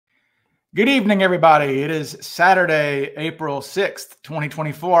Good evening, everybody. It is Saturday, April 6th,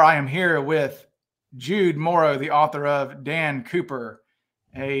 2024. I am here with Jude Morrow, the author of Dan Cooper,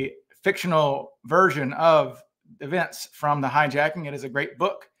 a fictional version of events from the hijacking. It is a great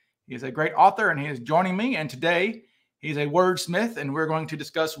book. He is a great author, and he is joining me. And today, he's a wordsmith, and we're going to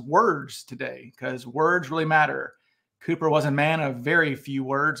discuss words today because words really matter. Cooper was a man of very few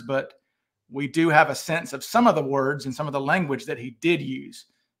words, but we do have a sense of some of the words and some of the language that he did use.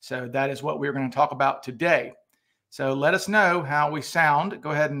 So that is what we're going to talk about today. So let us know how we sound.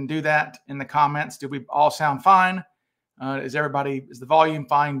 Go ahead and do that in the comments. Do we all sound fine? Is the volume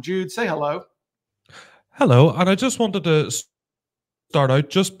fine? Jude, say hello. Hello. And I just wanted to start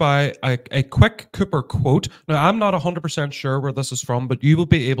out just by a quick Cooper quote. Now, I'm not 100% sure where this is from, but you will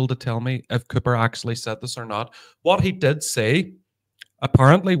be able to tell me if Cooper actually said this or not. What he did say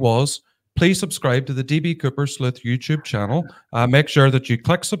apparently was, please subscribe to the DB Cooper Sleuth YouTube channel. Make sure that you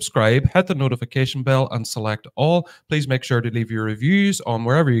click subscribe, hit the notification bell, and select all. Please make sure to leave your reviews on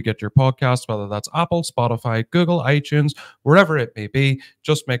wherever you get your podcasts, whether that's Apple, Spotify, Google, iTunes, wherever it may be.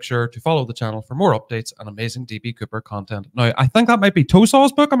 Just make sure to follow the channel for more updates and amazing DB Cooper content. Now, I think that might be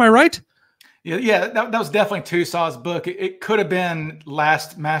Tosaw's book. Am I right? Yeah, that was definitely Tosaw's book. It could have been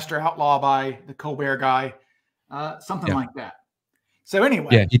Last Master Outlaw by the Colbert guy, something like that. So anyway,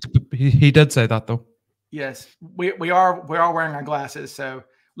 yeah, he did say that though. Yes, we are wearing our glasses, so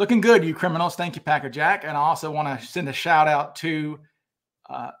looking good, you criminals. Thank you, Packer Jack. And I also want to send a shout out to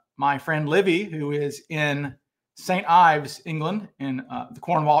my friend Livy, who is in St. Ives, England, in the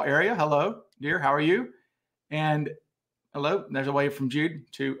Cornwall area. Hello, dear. How are you? And hello. There's a wave from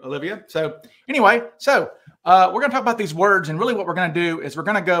Jude to Olivia. So anyway, we're going to talk about these words, and really what we're going to do is we're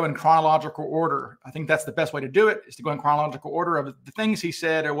going to go in chronological order. I think that's the best way to do it, is to go in chronological order of the things he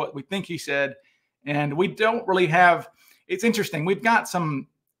said or what we think he said. And we don't really have, it's interesting. We've got some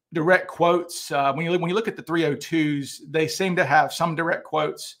direct quotes. When you look at the 302s, they seem to have some direct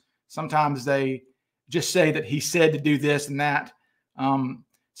quotes. Sometimes they just say that he said to do this and that.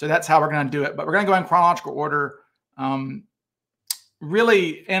 So that's how we're going to do it. But we're going to go in chronological order.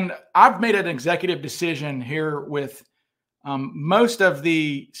 Really, and I've made an executive decision here with most of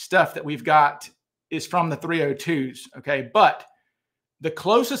the stuff that we've got is from the 302s, okay? But the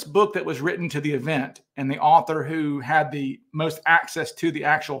closest book that was written to the event and the author who had the most access to the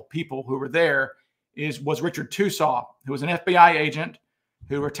actual people who were there was Richard Tusaw, who was an FBI agent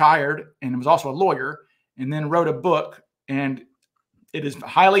who retired and was also a lawyer, and then wrote a book, and it is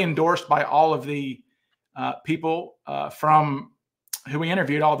highly endorsed by all of the people from who we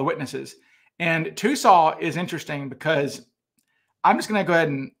interviewed, all the witnesses. And Tusaw is interesting because I'm just going to go ahead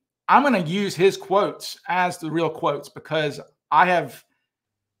and I'm going to use his quotes as the real quotes, because I have,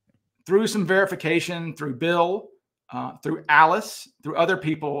 through some verification, through Bill, through Alice, through other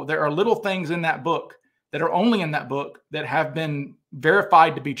people, there are little things in that book that are only in that book that have been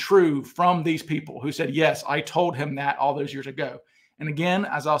verified to be true from these people who said, yes, I told him that all those years ago. And again,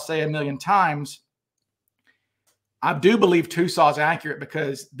 as I'll say a million times, I do believe Tusaw is accurate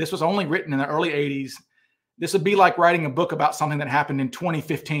because this was only written in the early 80s. This would be like writing a book about something that happened in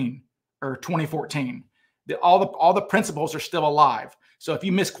 2015 or 2014. All the principles are still alive. So if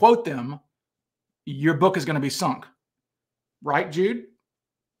you misquote them, your book is going to be sunk. Right, Jude?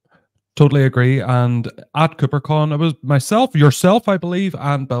 Totally agree. And at CooperCon, it was myself, yourself, I believe,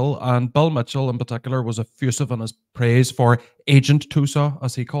 and Bill Mitchell in particular was effusive in his praise for Agent Tusaw,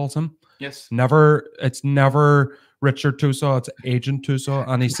 as he calls him. Yes. It's never Richard Tusaw, it's Agent Tusaw.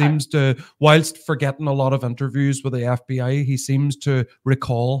 And he seems to, whilst forgetting a lot of interviews with the FBI, he seems to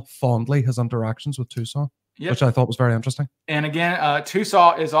recall fondly his interactions with Tusaw, which I thought was very interesting. And again,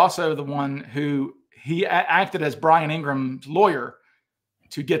 Tusaw is also the one who he acted as Brian Ingram's lawyer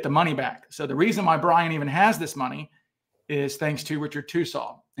to get the money back. So the reason why Brian even has this money is thanks to Richard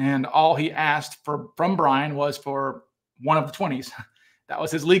Tusaw. And all he asked from Brian was for one of the 20s. That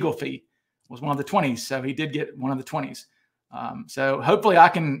was his legal fee, was one of the 20s. So he did get one of the 20s. So hopefully I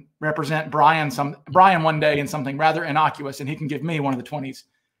can represent Brian one day in something rather innocuous, and he can give me one of the 20s.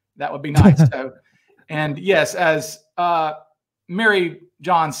 That would be nice. So, and yes, as Mary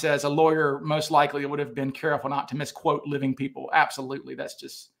John says, a lawyer most likely would have been careful not to misquote living people. Absolutely. That's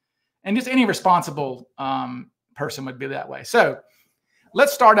just any responsible person would be that way. So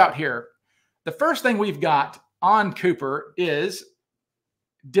let's start out here. The first thing we've got on Cooper is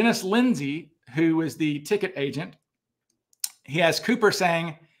Dennis Lindsay, who is the ticket agent. He has Cooper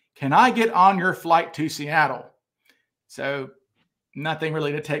saying, "Can I get on your flight to Seattle?" So nothing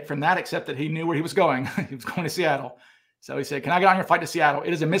really to take from that except that he knew where he was going. He was going to Seattle. So he said, "Can I get on your flight to Seattle?"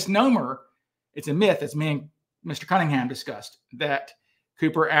 It is a misnomer. It's a myth, as me and Mr. Cunningham discussed, that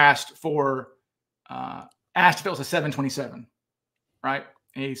Cooper asked if it was a 727, right?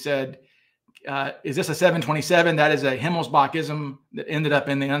 And he said, is this a 727? That is a Himmelsbach-ism that ended up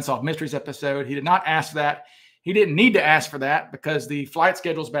in the Unsolved Mysteries episode. He did not ask that. He didn't need to ask for that because the flight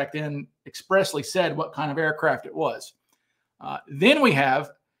schedules back then expressly said what kind of aircraft it was. Then we have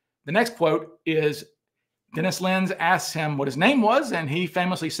the next quote is Dennis Lenz asks him what his name was, and he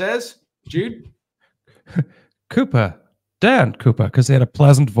famously says, Jude? Cooper. Dan Cooper, because he had a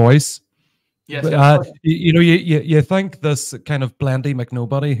pleasant voice. Yes. You think this kind of Blendy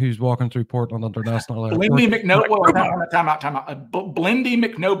McNobody who's walking through Portland International Airport. Blendy McNobody. Time out. Blendy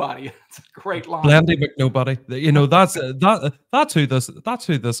McNobody. It's a great line. Blendy McNobody. You know, that's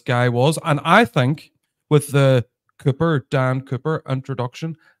who this guy was. And I think with the Dan Cooper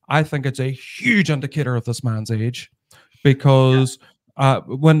introduction, I think it's a huge indicator of this man's age. Because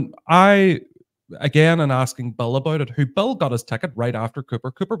when again, in asking Bill about it, who Bill got his ticket right after Cooper.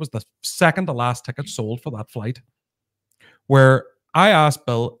 Cooper was the second to last ticket sold for that flight. Where I asked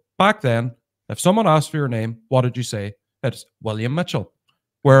Bill back then, if someone asked for your name, what did you say? It's William Mitchell.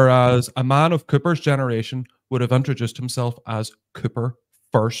 Whereas a man of Cooper's generation would have introduced himself as Cooper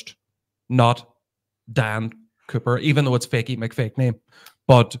first, not Dan Cooper, even though it's fakey McFake name.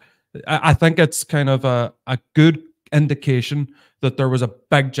 But I think it's kind of a good indication that there was a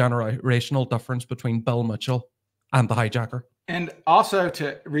big generational difference between Bill Mitchell and the hijacker. And also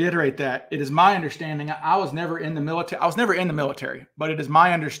to reiterate that, it is my understanding, I was never in the military. But it is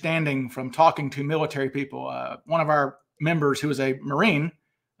my understanding from talking to military people, one of our members who is a Marine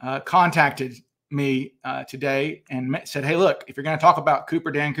contacted me today and said, hey, look, if you're going to talk about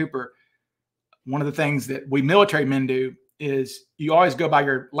Dan Cooper, one of the things that we military men do is you always go by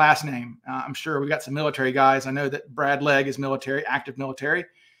your last name. I'm sure we got some military guys. I know that Brad Legg is military, active military,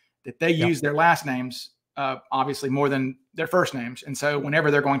 that they use their last names, obviously more than their first names. And so whenever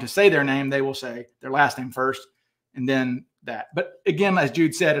they're going to say their name, they will say their last name first and then that. But again, as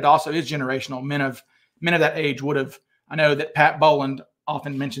Jude said, it also is generational. Men of that age would have, I know that Pat Boland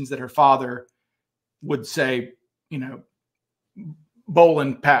often mentions that her father would say,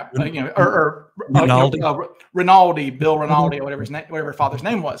 Boland, Pat, or Rinaldi, Bill Rinaldi, or whatever her father's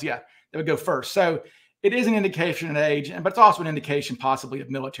name was. Yeah, they would go first. So it is an indication of age, but it's also an indication possibly of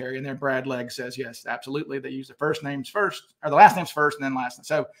military. And then Brad Legg says, yes, absolutely. They use the first names first, or the last names first, and then last name.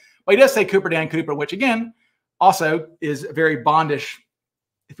 So, but he does say Dan Cooper, which again, also is very Bondish.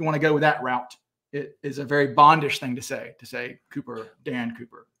 If you want to go with that route, it is a very Bondish thing to say Dan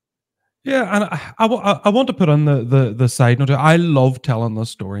Cooper. Yeah, and I want to put on the side note. I love telling this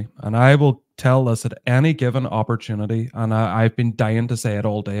story, and I will tell this at any given opportunity. And I've been dying to say it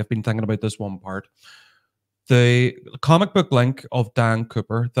all day. I've been thinking about this one part. The comic book link of Dan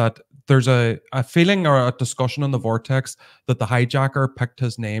Cooper, that there's a feeling or a discussion in the vortex that the hijacker picked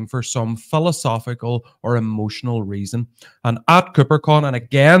his name for some philosophical or emotional reason. And at CooperCon, and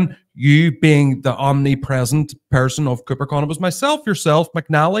again, you being the omnipresent person of CooperCon, it was myself, yourself,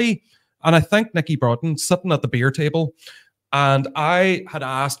 McNally, and I think Nicky Broughton sitting at the beer table. And I had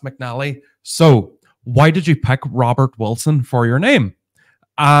asked McNally, so why did you pick Robert Wilson for your name?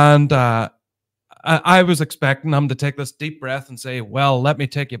 And I was expecting him to take this deep breath and say, well, let me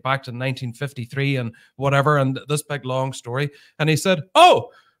take you back to 1953 and whatever, and this big long story. And he said,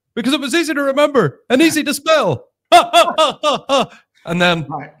 oh, because it was easy to remember and easy to spell. And then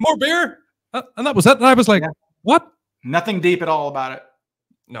more beer. And that was it. And I was like, what? Nothing deep at all about it.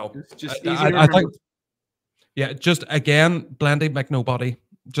 No, it's just easy to remember. I think, just again, Blendy McNobody,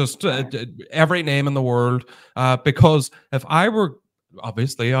 just every name in the world. Because if I were,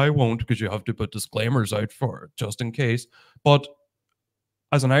 obviously I won't, because you have to put disclaimers out for it, just in case. But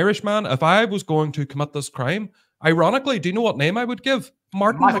as an Irishman, if I was going to commit this crime, ironically, do you know what name I would give?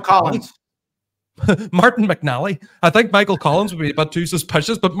 Michael Collins. Martin McNally. I think Michael Collins would be a bit too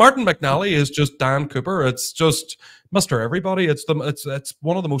suspicious, but Martin McNally is just Dan Cooper. It's just Mr. Everybody. It's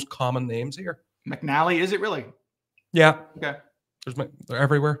one of the most common names here. McNally, is it really? Yeah. Okay. They're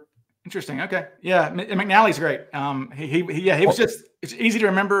everywhere. Interesting. Okay. Yeah, McNally's great. He was just, it's easy to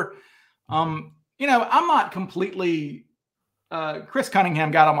remember. I'm not completely. Chris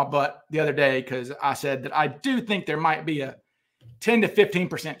Cunningham got on my butt the other day because I said that I do think there might be a 10 to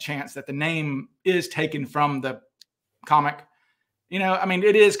 15% chance that the name is taken from the comic.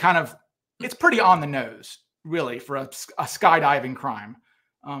 It is it's pretty on the nose, really, for a skydiving crime.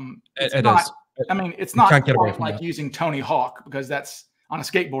 It's not quite like using Tony Hawk, because that's on a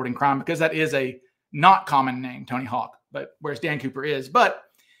skateboarding crime, because that is a not common name, Tony Hawk, but whereas Dan Cooper is. But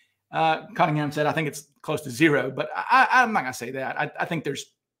Cunningham said, I think it's close to zero, but I'm not going to say that. I think there's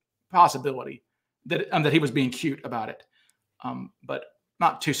possibility that he was being cute about it. But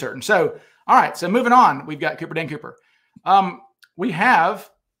not too certain. So, all right. So moving on, we've got Cooper Dan Cooper. We have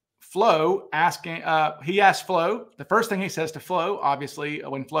Flo asking, he asked Flo, the first thing he says to Flo, obviously,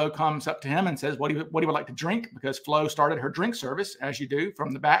 when Flo comes up to him and says, what do you would like to drink? Because Flo started her drink service, as you do,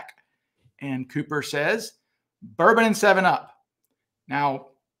 from the back. And Cooper says, bourbon and 7-Up. Now,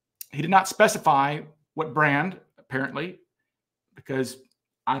 he did not specify what brand, apparently, because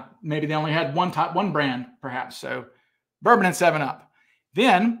maybe they only had one brand, perhaps. So bourbon and 7-Up.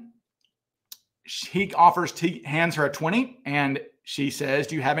 Then he hands her a 20, and she says,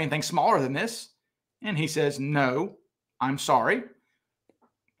 do you have anything smaller than this? And he says, no, I'm sorry.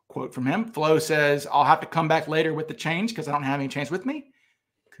 Quote from him. Flo says, I'll have to come back later with the change because I don't have any change with me.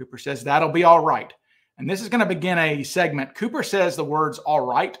 Cooper says, that'll be all right. And this is going to begin a segment. Cooper says the words all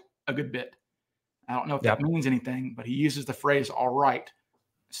right a good bit. I don't know if that means anything, but he uses the phrase all right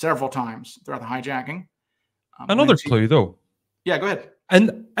several times throughout the hijacking. Another clue, though. Yeah, go ahead.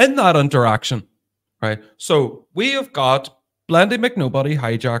 And in that interaction, right? So we have got Blendy McNobody,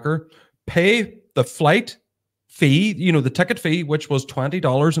 hijacker, pay the flight fee, you know, the ticket fee, which was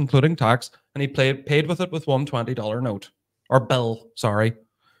 $20, including tax, and he paid with it with one $20 note, or bill, sorry.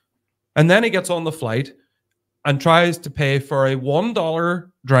 And then he gets on the flight and tries to pay for a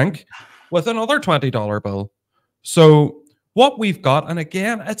 $1 drink with another $20 bill. So what we've got, and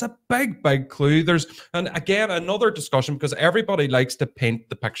again, it's a big, big clue. And again, another discussion, because everybody likes to paint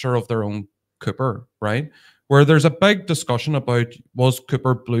the picture of their own Cooper, right? Where there's a big discussion about, was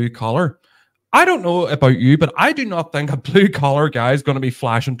Cooper blue collar? I don't know about you, but I do not think a blue collar guy is going to be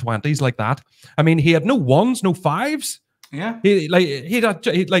flashing 20s like that. I mean, he had no 1s, no 5s. Yeah.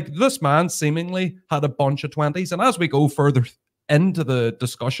 This man seemingly had a bunch of 20s. And as we go further into the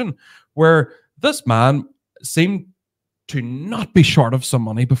discussion, where this man seemed to not be short of some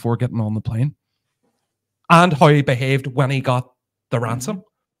money before getting on the plane, and how he behaved when he got the ransom.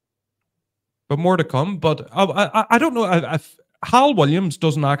 But more to come. But I don't know if Hal Williams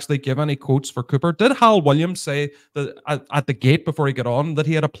doesn't actually give any quotes for Cooper. Did Hal Williams say that at the gate before he got on that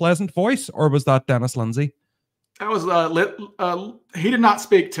he had a pleasant voice, or was that Dennis Lindsay? That was he did not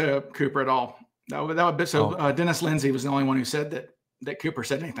speak to Cooper at all. Dennis Lindsay was the only one who said that Cooper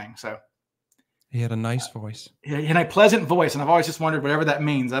said anything. So he had a nice voice. He had a pleasant voice, and I've always just wondered whatever that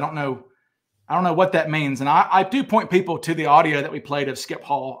means. I don't know what that means. And I do point people to the audio that we played of Skip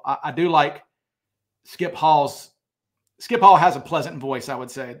Hall. I do like Skip Hall has a pleasant voice, I would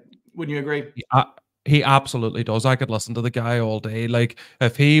say. Wouldn't you agree? He absolutely does. I could listen to the guy all day. Like,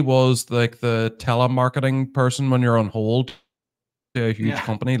 if he was like the telemarketing person when you're on hold to a huge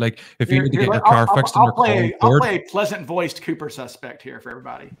company, like if you need to get your car fixed in your car, I'll play a pleasant voiced Cooper suspect here for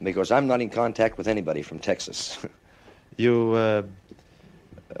everybody. Because I'm not in contact with anybody from Texas. You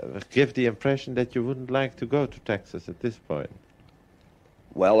give the impression that you wouldn't like to go to Texas at this point.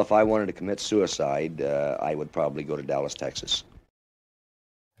 Well, if I wanted to commit suicide, I would probably go to Dallas, Texas.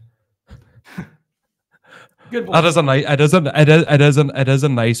 Good voice. That is a nice. It is a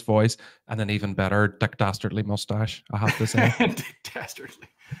nice voice, and an even better Dick Dastardly mustache, I have to say. Dick Dastardly,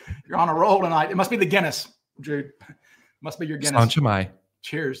 you're on a roll tonight. It must be the Guinness, Jude. Must be your Guinness. Sancho.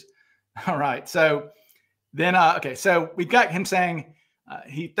 Cheers. All right. So then, okay. So we've got him saying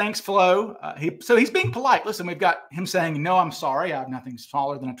he thanks Flo. He's being polite. Listen, we've got him saying, "No, I'm sorry. I have nothing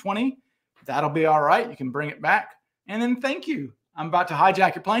smaller than a 20. That'll be all right. You can bring it back." And then, thank you. I'm about to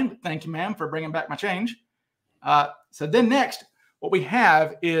hijack your plane, but thank you, ma'am, for bringing back my change. So then next, what we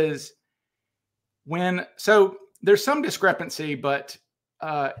have is so there's some discrepancy, but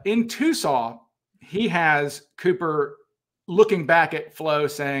in Tucson, he has Cooper looking back at Flo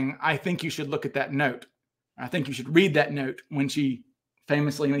saying, I think you should look at that note. I think you should read that note when he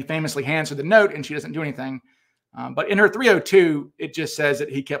famously hands her the note and she doesn't do anything. But in her 302, it just says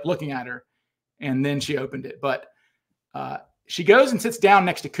that he kept looking at her and then she opened it. But she goes and sits down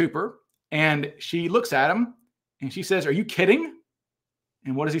next to Cooper and she looks at him. And she says, are you kidding?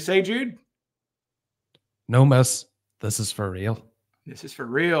 And what does he say, Jude? No, miss. This is for real. This is for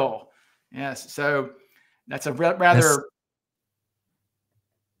real. Yes. So that's a rather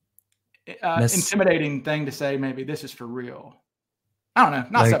intimidating thing to say, maybe. This is for real. I don't know.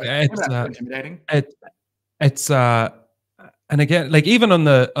 Not so intimidating. And again, like even on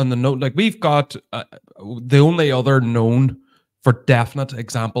the note, like we've got the only other known for definite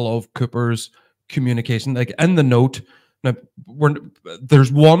example of Cooper's communication, like in the note. Now, there's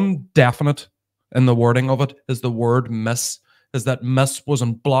one definite in the wording of it is the word miss. Is that miss was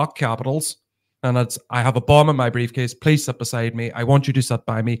in block capitals, and it's I have a bomb in my briefcase. Please sit beside me. I want you to sit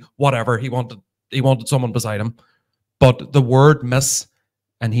by me. Whatever he wanted someone beside him, but the word miss,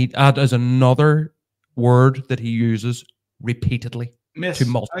 and that is another word that he uses repeatedly Miss. to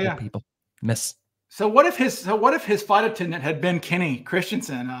multiple Oh, yeah. people. Miss. So what if his flight attendant had been Kenny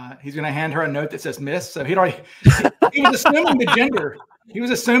Christensen? He's going to hand her a note that says Miss. So he was assuming the gender. He was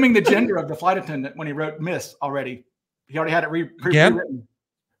assuming the gender of the flight attendant when he wrote Miss already. He already had it pre-written.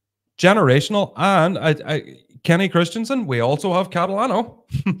 Generational. And Kenny Christensen, we also have Catalano.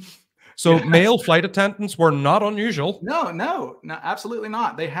 So yes. Male flight attendants were not unusual. No, absolutely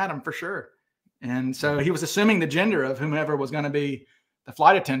not. They had them for sure. And so he was assuming the gender of whomever was going to be the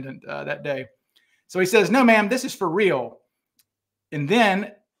flight attendant that day. So he says, "No, ma'am, this is for real." And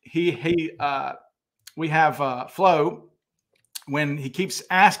then we have Flo, when he keeps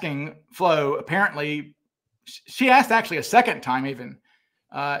asking Flo, apparently she asked actually a second time even.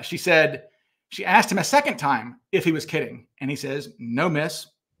 She asked him a second time if he was kidding. And he says, "No, miss."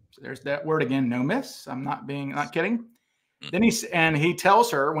 So there's that word again, "No, miss. I'm not kidding." Then he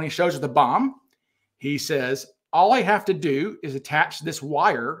tells her, when he shows her the bomb, he says, "All I have to do is attach this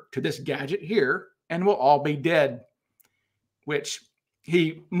wire to this gadget here, and we'll all be dead." Which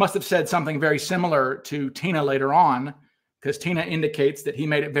he must have said something very similar to Tina later on, because Tina indicates that he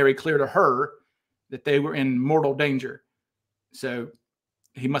made it very clear to her that they were in mortal danger. So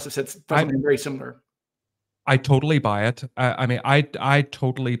he must have said something very similar. I totally buy it. I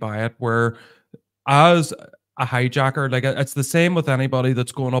totally buy it. Where as a hijacker, like it's the same with anybody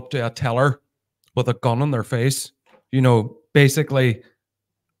that's going up to a teller with a gun in their face. Basically,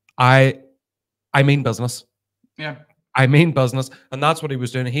 I mean business. Yeah. I mean business. And that's what he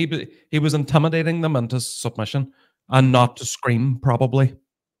was doing. He was intimidating them into submission and not to scream, probably.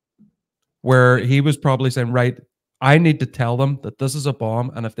 Where he was probably saying, right, I need to tell them that this is a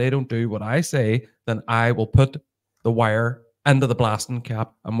bomb, and if they don't do what I say, then I will put the wire into the blasting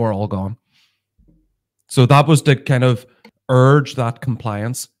cap and we're all gone. So that was to kind of urge that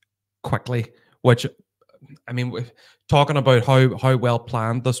compliance quickly, which, I mean, talking about how well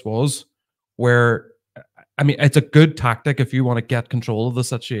planned this was, where, I mean, it's a good tactic if you want to get control of the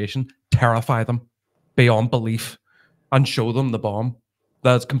situation, terrify them beyond belief and show them the bomb.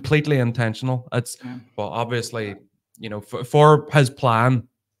 That's completely intentional. It's, well, obviously, for his plan,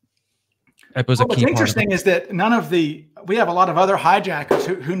 it was a key part. What's interesting is that we have a lot of other hijackers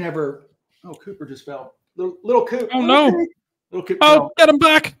who never, oh, Cooper just fell. Little Coop. Oh, no. Little Coop fell. Get him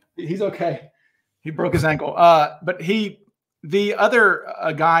back. He's okay. He broke his ankle. But the other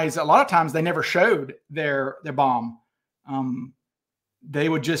guys, a lot of times they never showed their bomb. They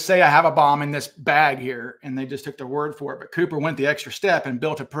would just say, "I have a bomb in this bag here," and they just took their word for it. But Cooper went the extra step and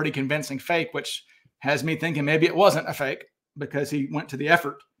built a pretty convincing fake, which has me thinking maybe it wasn't a fake, because he went to the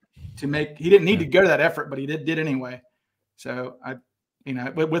effort to make. He didn't need to go to that effort, but he did anyway. So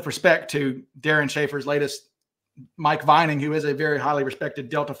with respect to Darren Schaefer's latest, Mike Vining, who is a very highly respected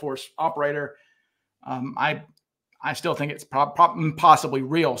Delta Force operator, I still think it's possibly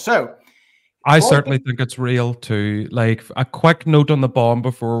real. So I certainly think it's real too. Like, a quick note on the bomb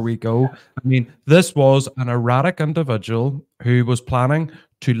before we go. I mean, this was an erratic individual who was planning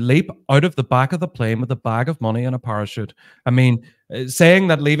to leap out of the back of the plane with a bag of money and a parachute. I mean, saying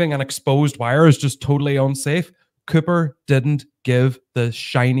that leaving an exposed wire is just totally unsafe. Cooper didn't give the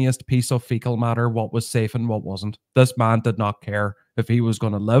shiniest piece of fecal matter what was safe and what wasn't. This man did not care if he was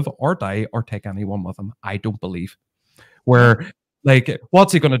going to live or die or take anyone with him. I don't believe. Where, like,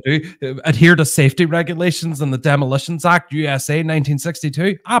 what's he going to do? Adhere to safety regulations and the Demolitions Act, USA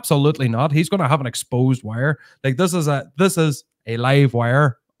 1962? Absolutely not. He's going to have an exposed wire. Like, this is a live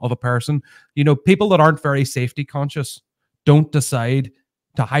wire of a person. People that aren't very safety conscious don't decide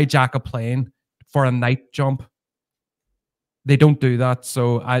to hijack a plane for a night jump. They don't do that.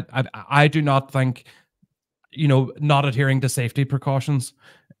 So I do not think, not adhering to safety precautions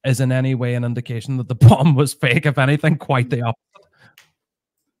is in any way an indication that the bomb was fake. If anything, quite the opposite.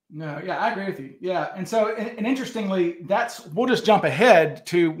 No, yeah, I agree with you. Yeah. And so, and interestingly, we'll just jump ahead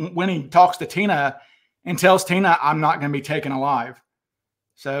to when he talks to Tina and tells Tina, "I'm not going to be taken alive."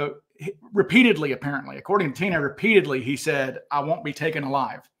 So repeatedly, apparently, according to Tina, repeatedly, he said, "I won't be taken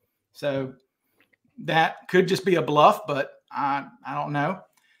alive." So that could just be a bluff, but I don't know.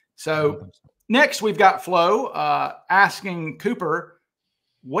 So next we've got Flo asking Cooper,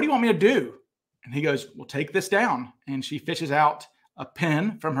 "What do you want me to do?" And he goes, "Well, take this down." And she fishes out a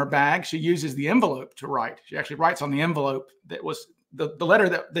pen from her bag. She uses the envelope to write. She actually writes on the envelope that was the letter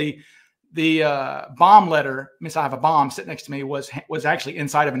that the bomb letter, "Miss, I have a bomb," sitting next to me, was actually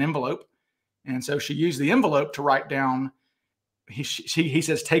inside of an envelope. And so she used the envelope to write down. He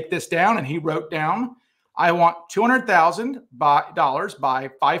says, "Take this down." And he wrote down, "I want $200,000 by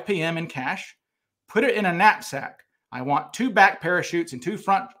 5 p.m. in cash. Put it in a knapsack. I want 2 back parachutes and 2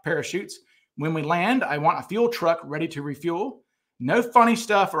 front parachutes. When we land, I want a fuel truck ready to refuel. No funny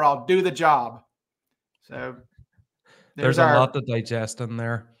stuff or I'll do the job. So there's a lot to digest in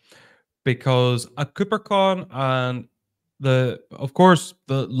there, because at CooperCon and of course,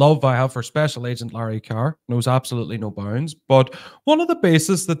 the love I have for Special Agent Larry Carr knows absolutely no bounds. But one of the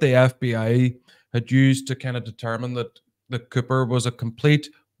bases that the FBI had used to kind of determine that Cooper was a complete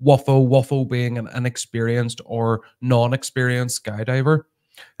waffle being an inexperienced or non-experienced skydiver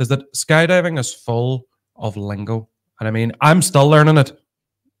is that skydiving is full of lingo. And I mean, I'm still learning it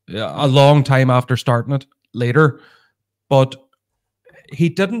a long time after starting it later, but he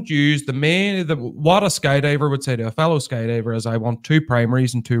didn't use what a skydiver would say to a fellow skydiver is, I want 2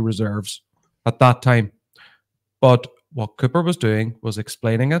 primaries and 2 reserves at that time. But what Cooper was doing was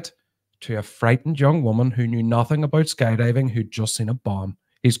explaining it to a frightened young woman who knew nothing about skydiving, who'd just seen a bomb.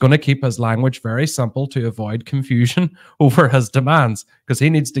 He's going to keep his language very simple to avoid confusion over his demands, because he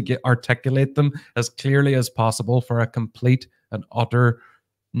needs to articulate them as clearly as possible for a complete and utter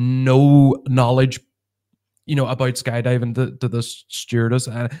no knowledge about skydiving to the stewardess.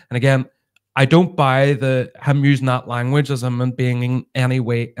 And again, I don't buy him using that language as him being in any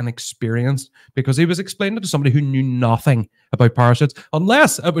way inexperienced, because he was explaining it to somebody who knew nothing about parachutes,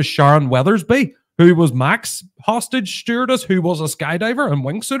 unless it was Sharon Weathersby, who was Mac's hostage stewardess, who was a skydiver and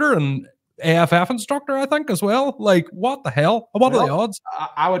wingsuiter and AFF instructor, I think, as well. Like, what the hell? What are the odds?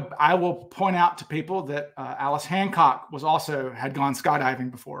 I will point out to people that Alice Hancock had gone skydiving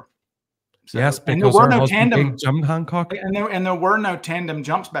before. So, yes, because there were no tandem Jim Hancock, and there were no tandem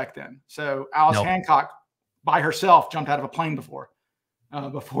jumps back then. So Alice Hancock by herself jumped out of a plane before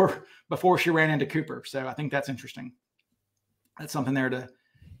she ran into Cooper. So I think that's interesting. That's something there to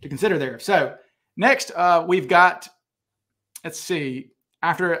consider there. So next we've got, let's see,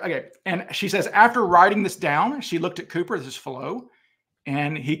 and she says, after writing this down, she looked at Cooper, this is Flo,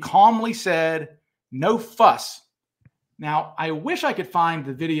 and he calmly said, "No fuss." Now, I wish I could find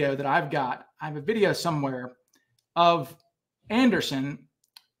the video that I've got. I have a video somewhere of Anderson.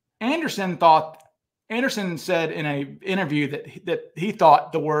 Anderson said in an interview that he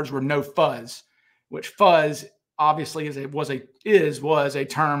thought the words were "no fuzz," which fuzz obviously was a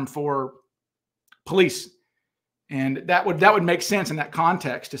term for police, and that would make sense in that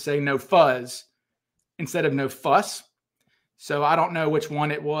context to say "no fuzz" instead of "no fuss." So I don't know which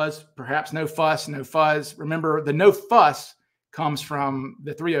one it was. Perhaps "no fuss," "no fuzz." Remember, the "no fuss" comes from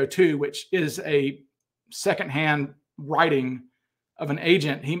the 302, which is a secondhand writing of an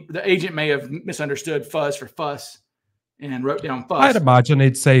agent. The agent may have misunderstood fuzz for fuss and wrote down fuss. I'd imagine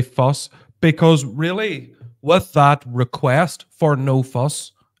he'd say fuss, because really, with that request for no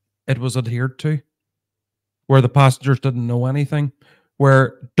fuss, it was adhered to, where the passengers didn't know anything,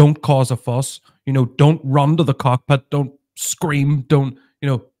 where don't cause a fuss, don't run to the cockpit, don't scream, don't,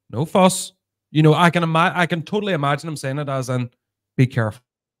 no fuss. I can totally imagine him saying it as in, be careful,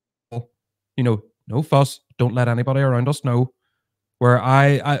 no fuss, don't let anybody around us know. Where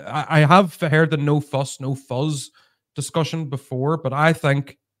I have heard the no fuss, no fuzz discussion before, but I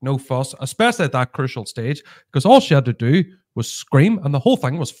think no fuss, especially at that crucial stage, because all she had to do was scream and the whole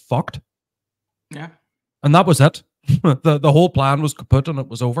thing was fucked. Yeah. And that was it. the whole plan was kaput and it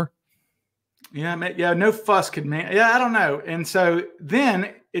was over. Yeah, no fuss could mean, I don't know. And so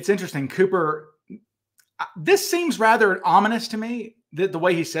then it's interesting, Cooper, this seems rather ominous to me, the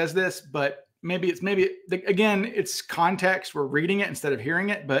way he says this, but maybe again, it's context. We're reading it instead of hearing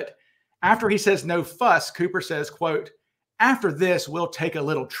it. But after he says no fuss, Cooper says, quote, "After this, we'll take a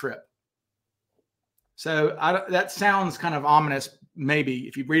little trip." So that sounds kind of ominous, maybe,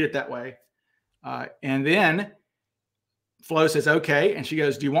 if you read it that way. And then Flo says, "Okay." And she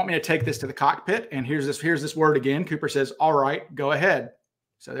goes, "Do you want me to take this to the cockpit?" And here's this word again. Cooper says, "All right, go ahead."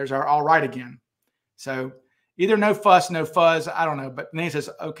 So there's our "all right" again. So either no fuss, no fuzz, I don't know. But then he says,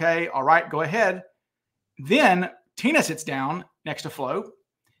 "Okay, all right, go ahead." Then Tina sits down next to Flo,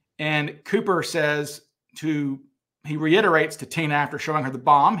 and Cooper he reiterates to Tina after showing her the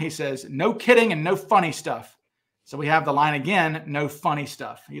bomb. He says, "No kidding and no funny stuff." So we have the line again, "no funny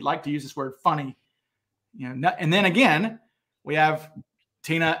stuff." He'd like to use this word funny. And then again, we have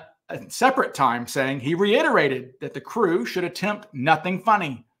Tina a separate time saying he reiterated that the crew should attempt nothing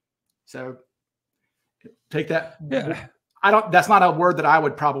funny. So take that. Yeah. That's not a word that I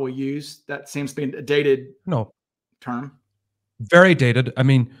would probably use. That seems to be a dated term. Very dated. I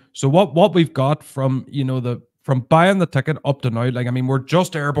mean, so what we've got from, from buying the ticket up to now, we're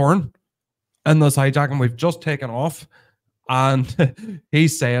just airborne in this hijacking. We've just taken off. And he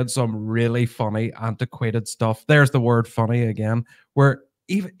said some really funny, antiquated stuff. There's the word funny again, where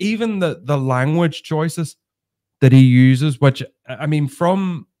even the language choices that he uses, which,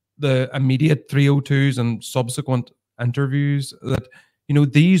 from the immediate 302s and subsequent interviews that, you know,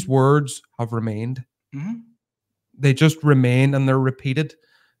 these words have remained. They just remain and they're repeated,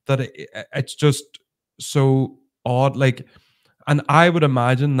 that it's just so odd. Like, and I would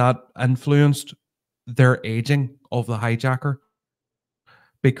imagine that influenced their aging of the hijacker,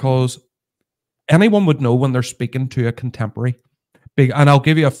 because anyone would know when they're speaking to a contemporary. And I'll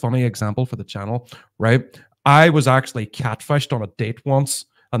give you a funny example for the channel, right? I was actually catfished on a date once,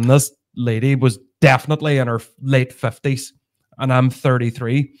 and this lady was definitely in her late 50s, and I'm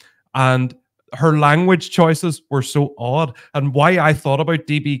 33. And her language choices were so odd. And why I thought about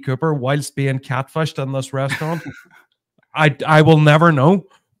DB Cooper whilst being catfished in this restaurant, I will never know.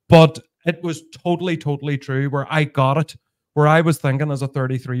 But it was totally, totally true, where I got it, where I was thinking as a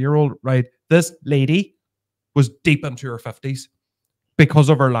 33-year-old, right, this lady was deep into her 50s because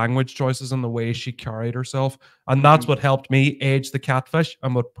of her language choices and the way she carried herself. And that's what helped me age the catfish,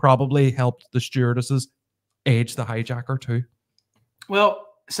 and what probably helped the stewardesses age the hijacker too. Well,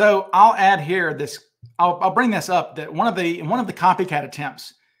 so I'll add here this, I'll bring this up, that one of the copycat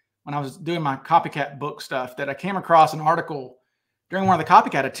attempts, when I was doing my copycat book stuff, that I came across an article during one of the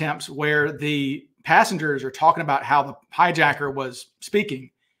copycat attempts where the passengers are talking about how the hijacker was speaking.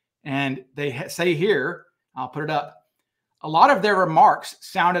 And they say here, I'll put it up, a lot of their remarks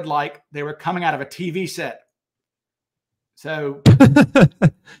sounded like they were coming out of a TV set. So, yeah.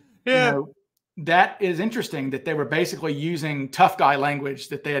 You know, that is interesting, that they were basically using tough guy language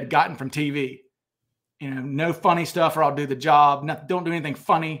that they had gotten from TV. You know, no funny stuff or I'll do the job. Don't do anything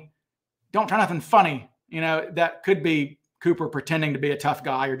funny. Don't try nothing funny. You know, that could be Cooper pretending to be a tough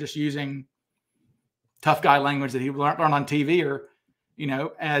guy, or just using tough guy language that he learned on TV, or, you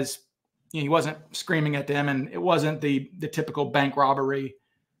know, as you know, he wasn't screaming at them, and it wasn't the typical bank robbery.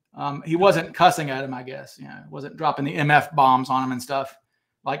 He wasn't cussing at him, I guess. You know, wasn't dropping the MF bombs on him and stuff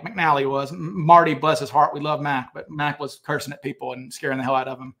like McNally was. Marty, bless his heart, we love Mac, but Mac was cursing at people and scaring the hell out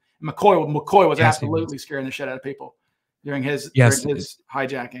of them. And McCoy was absolutely scaring the shit out of people during his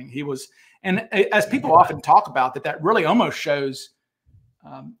hijacking. He was, and as people often talk about, that really almost shows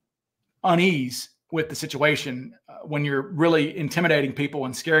unease with the situation when you're really intimidating people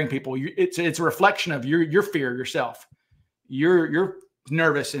and scaring people. It's a reflection of your fear yourself. You're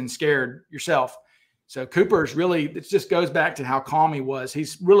nervous and scared yourself. So Cooper's really, it just goes back to how calm he was.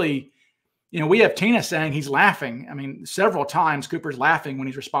 He's really, you know, we have Tina saying he's laughing. I mean, several times Cooper's laughing when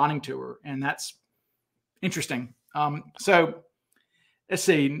he's responding to her, and that's interesting. So let's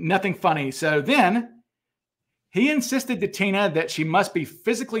see, nothing funny. So then he insisted to Tina that she must be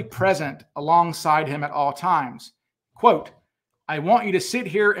physically present alongside him at all times. Quote, I want you to sit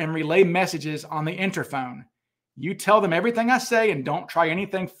here and relay messages on the interphone. You tell them everything I say and don't try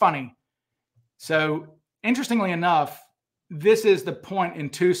anything funny. So interestingly enough, this is the point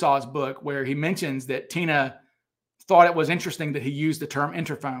in Tusaw's book where he mentions that Tina thought it was interesting that he used the term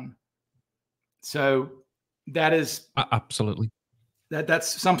interphone. So that is absolutely,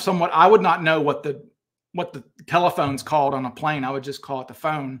 that's somewhat, I would not know what the telephone's called on a plane. I would just call it the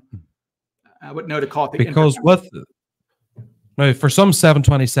phone. I wouldn't know to call it the because interphone. Now for some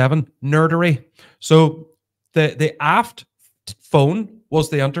 727 nerdery. So the aft phone was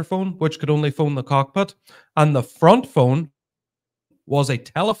the interphone, which could only phone the cockpit, and the front phone was a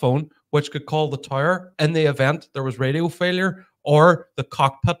telephone which could call the tower in the event there was radio failure or the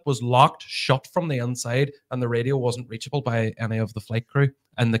cockpit was locked shut from the inside and the radio wasn't reachable by any of the flight crew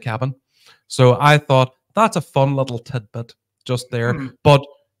in the cabin. So I thought that's a fun little tidbit just there. But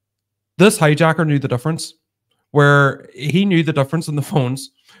this hijacker knew the difference, where he knew the difference in the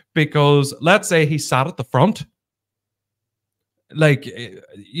phones, because let's say he sat at the front, like,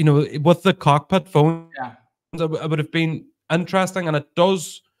 you know, with the cockpit phone, it would have been interesting. And it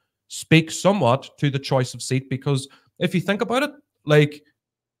does speak somewhat to the choice of seat, because if you think about it, like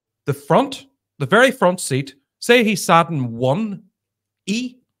the very front seat, say he sat in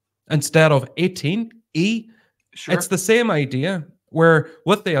 1E instead of 18E, sure, it's the same idea, where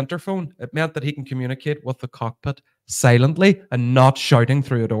with the interphone, it meant that he can communicate with the cockpit silently and not shouting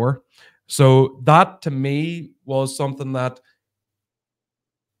through a door. So that to me was something that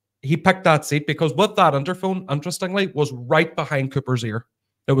he picked that seat, because with that interphone, interestingly, was right behind Cooper's ear.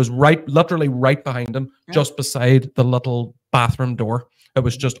 It was literally right behind him, just beside the little bathroom door. It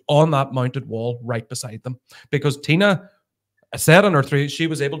was just on that mounted wall right beside them. Because Tina said on her three, she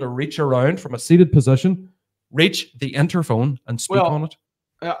was able to reach around from a seated position, reach the interphone, and speak on it.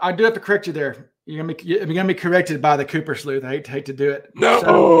 I do have to correct you there. You're gonna be corrected by the Cooper sleuth. I hate to do it. No.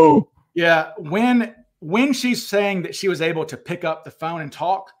 So, yeah, when she's saying that she was able to pick up the phone and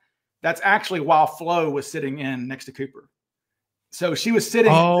talk, that's actually while Flo was sitting in next to Cooper. So she was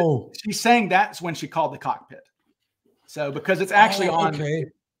sitting. Oh. She's saying that's when she called the cockpit. So because it's actually on, okay.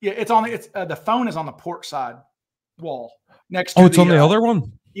 yeah, it's on. It's the phone is on the port side wall next to. Oh, it's on the other one.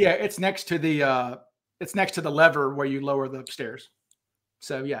 Yeah, it's next to the lever where you lower the stairs.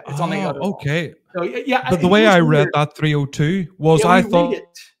 So yeah, it's on the other wall. Okay. So yeah, But the way I read that 302 was I thought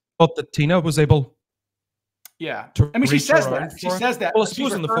that Tina was able. Yeah, to I mean, she reach says around that. She for it. says that. Well, I but suppose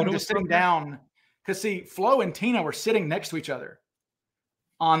she's in the referring photo to it's sitting right there. down, because see, Flo and Tina were sitting next to each other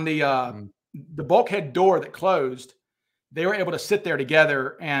on the bulkhead door that closed. They were able to sit there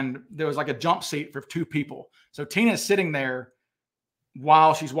together, and there was like a jump seat for two people. So Tina's sitting there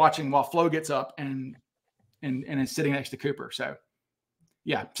while she's watching, while Flo gets up and is sitting next to Cooper. So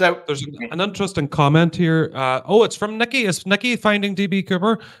yeah. So There's an interesting comment here. It's from Nikki. Is Nikki finding DB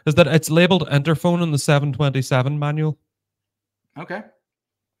Cooper? Is that it's labeled interphone in the 727 manual? Okay.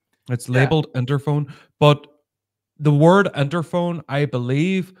 It's labeled interphone, but the word interphone, I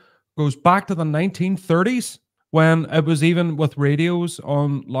believe, goes back to the 1930s when it was even with radios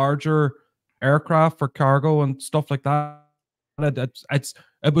on larger aircraft for cargo and stuff like that.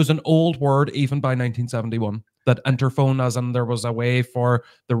 It was an old word even by 1971. That interphone, as in there was a way for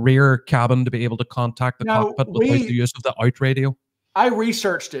the rear cabin to be able to contact the cockpit without the use of the out radio. I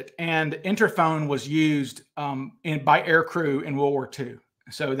researched it, and interphone was used by air crew in World War II.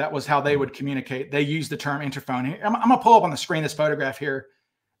 So that was how they would communicate. They used the term interphone. I'm going to pull up on the screen this photograph here.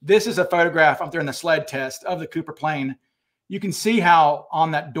 This is a photograph up there in the sled test of the Cooper plane. You can see how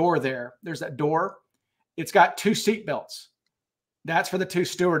on that door there's that door. It's got two seat belts. That's for the two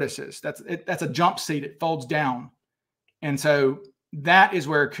stewardesses. That's a jump seat. It folds down. And so that is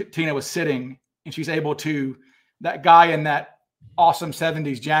where Tina was sitting, and she's able to, that guy in that awesome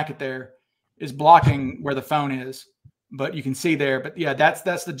 70s jacket there is blocking where the phone is, but you can see there. But yeah,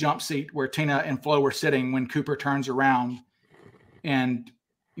 that's the jump seat where Tina and Flo were sitting when Cooper turns around. And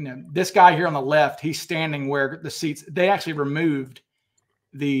this guy here on the left, he's standing where the seats, they actually removed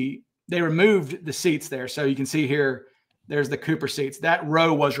the seats there. So you can see here, there's the Cooper seats. That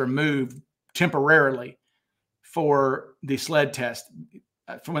row was removed temporarily for the sled test,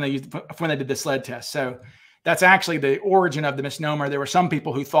 from when they did the sled test. So that's actually the origin of the misnomer. There were some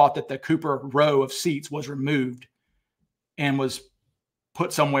people who thought that the Cooper row of seats was removed and was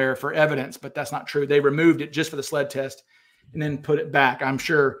put somewhere for evidence, but that's not true. They removed it just for the sled test and then put it back. I'm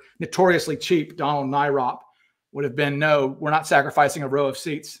sure notoriously cheap Donald Nyrop would have been, no, we're not sacrificing a row of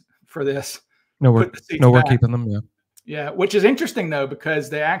seats for this. No, we're keeping them. Yeah. Yeah, which is interesting, though, because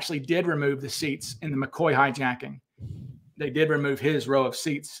they actually did remove the seats in the McCoy hijacking. They did remove his row of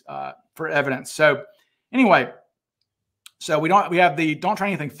seats for evidence. So anyway, so we have the don't try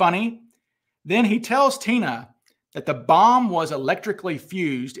anything funny. Then he tells Tina that the bomb was electrically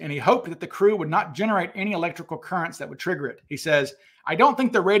fused, and he hoped that the crew would not generate any electrical currents that would trigger it. He says, I don't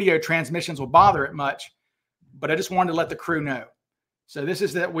think the radio transmissions will bother it much, but I just wanted to let the crew know. So this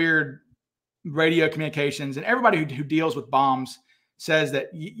is that weird radio communications, and everybody who deals with bombs says that,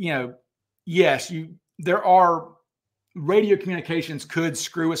 yes, there are radio communications could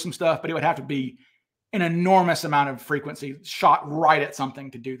screw with some stuff, but it would have to be an enormous amount of frequency shot right at something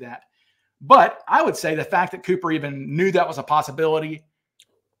to do that. But I would say the fact that Cooper even knew that was a possibility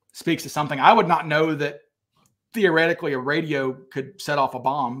speaks to something. I would not know that theoretically a radio could set off a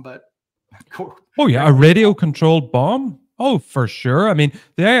bomb, but oh yeah, a radio controlled bomb. Oh, for sure. I mean,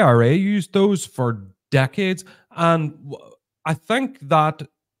 the IRA used those for decades. And I think that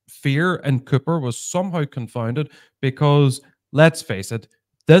fear in Cooper was somehow confounded because, let's face it,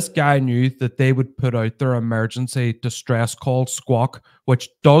 this guy knew that they would put out their emergency distress call squawk, which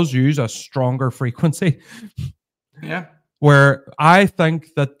does use a stronger frequency. Yeah. Where I think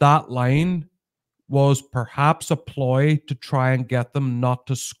that line was perhaps a ploy to try and get them not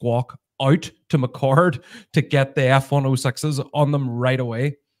to squawk out to McCord to get the F-106s on them right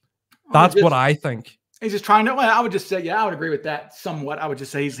away. That's what I think. He's just trying to, well, I would just say, yeah, I would agree with that somewhat. I would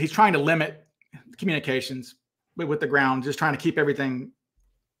just say he's trying to limit communications with the ground, just trying to keep everything,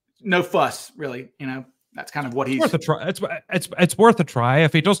 no fuss, really. That's kind of what he's worth a try. It's worth a try.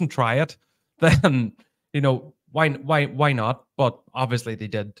 If he doesn't try it, then, why not? But obviously they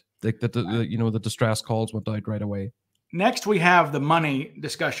did. The distress calls went out right away. Next, we have the money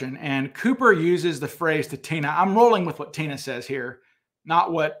discussion, and Cooper uses the phrase to Tina. I'm rolling with what Tina says here,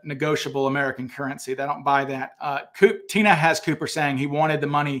 not what negotiable American currency. I don't buy that. Tina has Cooper saying he wanted the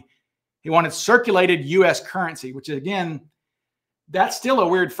money. He wanted circulated U.S. currency, which, again, that's still a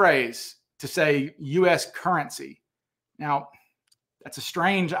weird phrase to say U.S. currency. Now, that's a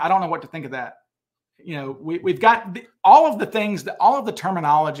strange, I don't know what to think of that. We've got all of the things, all of the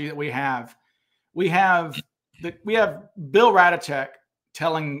terminology that we have. We have Bill Radicek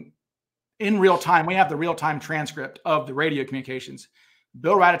telling in real time, we have the real time transcript of the radio communications.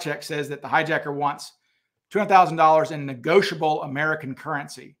 Bill Radicek says that the hijacker wants $200,000 in negotiable American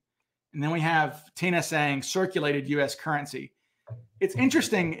currency. And then we have Tina saying circulated U.S. currency. It's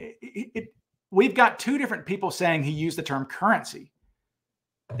interesting. We've got two different people saying he used the term currency.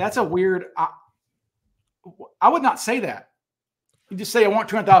 That's a weird. I would not say that. You just say I want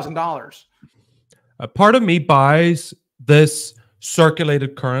 $200,000. A part of me buys this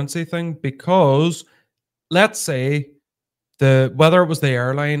circulated currency thing because, let's say, whether it was the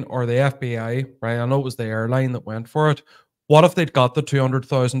airline or the FBI, right? I know it was the airline that went for it. What if they'd got the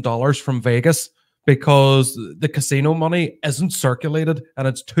 $200,000 from Vegas because the casino money isn't circulated and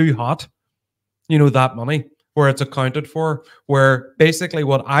it's too hot? You know, that money where it's accounted for, where basically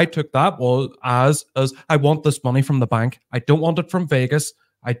what I took that was as I want this money from the bank. I don't want it from Vegas.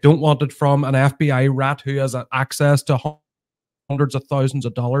 I don't want it from an FBI rat who has access to hundreds of thousands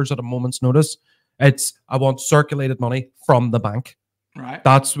of dollars at a moment's notice. I want circulated money from the bank. Right.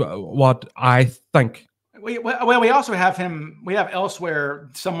 That's what I think. We also have we have elsewhere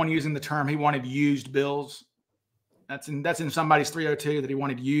someone using the term he wanted used bills. That's in somebody's 302 that he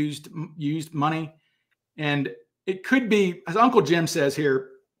wanted used money. And it could be, as Uncle Jim says here,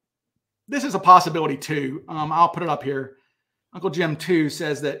 this is a possibility too. I'll put it up here. Uncle Jim too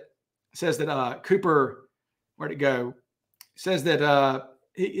says that Cooper, where'd it go? Says that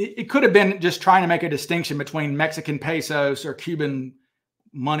it could have been just trying to make a distinction between Mexican pesos or Cuban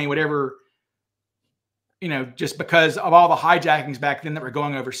money, whatever, you know, just because of all the hijackings back then that were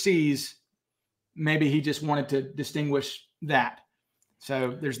going overseas. Maybe he just wanted to distinguish that.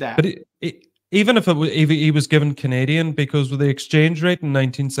 So there's that. But even if he was given Canadian, because with the exchange rate in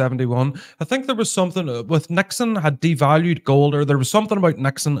 1971, I think there was something with Nixon had devalued gold, or there was something about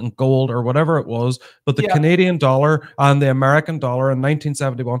Nixon and gold or whatever it was. But the Canadian dollar and the American dollar in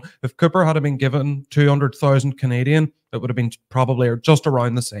 1971, if Cooper had been given 200,000 Canadian, it would have been probably just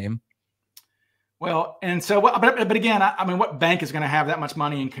around the same. Well, and so, but again, I mean, what bank is going to have that much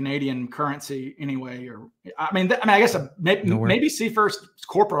money in Canadian currency anyway? Or I guess maybe Seafirst's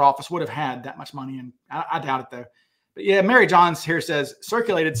corporate office would have had that much money, and I doubt it though. But yeah, Mary Johns here says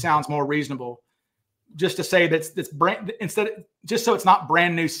circulated sounds more reasonable, just to say that's brand just so it's not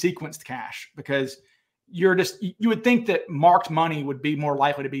brand new sequenced cash, because you would think that marked money would be more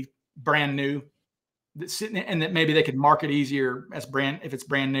likely to be brand new. And that maybe they could mark it easier as if it's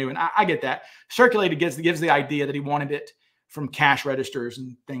brand new. And I get that. Circulated gives the idea that he wanted it from cash registers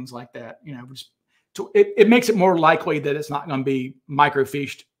and things like that. You know, it makes it more likely that it's not going to be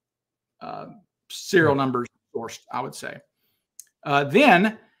microfiched serial numbers sourced, I would say.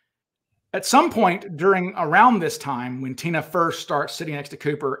 Then at some point around this time, when Tina first starts sitting next to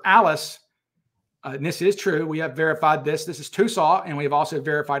Cooper, Alice, and this is true, we have verified this. This is Tusaw, and we've also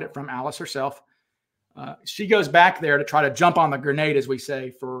verified it from Alice herself. She goes back there to try to jump on the grenade, as we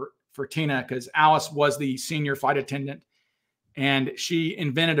say, for Tina, because Alice was the senior flight attendant, and she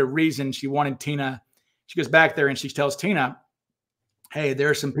invented a reason she wanted Tina. She goes back there and she tells Tina, hey, there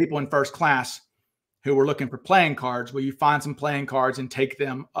are some people in first class who were looking for playing cards. Will you find some playing cards and take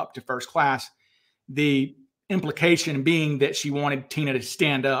them up to first class? The implication being that she wanted Tina to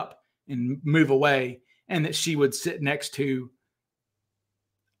stand up and move away, and that she would sit next to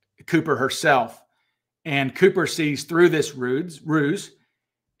Cooper herself. And Cooper sees through this ruse,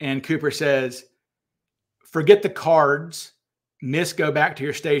 and Cooper says, forget the cards, miss, go back to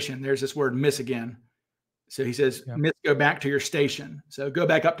your station. There's this word miss again. So he says, miss, go back to your station. So go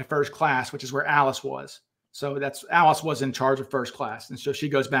back up to first class, which is where Alice was. So Alice was in charge of first class. And so she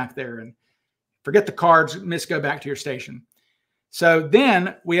goes back there and forget the cards, miss, go back to your station. So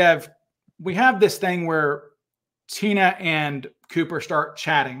then we have this thing where Tina and Cooper start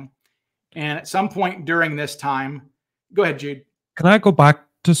chatting. And at some point during this time, go ahead, Jude. Can I go back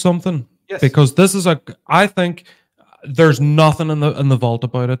to something? Yes. Because I think there's nothing in the vault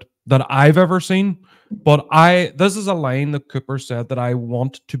about it that I've ever seen. But this is a line that Cooper said that I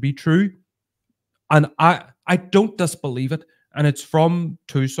want to be true. And I don't disbelieve it. And it's from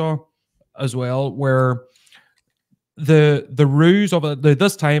Tusaw as well, where the ruse of it,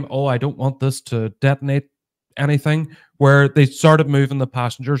 this time, I don't want this to detonate anything, where they started moving the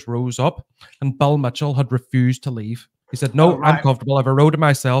passengers rows up, and Bill Mitchell had refused to leave. He said, no, right. I'm comfortable. I've eroded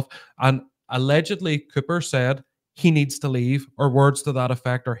myself. And allegedly Cooper said he needs to leave, or words to that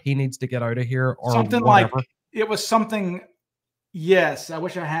effect, or he needs to get out of here, or something whatever. Like it was something. Yes. I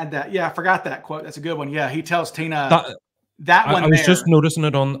wish I had that. Yeah. I forgot that quote. That's a good one. Yeah. He tells Tina that one. I was just noticing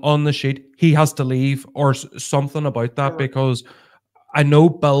it on the sheet. He has to leave, or something about that, because I know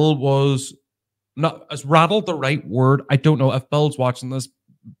Bill was not, is rattled the right word? I don't know if Bill's watching this.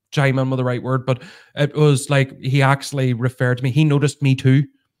 chime in with the right word, but it was like he actually referred to me. He noticed me too,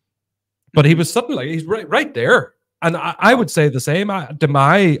 but he was sitting like he's right there. And I would say the same to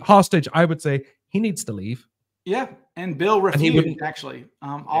my hostage. I would say he needs to leave. Yeah, and Bill refused. Actually,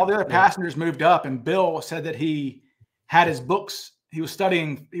 all the other passengers moved up, and Bill said that he had his books. He was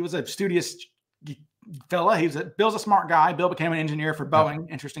studying. He was a studious fella. Bill's a smart guy. Bill became an engineer for Boeing,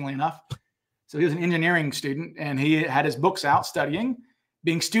 interestingly enough. So he was an engineering student, and he had his books out studying,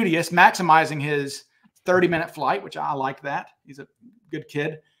 being studious, maximizing his 30-minute flight, which I like that. He's a good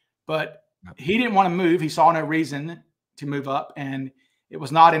kid, but he didn't want to move. He saw no reason to move up. And it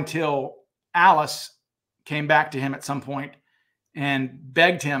was not until Alice came back to him at some point and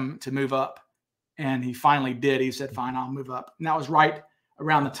begged him to move up. And he finally did. He said, fine, I'll move up. And that was right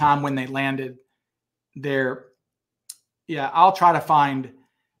around the time when they landed there. Yeah, I'll try to find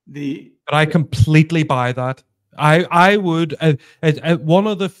But I completely buy that. I would, one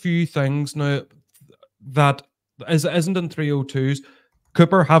of the few things now that isn't in 302s,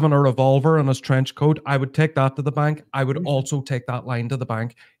 Cooper having a revolver in his trench coat, I would take that to the bank. I would also take that line to the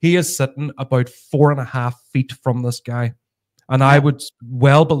bank. He is sitting about 4.5 feet from this guy. And I would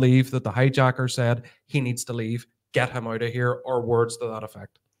well believe that the hijacker said he needs to leave, get him out of here, or words to that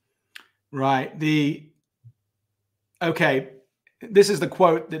effect. Right. Okay. This is the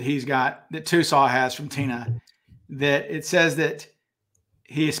quote that he's got, that Tusaw has from Tina, that it says that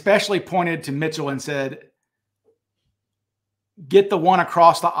he especially pointed to Mitchell and said, get the one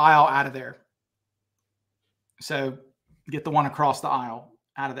across the aisle out of there. So get the one across the aisle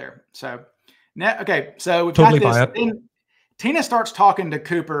out of there. So okay. So we've totally got this. Tina starts talking to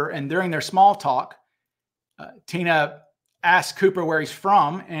Cooper, and during their small talk, Tina asks Cooper where he's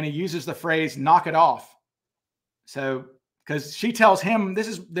from, and he uses the phrase, knock it off. So, because she tells him, this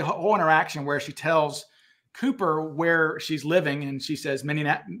is the whole interaction where she tells Cooper where she's living, and she says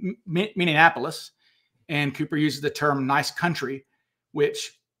Minneapolis, and Cooper uses the term nice country,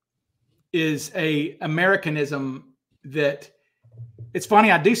 which is a Americanism that it's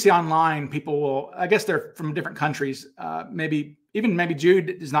funny. I do see online people will, I guess they're from different countries. Maybe Jude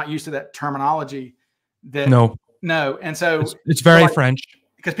is not used to that terminology. No. And so it's very French,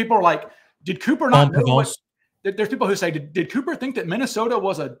 because people are like, did Cooper not know there's people who say, did Cooper think that Minnesota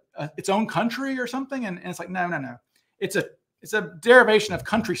was its own country or something? And it's like, no. It's a derivation of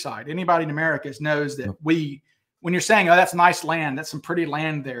countryside. Anybody in America knows that when you're saying, oh, that's nice land, that's some pretty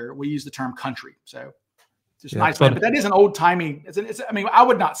land there, we use the term country. So just nice land, but that is an old timey. I mean, I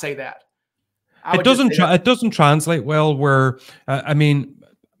would not say that. It doesn't translate well. Where I mean,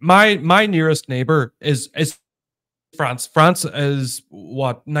 my nearest neighbor is France. France is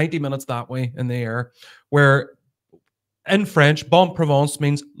what, 90 minutes that way in the air. Where in French, Bon Provence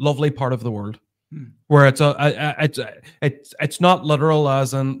means lovely part of the world. Where it's not literal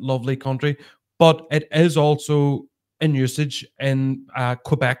as in lovely country, but it is also in usage in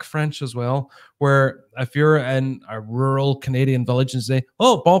Quebec French as well, where if you're in a rural Canadian village and say,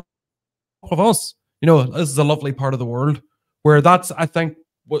 oh, Bon Provence, this is a lovely part of the world, where that's, I think,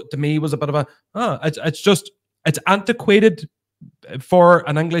 what to me was a bit of a, it's antiquated for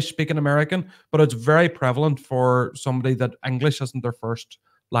an English-speaking American, but it's very prevalent for somebody that English isn't their first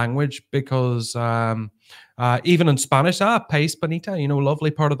language, because even in Spanish, País Bonita,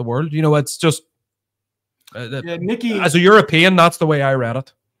 lovely part of the world. It's just Nikki, as a European, that's the way I read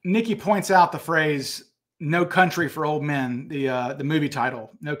it. Nikki points out the phrase "No Country for Old Men." The movie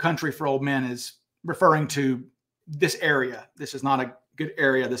title, "No Country for Old Men," is referring to this area. This is not a good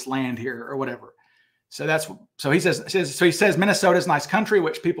area, this land here, or whatever. So he says Minnesota's nice country,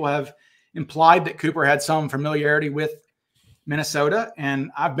 which people have implied that Cooper had some familiarity with Minnesota.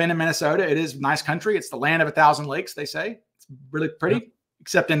 And I've been in Minnesota. It is nice country. It's the land of 1,000 lakes, they say. It's really pretty,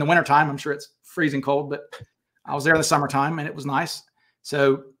 except in the wintertime. I'm sure it's freezing cold, but I was there in the summertime and it was nice.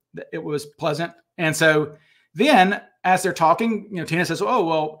 So it was pleasant. And so then as they're talking, Tina says, oh,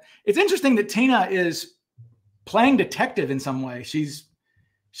 well, it's interesting that Tina is playing detective in some way.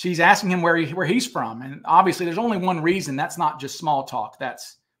 She's asking him where he's from. And obviously there's only one reason. That's not just small talk.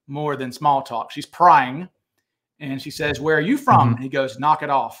 That's more than small talk. She's prying. And she says, where are you from? And he goes, knock it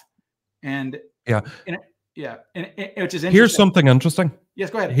off. And which is interesting. Here's something interesting. Yes,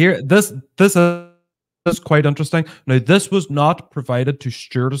 go ahead. Here, this is quite interesting. Now, this was not provided to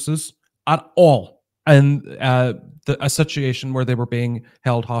stewardesses at all in a situation where they were being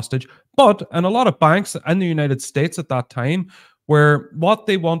held hostage. But in a lot of banks in the United States at that time, where what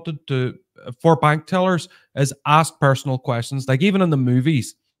they wanted for bank tellers is ask personal questions, like even in the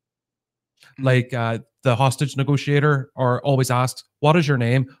movies, like the hostage negotiator or always asks, what is your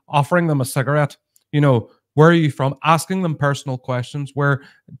name? Offering them a cigarette, Where are you from? Asking them personal questions. Where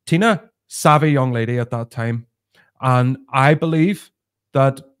Tina, savvy young lady at that time, and I believe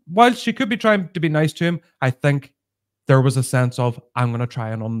that while she could be trying to be nice to him, I think there was a sense of, I'm going to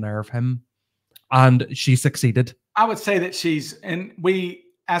try and unnerve him. And she succeeded. I would say that we,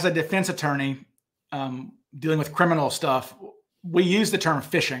 as a defense attorney, dealing with criminal stuff, we use the term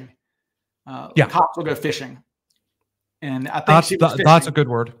fishing. Cops will go fishing. And I think that's a good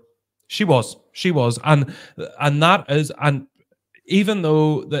word. She was, and that is, and even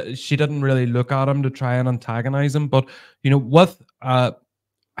though that she didn't really look at him to try and antagonize him, but with a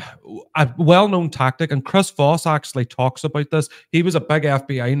well-known tactic, and Chris Voss actually talks about this. He was a big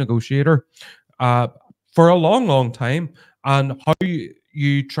FBI negotiator for a long, long time, and how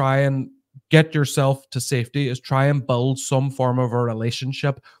you try and get yourself to safety is try and build some form of a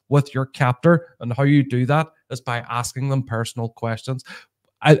relationship with your captor, and how you do that is by asking them personal questions.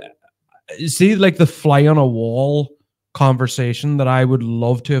 I see, like, the fly on a wall conversation that I would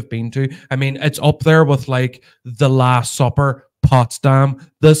love to have been to. I mean, it's up there with like The Last Supper, Potsdam.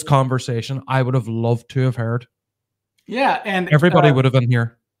 This conversation I would have loved to have heard. Yeah, and everybody would have been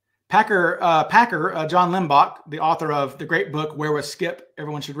here. Packer, John Limbach, the author of the great book Where Was Skip?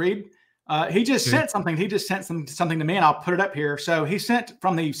 Everyone should read. He just sent something. He just sent something to me, and I'll put it up here. So he sent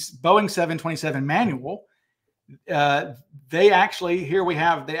from the Boeing 727 manual. They actually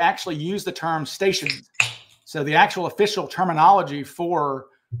use the term stations. So the actual official terminology for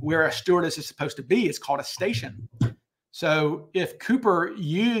where a stewardess is supposed to be is called a station. So if Cooper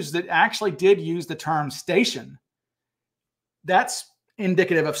actually did use the term station, that's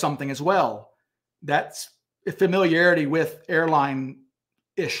indicative of something as well. That's a familiarity with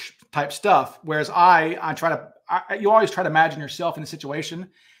airline-ish type stuff. Whereas you always try to imagine yourself in a situation.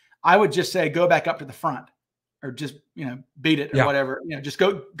 I would just say, go back up to the front, or just, beat it, or whatever. Just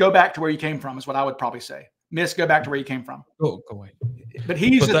go back to where you came from is what I would probably say. Miss, go back to where you came from. Go away. But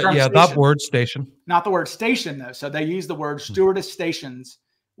he used the term station, that word station. Not the word station, though. So they used the word stewardess stations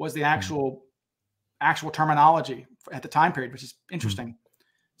was the actual terminology at the time period, which is interesting.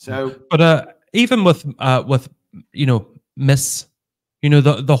 So, but even with Miss,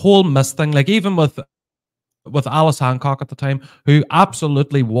 the whole Miss thing, like even with Alice Hancock at the time, who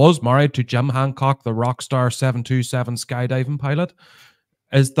absolutely was married to Jim Hancock, the rock star 727 skydiving pilot,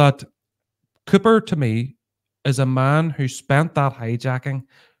 is that Cooper, to me, is a man who spent that hijacking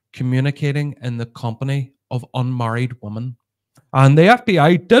communicating in the company of unmarried women. And the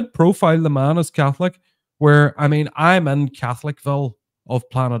FBI did profile the man as Catholic, where, I mean, I'm in Catholicville of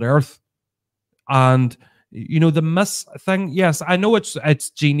planet Earth. And, the Miss thing, yes, I know it's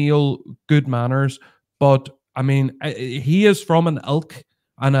genial, good manners, but, I mean, he is from an ilk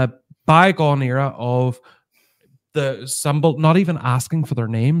and a bygone era of the symbol not even asking for their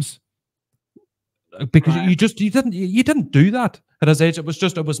names. Because right. you didn't do that at his age. It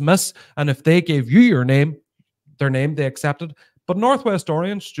was Miss, and if they gave you their name, they accepted. But Northwest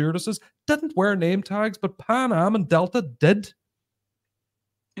Orient stewardesses didn't wear name tags, but Pan Am and Delta did.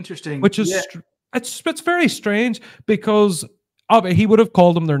 Interesting. Which is it's very strange, because he would have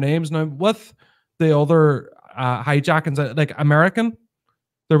called them their names. Now with the other hijackings, like American,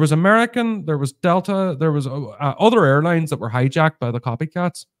 there was Delta, there was other airlines that were hijacked by the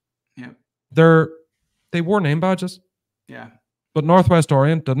copycats. Yeah. They wore name badges. Yeah. But Northwest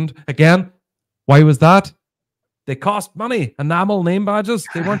Orient didn't. Again, why was that? They cost money. Enamel name badges,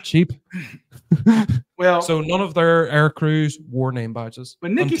 they weren't cheap. Well, so none of their air crews wore name badges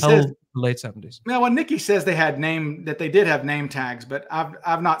until the late 70s. Well, when Nikki says they did have name tags, but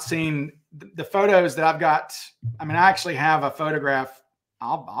I've not seen the photos that I've got. I mean, I actually have a photograph.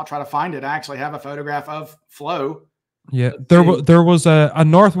 I'll try to find it. I actually have a photograph of Flo. Yeah, there was a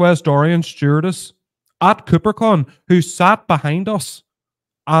Northwest Orient stewardess at CooperCon who sat behind us,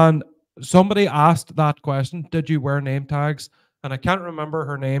 and somebody asked that question, did you wear name tags? And I can't remember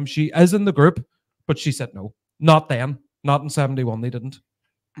her name. She is in the group, but she said no. Not then. Not in 71, they didn't.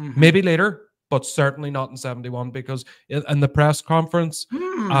 Mm-hmm. Maybe later, but certainly not in 71, because in the press conference,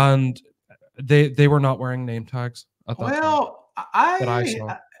 and they were not wearing name tags at that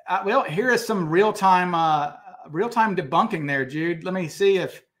time. Well, here is some real-time debunking there, Jude. Let me see.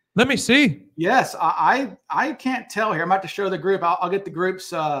 Yes, I can't tell here. I'm about to show the group. I'll get the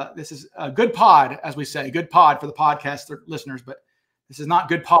groups. This is a good pod, as we say, good pod for the podcast listeners, but this is not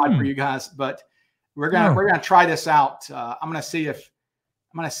good pod for you guys. But we're gonna try this out. I'm gonna see if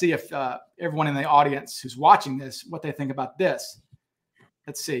everyone in the audience who's watching this, what they think about this.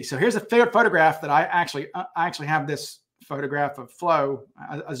 Let's see. So here's a photograph that I actually have this photograph of Flo.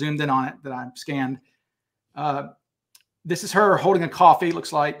 I zoomed in on it that I scanned. This is her holding a coffee.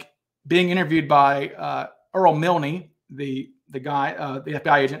 Looks like being interviewed by Earl Milne, the guy, the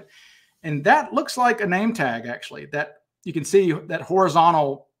FBI agent, and that looks like a name tag actually. That you can see that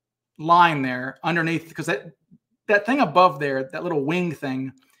horizontal line there underneath, because that thing above there, that little wing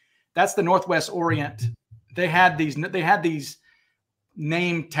thing, that's the Northwest Orient. They had these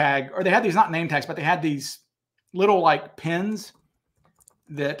name tag, or they had these, not name tags, but they had these little like pins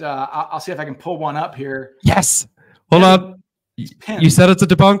that I'll see if I can pull one up here. Yes. Hold on. You said it's a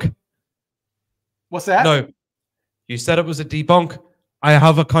debunk? What's that? No. You said it was a debunk. I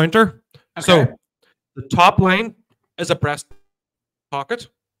have a counter. Okay. So the top line is a breast pocket.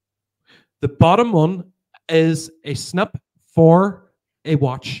 The bottom one is a snip for a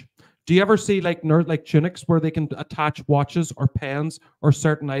watch. Do you ever see like tunics where they can attach watches or pens or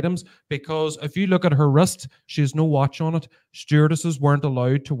certain items? Because if you look at her wrist, she has no watch on it. Stewardesses weren't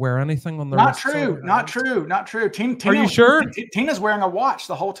allowed to wear anything on their Not wrists. true. Not true. Not true. Tina, are you sure? Tina's wearing a watch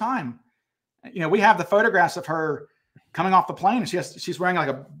the whole time. You know, we have the photographs of her coming off the plane, and she's wearing like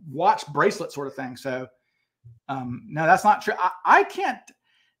a watch bracelet sort of thing. So, no, that's not true. I can't.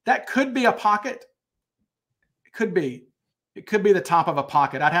 That could be a pocket. It could be. It could be the top of a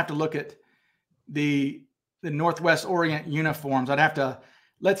pocket. I'd have to look at the Northwest Orient uniforms. I'd have to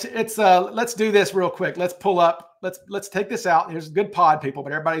let's do this real quick. Let's pull up. Let's take this out. Here's a good pod, people,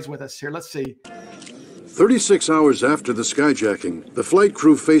 but everybody's with us here. Let's see. 36 hours after the skyjacking, the flight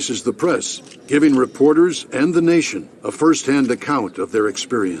crew faces the press, giving reporters and the nation a first-hand account of their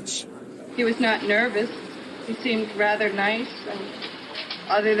experience. He was not nervous. He seemed rather nice, and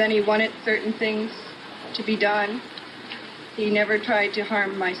other than he wanted certain things to be done, he never tried to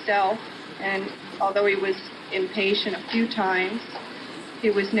harm myself. And although he was impatient a few times, he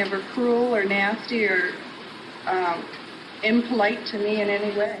was never cruel or nasty or impolite to me in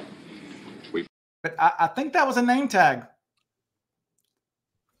any way. But I think that was a name tag.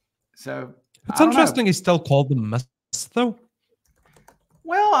 So it's interesting he's still called them Miss, though.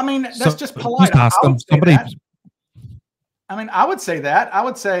 Well, I mean, that's just polite. I mean, I would say that. I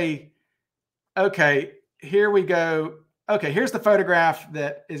would say, okay, here we go. Okay, here's the photograph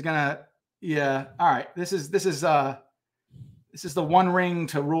that is gonna. Yeah. All right. This is the one ring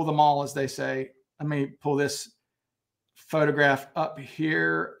to rule them all, as they say. Let me pull this photograph up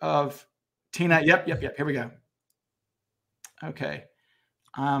here of Tina. Yep. Here we go. Okay.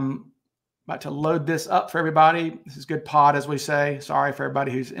 I'm about to load this up for everybody. This is good pod, as we say. Sorry for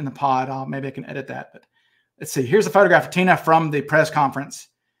everybody who's in the pod. Maybe I can edit that. But let's see. Here's a photograph of Tina from the press conference.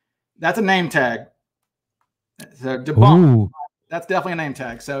 That's a name tag. It's a debunk. Ooh. That's definitely a name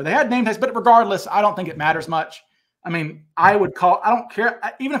tag. So they had name tags, but regardless, I don't think it matters much. I mean, I don't care.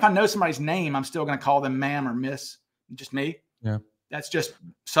 Even if I know somebody's name, I'm still going to call them ma'am or miss. Just me. Yeah. That's just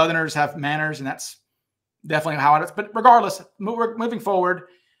Southerners have manners, and that's definitely how it is. But regardless, we're moving forward.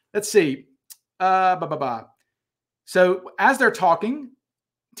 Let's see. So as they're talking,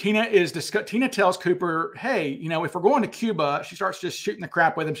 Tina tells Cooper, hey, you know, if we're going to Cuba, she starts just shooting the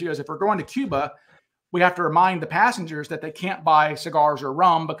crap with him. She goes, if we're going to Cuba, we have to remind the passengers that they can't buy cigars or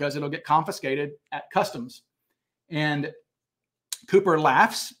rum because it'll get confiscated at customs. And Cooper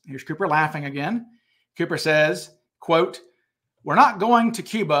laughs. Here's Cooper laughing again. Cooper says, quote, we're not going to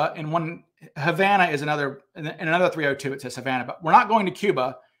Cuba. And one Havana is another, in another 302, it says Havana, but we're not going to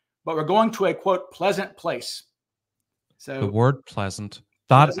Cuba, but we're going to a, quote, pleasant place. So the word pleasant,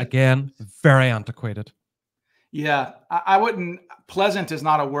 that again, very antiquated. Yeah, I wouldn't. Pleasant is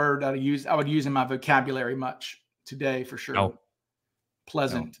not a word I would use in my vocabulary much today, for sure. No.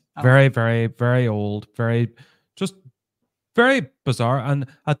 Pleasant. No. Very, very, very old. Just very bizarre. And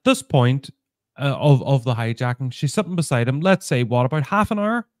at this point of the hijacking, she's sitting beside him. Let's say, what, about half an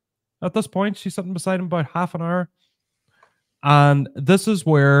hour? At this point, she's sitting beside him about half an hour. And this is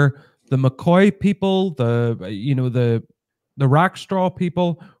where the McCoy people, the Rackstraw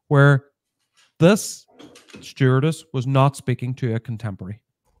people, where this stewardess was not speaking to a contemporary.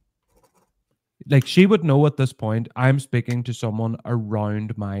 Like, she would know at this point, I'm speaking to someone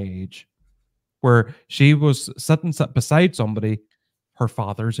around my age, where she was sitting beside somebody her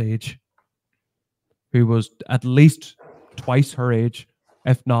father's age, who was at least twice her age,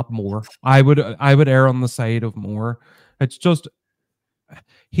 if not more. I would err on the side of more. It's just,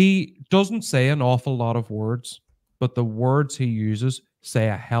 he doesn't say an awful lot of words, but the words he uses say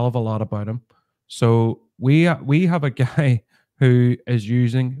a hell of a lot about him. So we have a guy who is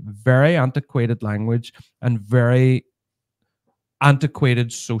using very antiquated language and very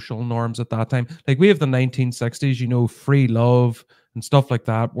antiquated social norms at that time. Like, we have the 1960s, you know, free love and stuff like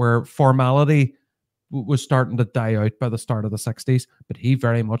that, where formality was starting to die out by the start of the 60s, but he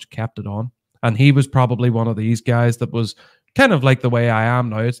very much kept it on. And he was probably one of these guys that was kind of like the way I am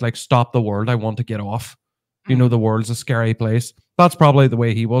now. It's like, stop the world, I want to get off. You know, the world's a scary place. That's probably the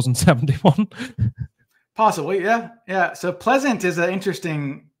way he was in 71. Possibly, yeah. So Pleasant is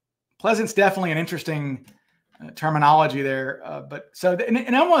Pleasant's definitely an interesting terminology there. But so,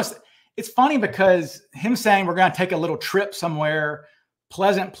 and almost, it's funny because him saying we're going to take a little trip somewhere,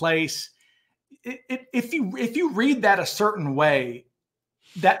 pleasant place. If you read that a certain way,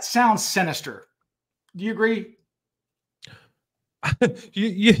 that sounds sinister. Do you agree?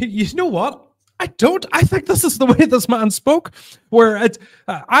 You know what? I don't. I think this is the way this man spoke, where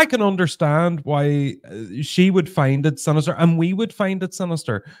I can understand why she would find it sinister and we would find it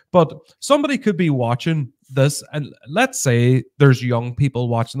sinister. But somebody could be watching this, and let's say there's young people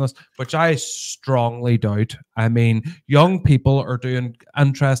watching this, which I strongly doubt. I mean, young people are doing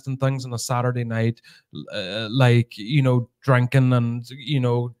interesting things on a Saturday night, like, you know, drinking and, you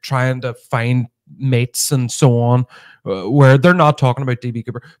know, trying to find mates and so on, where they're not talking about DB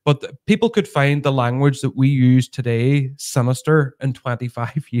Cooper, but people could find the language that we use today sinister in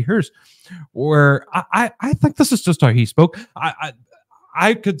 25 years, where I think this is just how he spoke.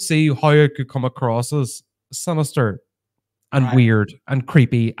 I could see how it could come across as sinister and weird and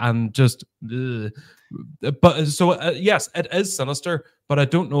creepy and just but so yes, it is sinister, but I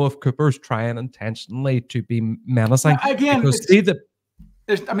don't know if Cooper's trying intentionally to be menacing. Now, again, because see that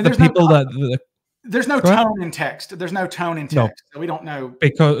there's people there's no tone in text. There's no tone in text, so we don't know.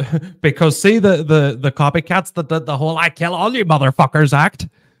 Because see the copycats that did the whole "I kill all you motherfuckers" act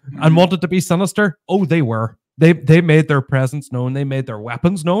and wanted to be sinister. Oh, they were. They made their presence known. They made their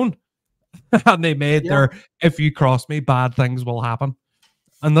weapons known, and they made their "if you cross me, bad things will happen."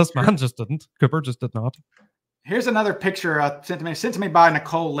 And this man just didn't. Cooper just did not. Here's another picture sent to me by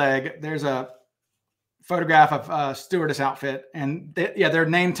Nicole Legg. There's a photograph of a stewardess outfit, and their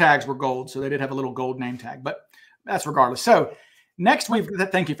name tags were gold, so they did have a little gold name tag, but that's regardless. So next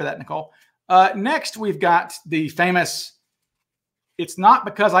thank you for that, Nicole. Next we've got the famous, "It's not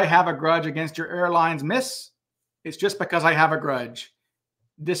because I have a grudge against your airlines, miss. It's just because I have a grudge.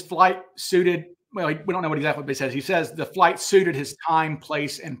 This flight suited," well, we don't know exactly what he says. He says the flight suited his time,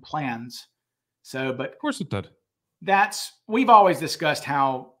 place, and plans. So, but of course it did. We've always discussed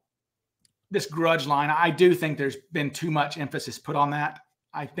how this grudge line, I do think there's been too much emphasis put on that.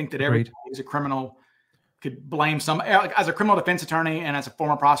 I think that every time as a criminal could blame as a criminal defense attorney and as a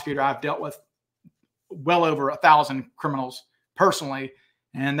former prosecutor, I've dealt with well over 1,000 criminals personally,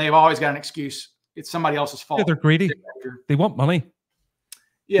 and they've always got an excuse. It's somebody else's fault. Yeah, they're greedy. They want money.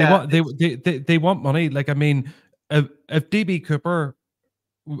 Yeah, they want money. Like, I mean, if DB Cooper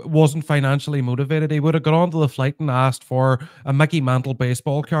wasn't financially motivated, he would have got onto the flight and asked for a Mickey Mantle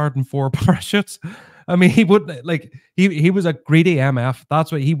baseball card and 4 parachutes. I mean, he wouldn't, like, he was a greedy MF.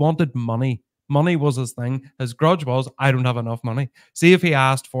 That's what he wanted. Money. Money was his thing. His grudge was, I don't have enough money. See, if he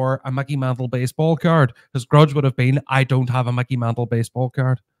asked for a Mickey Mantle baseball card, his grudge would have been, I don't have a Mickey Mantle baseball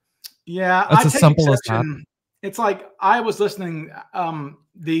card. Yeah, that's as simple as that. It's like, I was listening,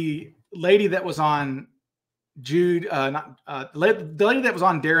 the lady that was on Jude, the lady that was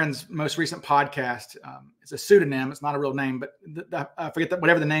on Darren's most recent podcast, it's a pseudonym. It's not a real name, but I forget that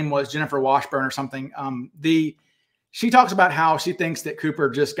whatever the name was, Jennifer Washburn or something. She talks about how she thinks that Cooper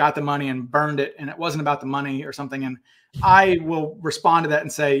just got the money and burned it, and it wasn't about the money or something. And I will respond to that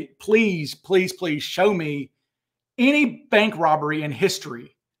and say, please, please, please show me any bank robbery in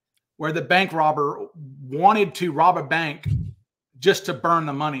history where the bank robber wanted to rob a bank just to burn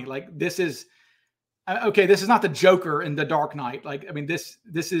the money. Like, this is, okay, this is not the Joker in The Dark Knight. Like, I mean, this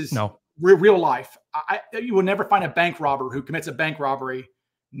is real life. You will never find a bank robber who commits a bank robbery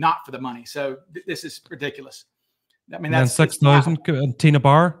not for the money. So this is ridiculous. I mean, that's 6,000 Tina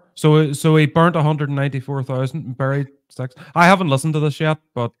Barr. So he burnt 194,000 and buried 6. I haven't listened to this yet,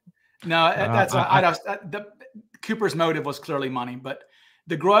 but no, Cooper's motive was clearly money, but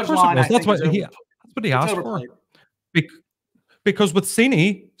the grudge line. That's what he asked for. Because with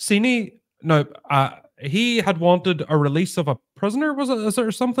Cini, no, he had wanted a release of a prisoner. Was it? Is there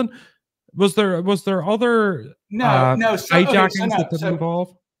something? Was there other hijackings that didn't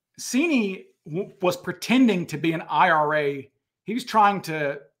involve? Cini was pretending to be an IRA. He was trying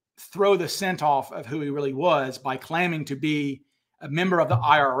to throw the scent off of who he really was by claiming to be a member of the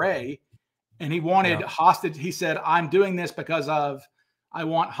IRA, and he wanted hostage. He said, "I'm doing this because I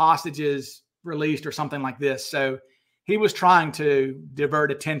want hostages released," or something like this. So he was trying to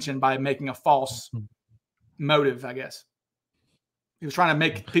divert attention by making a false motive, I guess. He was trying to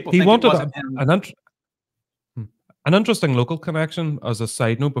make people think it wasn't him. An interesting local connection, as a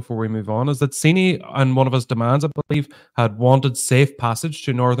side note before we move on, is that Cini, and one of his demands, I believe, had wanted safe passage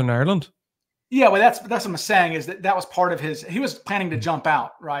to Northern Ireland. Yeah, well, that's what I'm saying is that was part of his. He was planning to jump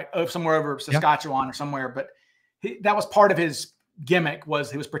out, right, somewhere over Saskatchewan or somewhere, but that was part of his gimmick. Was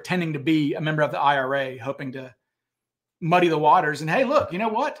he was pretending to be a member of the IRA, hoping to muddy the waters. And hey, look, you know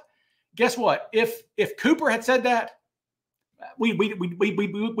what? Guess what? If Cooper had said that, we'd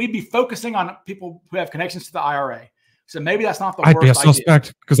be focusing on people who have connections to the IRA. So maybe that's not the worst. I'd be a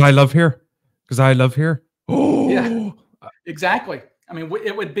suspect because I live here. Oh, yeah, exactly. I mean,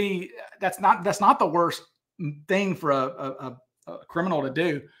 it would be that's not the worst thing for a criminal to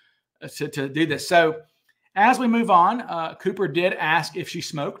do to do this. So as we move on, Cooper did ask if she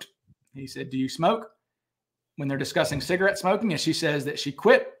smoked. He said, "Do you smoke?" When they're discussing cigarette smoking, and she says that she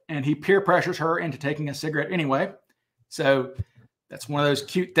quit, and he peer pressures her into taking a cigarette anyway. So that's one of those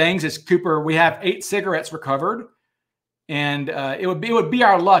cute things. Is Cooper? We have 8 cigarettes recovered, and it would be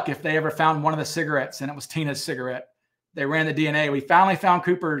our luck if they ever found one of the cigarettes and it was Tina's cigarette. They ran the DNA. We finally found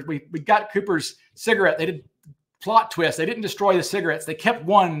Cooper's. We got Cooper's cigarette. They did plot twist. They didn't destroy the cigarettes. They kept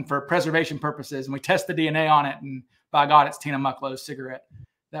one for preservation purposes, and we test the DNA on it. And by God, it's Tina Mucklow's cigarette.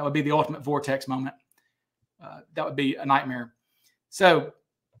 That would be the ultimate vortex moment. That would be a nightmare. So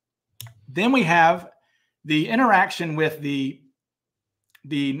then we have the interaction with the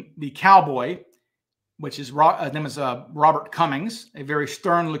cowboy, which is his name is Robert Cummings, a very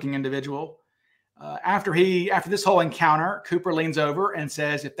stern-looking individual. After this whole encounter, Cooper leans over and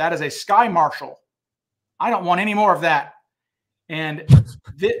says, "If that is a sky marshal, I don't want any more of that." And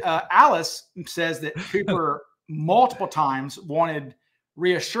Alice says that Cooper multiple times wanted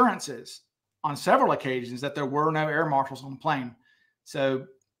reassurances on several occasions that there were no air marshals on the plane. So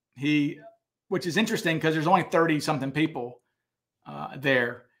which is interesting because there's only 30-something people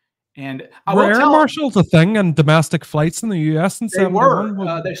there. And were air marshals a thing in domestic flights in the U.S. and they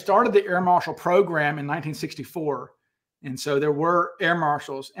were. They started the air marshal program in 1964, and so there were air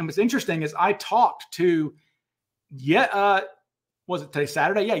marshals. And what's interesting is I talked to was it today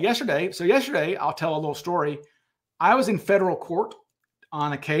Saturday? Yeah, yesterday. So yesterday, I'll tell a little story. I was in federal court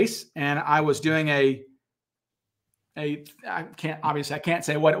on a case, and I was doing I can't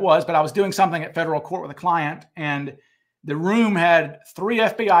say what it was, but I was doing something at federal court with a client, and the room had 3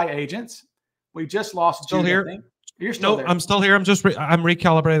 FBI agents. We just lost. Still Judy, here? You're still there. I'm still here. I'm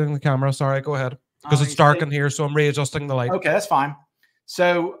recalibrating the camera. Sorry, go ahead. Because it's dark in here, so I'm readjusting the light. Okay, that's fine.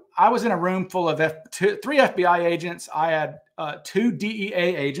 So I was in a room full of 3 FBI agents. I had 2 DEA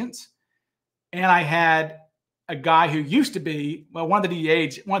agents, and I had a guy who used to be, well, one of the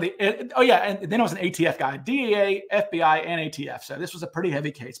DEA, and then it was an ATF guy, DEA, FBI, and ATF. So this was a pretty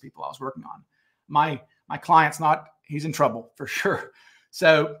heavy case, people I was working on. My client's he's in trouble for sure.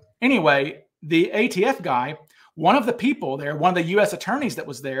 So anyway, the ATF guy, one of the people there, one of the U.S. attorneys that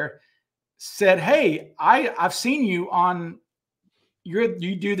was there, said, "Hey, I've seen you on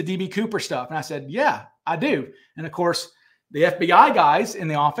you do the DB Cooper stuff." And I said, "Yeah, I do." And of course, the FBI guys in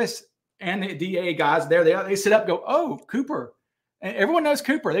the office and the DA guys there, they sit up and go, "Oh, Cooper." And everyone knows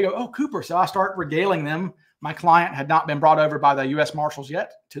Cooper. They go, "Oh, Cooper." So I start regaling them. My client had not been brought over by the U.S. Marshals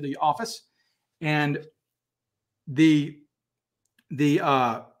yet to the office. And yes,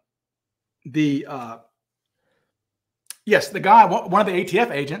 the guy, one of the ATF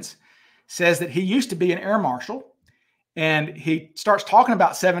agents, says that he used to be an air marshal, and he starts talking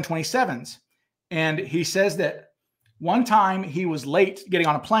about 727s. And he says that one time he was late getting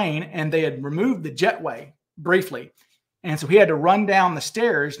on a plane, and they had removed the jetway briefly. And so he had to run down the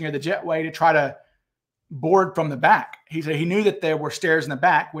stairs near the jetway to try to board from the back. He said he knew that there were stairs in the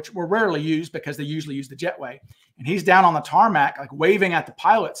back, which were rarely used because they usually use the jetway. And he's down on the tarmac, like waving at the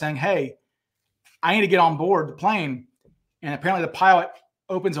pilot saying, "Hey, I need to get on board the plane." And apparently the pilot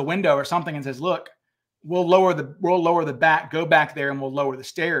opens a window or something and says, "Look, we'll lower the back, go back there, and we'll lower the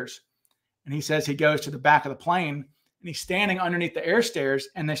stairs." And he says he goes to the back of the plane, and he's standing underneath the air stairs,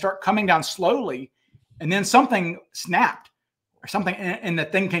 and they start coming down slowly. And then something snapped or something, and the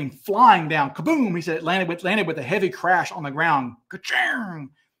thing came flying down. Kaboom! He said it landed with a heavy crash on the ground. Ka-ching!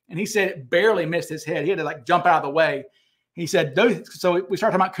 And he said it barely missed his head. He had to like jump out of the way. He said, so we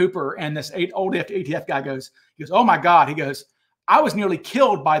started talking about Cooper, and this old ATF guy goes, "Oh my God." He goes, "I was nearly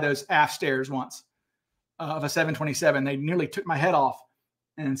killed by those aft stairs once of a 727. They nearly took my head off."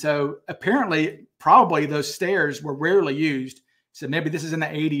 And so apparently, probably those stairs were rarely used. So maybe this is in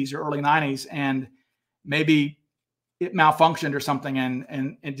the 80s or early 90s, and maybe it malfunctioned or something,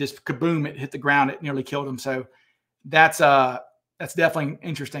 and it just kaboom, it hit the ground. It nearly killed him. So that's definitely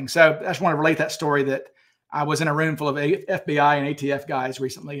interesting. So I just want to relate that story that I was in a room full of FBI and ATF guys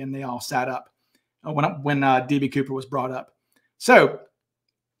recently, and they all sat up when DB Cooper was brought up. So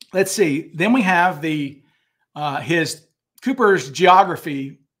let's see. Then we have his Cooper's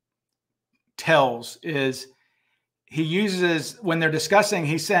geography tells is he uses, when they're discussing,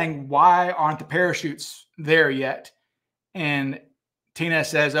 he's saying, why aren't the parachutes there yet? And Tina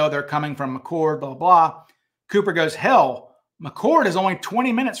says, oh, they're coming from McCord, blah, blah. Cooper goes, hell, McCord is only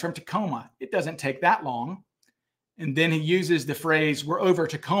 20 minutes from Tacoma. It doesn't take that long. And then he uses the phrase, we're over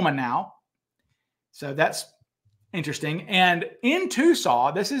Tacoma now. So that's interesting. And in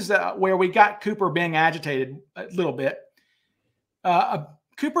Tucson, this is where we got Cooper being agitated a little bit.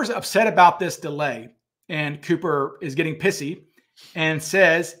 Cooper's upset about this delay. And Cooper is getting pissy and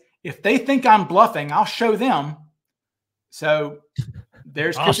says, if they think I'm bluffing, I'll show them. So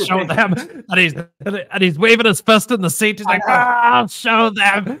there's I'll Cooper show them. And he's waving his fist in the seat. He's like, I'll show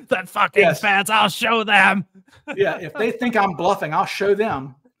them. That fucking fans, I'll show them. Yeah, if they think I'm bluffing, I'll show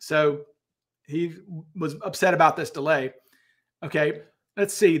them. So he was upset about this delay. Okay,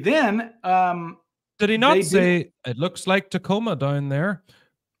 let's see. Then did he not say it looks like Tacoma down there?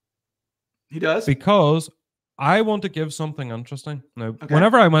 He does? Because I want to give something interesting. Now,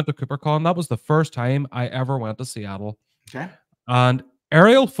 whenever I went to CooperCon, that was the first time I ever went to Seattle. Okay. And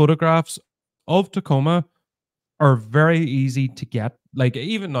aerial photographs of Tacoma are very easy to get. Like,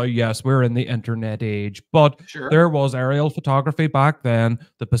 even now, yes, we're in the internet age, but there was aerial photography back then.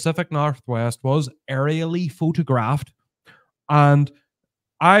 The Pacific Northwest was aerially photographed. And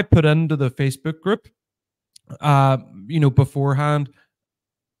I put into the Facebook group, beforehand,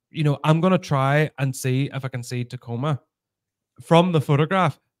 I'm going to try and see if I can see Tacoma from the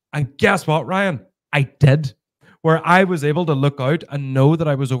photograph. And guess what, Ryan? I did. Where I was able to look out and know that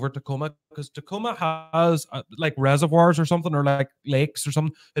I was over Tacoma, because Tacoma has like reservoirs or something, or like lakes or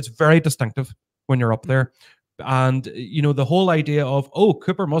something. It's very distinctive when you're up there. And, the whole idea of, oh,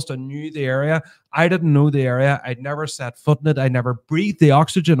 Cooper must have knew the area. I didn't know the area. I'd never set foot in it. I never breathed the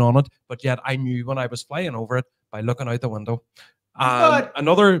oxygen on it. But yet I knew when I was flying over it by looking out the window.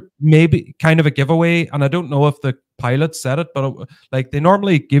 Another maybe kind of a giveaway, and I don't know if the pilot said it, but like they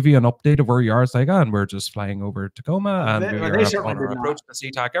normally give you an update of where you are. It's like, and we're just flying over Tacoma, and we're on our approach to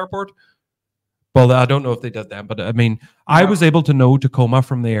SeaTac Airport. Well, I don't know if they did that, but I mean, I was able to know Tacoma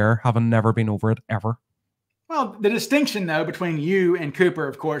from the air, having never been over it ever. Well, the distinction, though, between you and Cooper,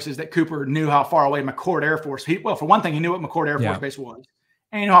 of course, is that Cooper knew how far away McCord Air Force. Well, for one thing, he knew what McCord Air Force Base was,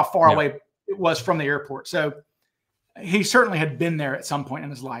 and he knew how far away it was from the airport. So he certainly had been there at some point in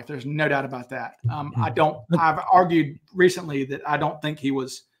his life. There's no doubt about that. I've argued recently that I don't think he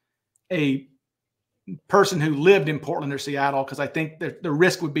was a person who lived in Portland or Seattle, because I think that the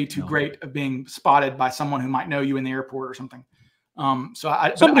risk would be too great of being spotted by someone who might know you in the airport or something.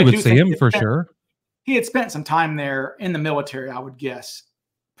 Somebody would see him for sure. He had spent some time there in the military, I would guess.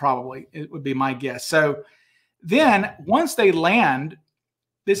 Probably, it would be my guess. So then once they land,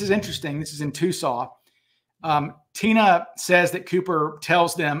 this is interesting. This is in Tucson. Tina says that Cooper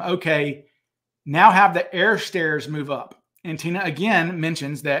tells them, okay, now have the air stairs move up. And Tina again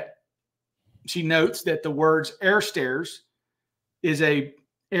mentions that she notes that the words air stairs is a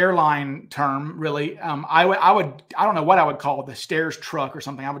airline term, really. I don't know what I would call it, the stairs truck or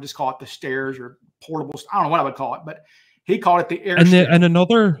something. I would just call it the stairs or portables. I don't know what I would call it, but he called it the air stairs.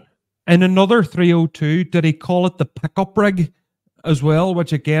 And another 302, did he call it the pickup rig as well,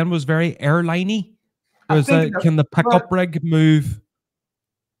 which again was very airliney? Can the pickup rig move?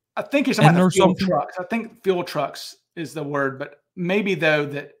 I think you're talking about fuel trucks. I think fuel trucks is the word, but maybe though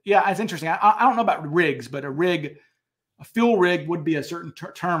that, it's interesting. I don't know about rigs, but a fuel rig would be a certain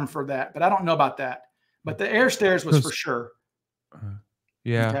term for that, but I don't know about that. But the air stairs was for sure.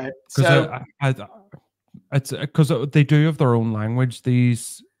 Yeah. Okay. So it's because they do have their own language,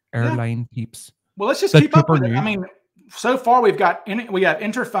 these airline peeps. Well, let's just keep up with it. I mean, so far we have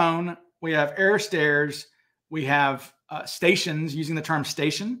interphone, we have air stairs, we have stations. Using the term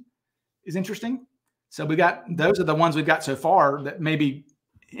station is interesting. So those are the ones we've got so far that maybe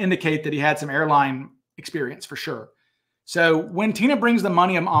indicate that he had some airline experience for sure. So when Tina brings the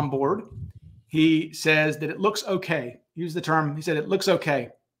money on board, he says that it looks okay. Use the term. He said it looks okay.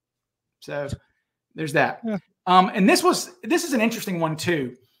 So there's that. Yeah. And this is an interesting one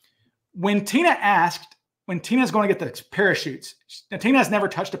too. When Tina's going to get the parachutes, now Tina has never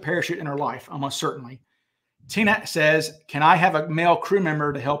touched a parachute in her life, almost certainly. Tina says, can I have a male crew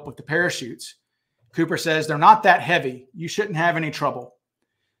member to help with the parachutes? Cooper says, they're not that heavy. You shouldn't have any trouble.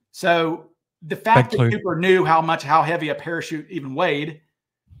 So the fact that Cooper knew how heavy a parachute even weighed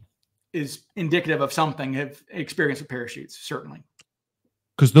is indicative of something, of experience with parachutes, certainly.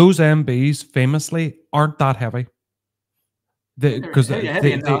 Because those MBs famously aren't that heavy.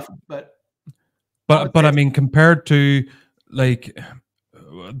 Heavy enough, but I mean, compared to like,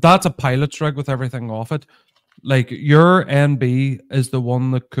 that's a pilot's rig with everything off it. Like your NB is the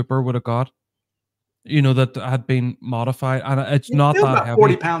one that Cooper would have got. you know, that had been modified, and it's not feels that about heavy.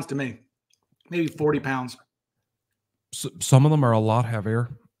 40 pounds to me, maybe 40 pounds. Some of them are a lot heavier.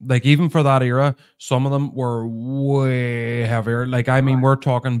 Like even for that era, some of them were way heavier. Like I mean, we're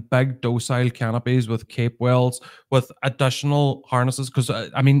talking big docile canopies with cape wells, with additional harnesses. Because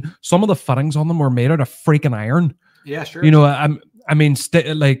I mean, some of the fittings on them were made out of freaking iron. Yeah, sure. You know, I mean,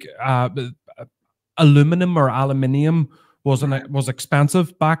 like aluminum or aluminium was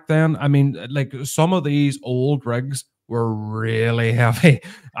expensive back then. I mean, like some of these old rigs were really heavy,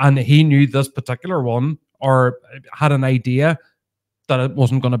 and he knew this particular one, or had an idea that it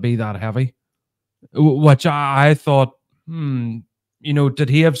wasn't going to be that heavy, which I thought, you know, did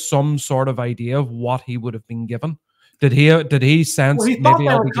he have some sort of idea of what he would have been given? Did he sense, Well, he maybe thought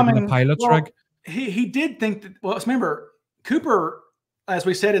I'll be given a pilot's rig? He did think that. Well, remember Cooper, as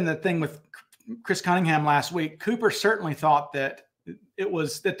we said in the thing with Chris Cunningham last week, Cooper certainly thought that it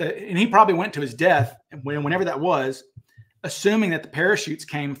was that and he probably went to his death whenever that was, assuming that the parachutes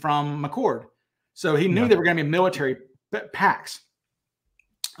came from McCord. So he knew they were going to be military packs.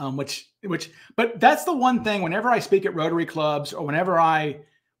 But that's the one thing, whenever I speak at Rotary clubs or whenever I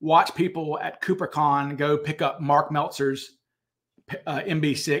watch people at CooperCon go pick up Mark Meltzer's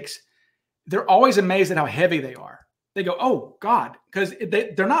MB6, they're always amazed at how heavy they are. They go, oh God, because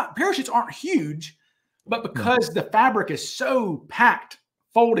they're not, parachutes aren't huge, but because the fabric is so packed,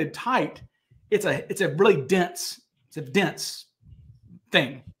 folded tight, it's a really dense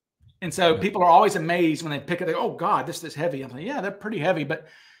thing. And so people are always amazed when they pick it. They go, oh God, this is heavy. I'm like, yeah, they're pretty heavy. But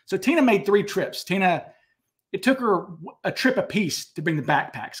so Tina made 3 trips. It took her a trip a piece to bring the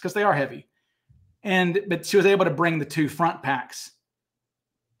backpacks because they are heavy. But she was able to bring the 2 front packs.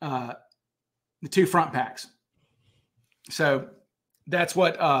 So that's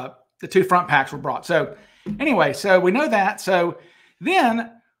what the 2 front packs were brought. So anyway, so we know that. So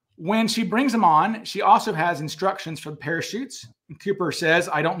then when she brings them on, she also has instructions for the parachutes. And Cooper says,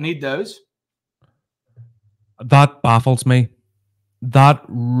 I don't need those. That baffles me. That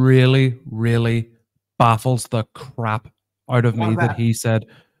really, really baffles the crap out of me that he said,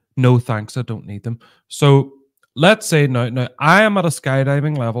 no thanks, I don't need them. So let's say now I am at a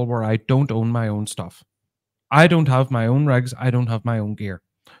skydiving level where I don't own my own stuff. I don't have my own rigs. I don't have my own gear.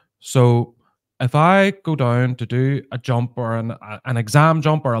 So if I go down to do a jump or an exam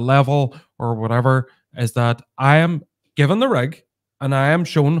jump or a level or whatever, is that I am given the rig and I am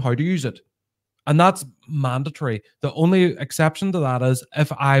shown how to use it. And that's mandatory. The only exception to that is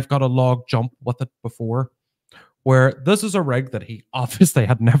if I've got a log jump with it before, where this is a rig that he obviously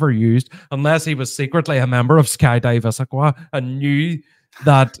had never used unless he was secretly a member of Skydive Issaquah and knew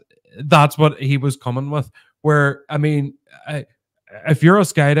that that's what he was coming with. Where, I mean, if you're a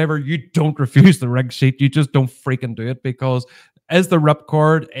skydiver, you don't refuse the rig sheet. You just don't freaking do it, because is the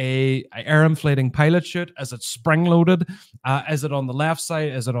ripcord a air inflating pilot chute? Is it spring loaded? Is it on the left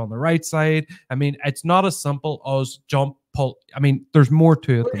side? Is it on the right side? I mean, it's not as simple as jump, pull. I mean, there's more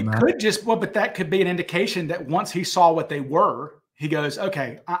to it than that. Could just, but that could be an indication that once he saw what they were, he goes,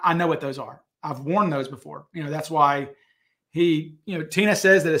 okay, I know what those are. I've worn those before. You know, that's why Tina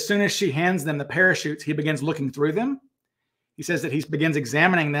says that as soon as she hands them the parachutes, he begins looking through them. He says that he begins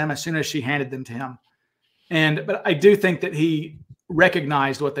examining them as soon as she handed them to him. But I do think that he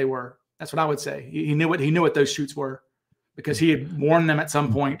recognized what they were. That's what I would say. He knew what those chutes were, because he had worn them at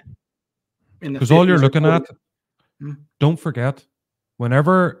some point. Because all you're looking at, don't forget,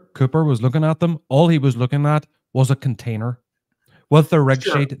 whenever Cooper was looking at them, all he was looking at was a container. With the rig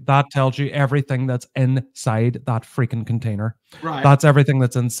sheet, that tells you everything that's inside that freaking container. Right. That's everything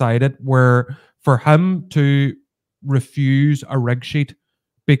that's inside it. Where for him to refuse a rig sheet,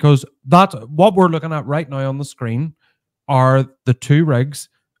 because that's what we're looking at right now on the screen are the 2 rigs,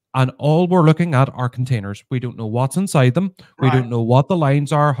 and all we're looking at are containers. We don't know what's inside them. We don't know what the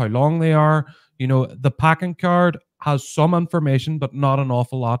lines are, how long they are. You know, the packing card has some information, but not an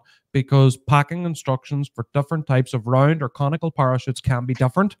awful lot, because packing instructions for different types of round or conical parachutes can be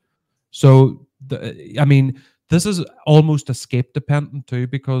different. So, I mean, this is almost escape dependent too,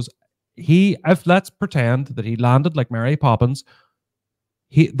 because if let's pretend that he landed like Mary Poppins,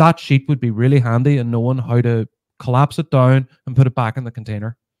 that sheet would be really handy in knowing how to collapse it down and put it back in the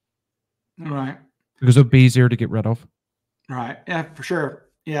container. Right. Because it would be easier to get rid of. Right. Yeah, for sure.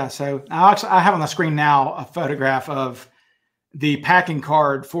 Yeah. So I have on the screen now a photograph of the packing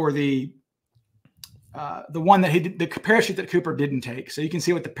card for the one that the parachute that Cooper didn't take. So you can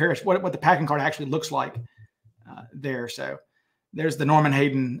see what the packing card actually looks like there. So there's the Norman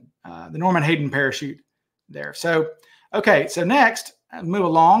Hayden parachute there. So, okay. So next, move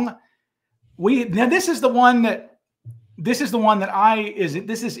along. This is the one that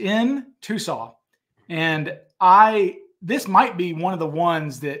is in Tucson. And this might be one of the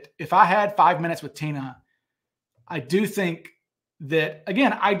ones that if I had 5 minutes with Tina, I do think that,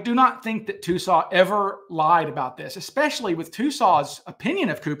 again, I do not think that Tusaw ever lied about this, especially with Tusaw's opinion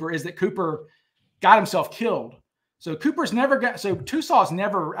of Cooper is that Cooper got himself killed. So Tusaw's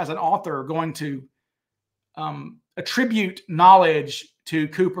never, as an author, going to attribute knowledge to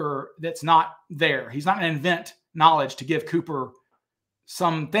Cooper that's not there. He's not going to invent knowledge to give Cooper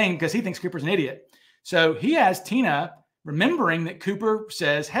something because he thinks Cooper's an idiot. So he has Tina remembering that Cooper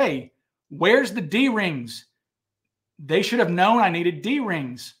says, hey, where's the D rings? They should have known I needed D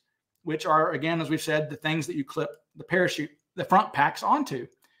rings, which are, again, as we've said, the things that you clip the parachute, the front packs onto.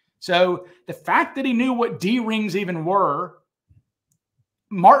 So the fact that he knew what D rings even were,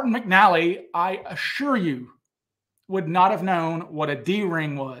 Martin McNally, I assure you, would not have known what a D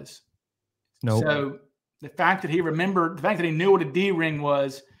ring was. No. So the fact that he remembered, the fact that he knew what a D ring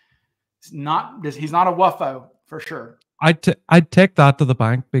was, he's not a wuffo for sure. I'd take that to the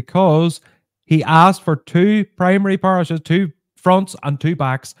bank because he asked for 2 primary parachutes, 2 fronts and 2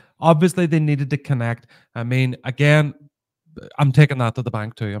 backs. Obviously, they needed to connect. I mean, again, I'm taking that to the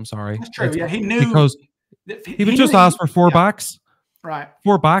bank too. I'm sorry. That's true. Yeah, he knew because he would just ask for 4 backs. Right.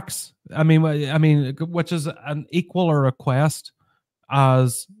 4 backs. I mean, which is an equal a request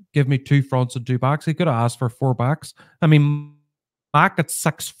as give me 2 fronts and 2 backs. He could have asked for 4 backs. I mean, Mac at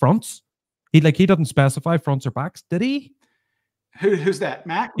 6 fronts. He didn't specify fronts or backs, did he? Who's that?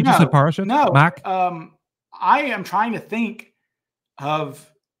 Mac? He just said parachute. No, Mac. I am trying to think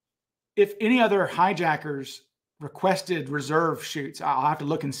of if any other hijackers requested reserve shoots. I'll have to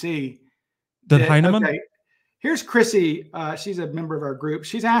look and see. Did Heinemann? Okay. Here's Chrissy. She's a member of our group.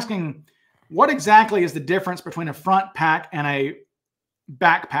 She's asking, what exactly is the difference between a front pack and a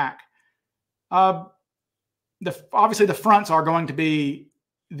backpack? Obviously, the fronts are going to be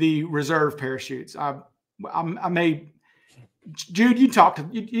the reserve parachutes. I may, Jude,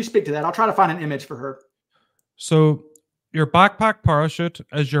 you speak to that. I'll try to find an image for her. So your backpack parachute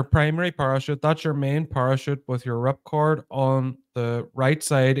is your primary parachute. That's your main parachute with your ripcord on the right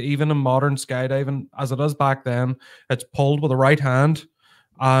side. Even in modern skydiving, as it is back then, it's pulled with the right hand,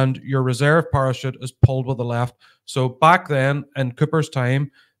 and your reserve parachute is pulled with the left. So back then, in Cooper's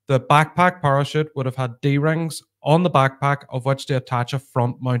time, the backpack parachute would have had D-rings on the backpack of which to attach a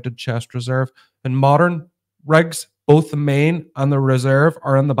front-mounted chest reserve. In modern rigs, both the main and the reserve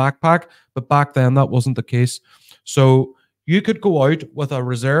are in the backpack, but back then that wasn't the case. So you could go out with a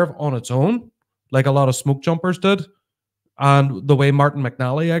reserve on its own, like a lot of smoke jumpers did, and the way Martin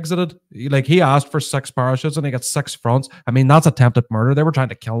McNally exited, he asked for 6 parachutes and he got 6 fronts. I mean, that's attempted murder. They were trying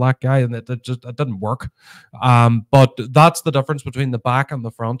to kill that guy, and it didn't work. But that's the difference between the back and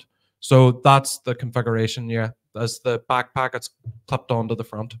the front. So that's the configuration, yeah. As the backpack, it's clipped onto the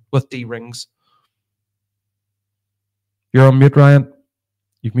front with D-rings. You're on mute, Ryan.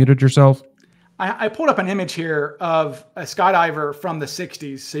 You've muted yourself. I pulled up an image here of a skydiver from the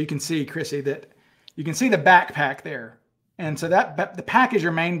 60s. So you can see, Chrissy, that you can see the backpack there. And so the pack is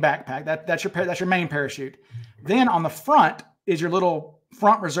your main backpack. That's your main parachute. Then on the front is your little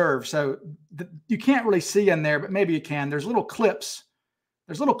front reserve. So you can't really see in there, but maybe you can. There's little clips.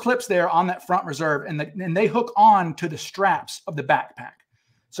 There's little clips there on that front reserve, and they hook on to the straps of the backpack.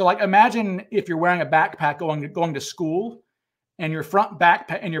 So like imagine if you're wearing a backpack going to school, and your front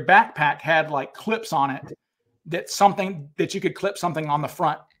backpack and your backpack had like clips on it that you could clip something on the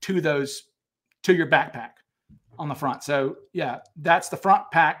front to your backpack on the front. So yeah, that's the front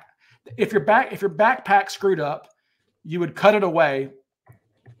pack. If your backpack screwed up, you would cut it away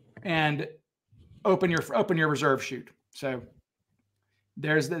and open your reserve chute. So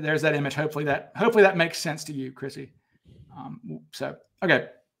there's that image. Hopefully that makes sense to you, Chrissy. Okay,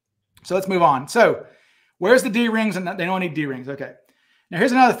 so let's move on. So where's the D rings? And they don't need D rings. Okay. Now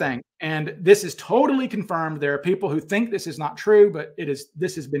here's another thing, and this is totally confirmed. There are people who think this is not true, but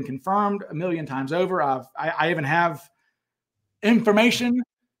this has been confirmed a million times over. I even have information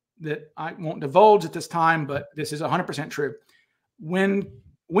that I won't divulge at this time, but this is 100% true. When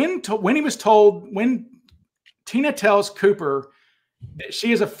Tina tells Cooper that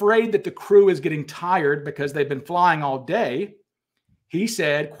she is afraid that the crew is getting tired because they've been flying all day, he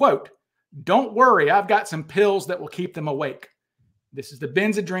said, quote, "Don't worry, I've got some pills that will keep them awake." This is the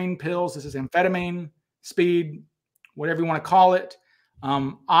benzodrine pills. This is amphetamine, speed, whatever you want to call it.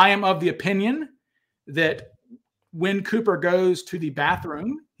 I am of the opinion that when Cooper goes to the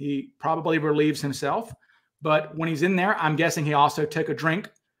bathroom, he probably relieves himself. But when he's in there, I'm guessing he also took a drink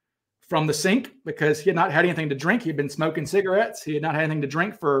from the sink because he had not had anything to drink. He'd been smoking cigarettes. He had not had anything to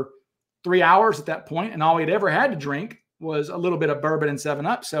drink for 3 hours at that point, and all he'd ever had to drink was a little bit of bourbon and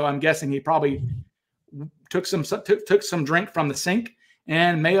 7-Up. So I'm guessing he probably took some drink from the sink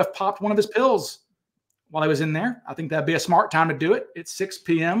and may have popped one of his pills while he was in there. I think that'd be a smart time to do it. It's 6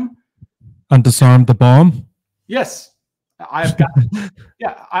 p.m. And disarmed the bomb. Yes, I've got.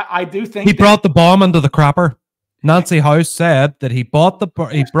 Yeah, I do think he brought the bomb into the crapper. Nancy House said that he brought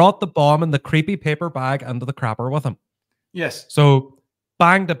the bomb in the creepy paper bag into the crapper with him. Yes. So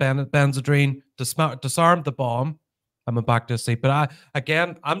banged the Benzedrine, disarmed the bomb, and went back to sleep. But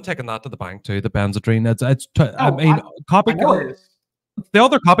I'm taking that to the bank too. The Benzedrine. Copycat. The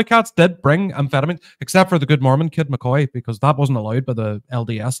other copycats did bring amphetamines, except for the Good Mormon kid McCoy, because that wasn't allowed by the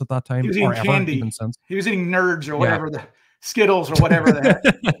LDS at that time. He was eating candy. Even since. He was eating Nerds or whatever, the Skittles or whatever.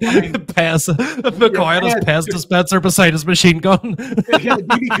 McCoy had his Pez dispenser beside his machine gun. He had a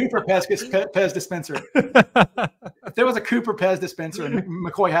D.B. Cooper Pez dispenser. If there was a Cooper Pez dispenser and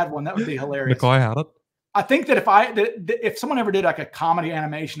McCoy had one, that would be hilarious. McCoy had it. I think that if someone ever did like a comedy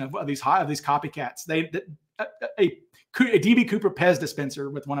animation of these copycats, a DB Cooper Pez dispenser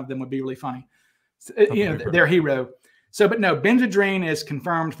with one of them would be really funny. Their hero. So, but no, Benzedrine is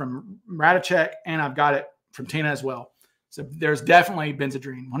confirmed from Radicek, and I've got it from Tina as well. So there's definitely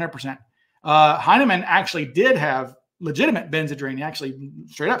Benzedrine, 100%. Heinemann actually did have legitimate Benzedrine. He actually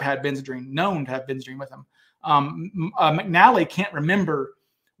straight up had Benzedrine, known to have Benzedrine with him. McNally can't remember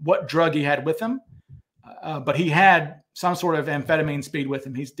what drug he had with him, but he had some sort of amphetamine speed with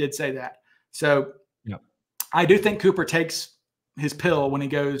him. He did say that. So, I do think Cooper takes his pill when he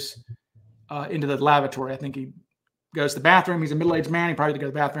goes into the lavatory. I think he goes to the bathroom. He's a middle-aged man. He probably did go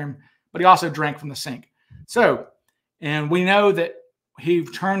to the bathroom, but he also drank from the sink. So, and we know that he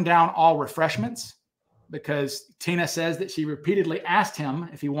turned down all refreshments because Tina says that she repeatedly asked him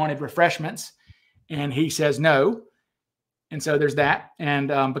if he wanted refreshments, and he says no. And so there's that.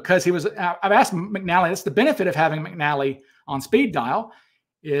 And because he was, I've asked McNally, that's the benefit of having McNally on speed dial,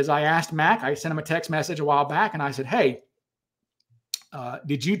 is I asked Mac, I sent him a text message a while back, and I said, hey,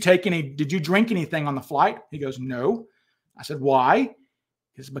 did you drink anything on the flight? He goes, no. I said, why?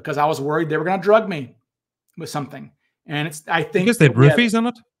 It's because I was worried they were going to drug me with something. And I think because they had roofies in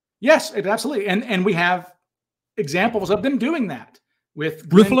it. Yes, absolutely. And we have examples of them doing that with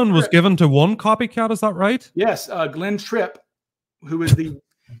Rifflin was given to one copycat. Is that right? Yes. Glenn Tripp,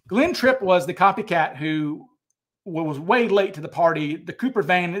 Glenn Tripp was the copycat who was way late to the party. The Cooper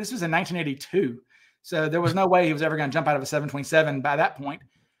vein, this was in 1982. So there was no way he was ever going to jump out of a 727 by that point.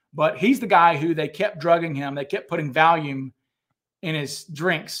 But he's the guy who they kept drugging him. They kept putting Valium in his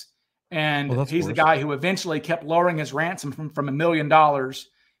drinks. And he's the guy who eventually kept lowering his ransom from $1 million,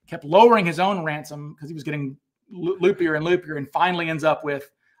 kept lowering his own ransom because he was getting loopier and loopier, and finally ends up with,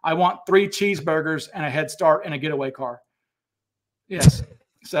 I want 3 cheeseburgers and a head start and a getaway car. Yes.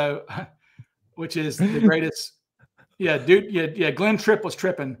 So, which is the greatest. Yeah, dude. Yeah. Glenn Tripp was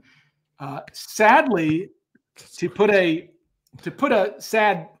tripping. Sadly, to put a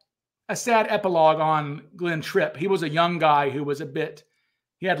sad epilogue on Glenn Tripp, he was a young guy who was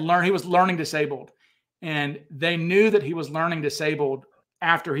he was learning disabled, and they knew that he was learning disabled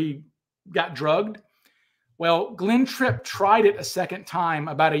after he got drugged. Well, Glenn Tripp tried it a second time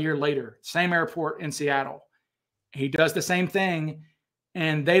about a year later, same airport in Seattle. He does the same thing,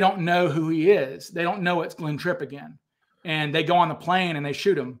 and they don't know who he is. They don't know it's Glenn Tripp again. And they go on the plane and they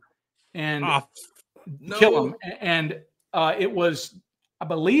shoot him and kill him. And it was, I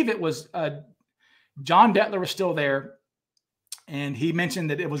believe it was John Detler was still there. And he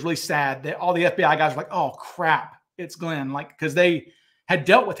mentioned that it was really sad that all the FBI guys were like, oh, crap, it's Glenn. Like, because they had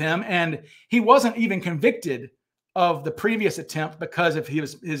dealt with him, and he wasn't even convicted of the previous attempt because of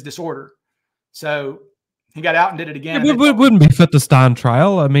his disorder. So he got out and did it again. It wouldn't be fit to stand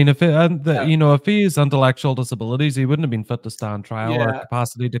trial. I mean, if he has intellectual disabilities, he wouldn't have been fit to stand trial or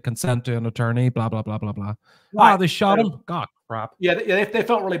capacity to consent to an attorney, blah, blah, blah, blah, blah. Right. They shot him. God, crap. Yeah, they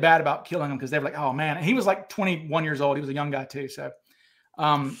felt really bad about killing him because they were like, oh, man. And he was like 21 years old. He was a young guy, too. So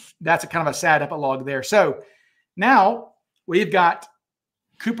that's a kind of a sad epilogue there. So now we've got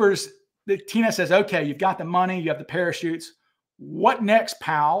Tina says, okay, you've got the money. You have the parachutes. What next,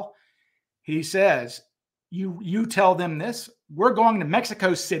 pal? He says, You tell them this. We're going to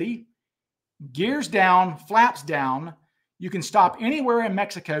Mexico City. Gears down, flaps down. You can stop anywhere in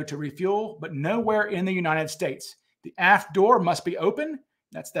Mexico to refuel, but nowhere in the United States. The aft door must be open.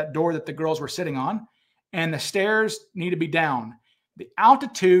 That's that door that the girls were sitting on. And the stairs need to be down. The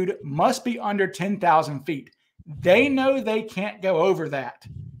altitude must be under 10,000 feet. They know they can't go over that.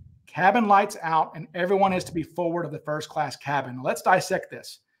 Cabin lights out, and everyone is to be forward of the first class cabin. Let's dissect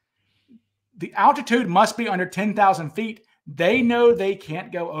this. The altitude must be under 10,000 feet. They know they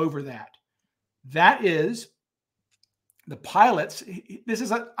can't go over that. That is the pilots, this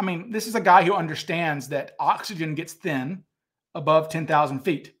is a guy who understands that oxygen gets thin above 10,000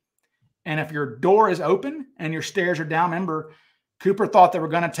 feet. And if your door is open and your stairs are down, remember, Cooper thought they were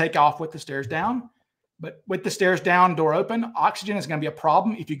going to take off with the stairs down, but with the stairs down, door open, oxygen is going to be a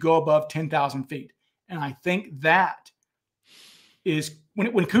problem if you go above 10,000 feet. And I think that is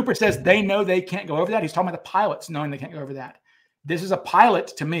when Cooper says they know they can't go over that, he's talking about the pilots knowing they can't go over that. This is a pilot,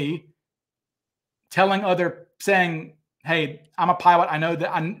 to me, saying, hey, I'm a pilot. I know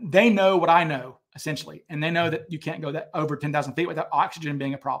that they know what I know, essentially. And they know that you can't go that over 10,000 feet without oxygen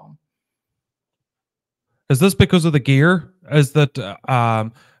being a problem. Is this because of the gear? Is that,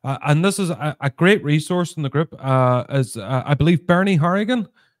 and this is a great resource in the group, I believe Bernie Harrigan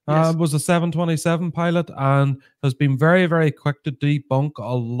Yes. was a 727 pilot and has been very, very quick to debunk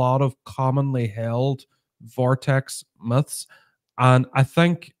a lot of commonly held vortex myths. And I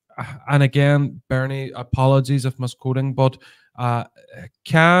think, and again, Bernie, apologies if misquoting, but I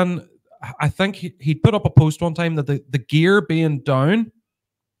think he put up a post one time that the gear being down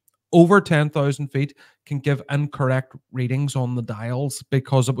over 10,000 feet can give incorrect readings on the dials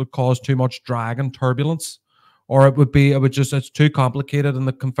because it would cause too much drag and turbulence, or it's too complicated, and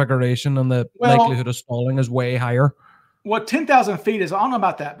the configuration and the likelihood of stalling is way higher. Well, 10,000 feet is, I don't know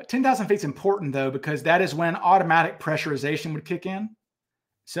about that, but 10,000 feet is important though, because that is when automatic pressurization would kick in.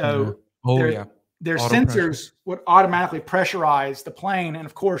 So their sensors would automatically pressurize the plane. And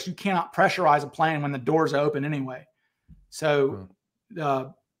of course you cannot pressurize a plane when the doors are open anyway. So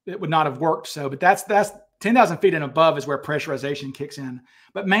it would not have worked. So, but that's 10,000 feet and above is where pressurization kicks in.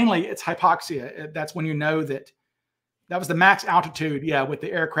 But mainly it's hypoxia. That's when you know that was the max altitude. Yeah. With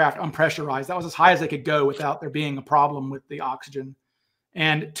the aircraft unpressurized, that was as high as they could go without there being a problem with the oxygen.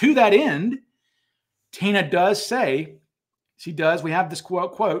 And to that end, Tina does say, we have this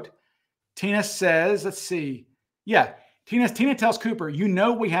quote. Tina says, let's see. Yeah. Tina tells Cooper, you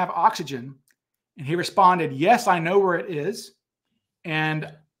know, we have oxygen. And he responded, yes, I know where it is.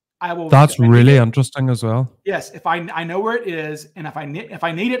 And I will. That's really interesting as well. Yes. If I know where it is, and if I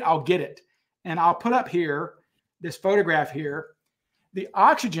need it, I'll get it. And I'll put up here this photograph here. The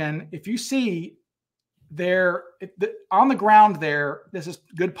oxygen, if you see there on the ground there, this is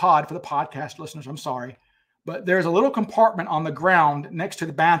good pod for the podcast listeners. I'm sorry. But there's a little compartment on the ground next to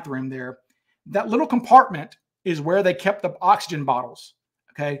the bathroom there. That little compartment is where they kept the oxygen bottles.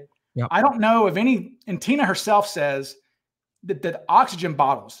 Okay. Yep. I don't know of any, and Tina herself says that oxygen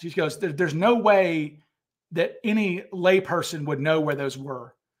bottles, she goes, there's no way that any layperson would know where those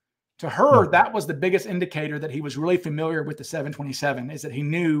were. To her, that was the biggest indicator that he was really familiar with the 727, is that he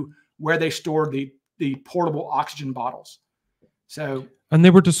knew where they stored the portable oxygen bottles. So, and they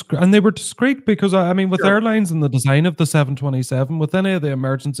were discreet because, I mean, with airlines and the design of the 727, with any of the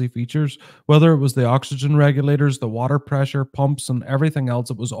emergency features, whether it was the oxygen regulators, the water pressure pumps, and everything else,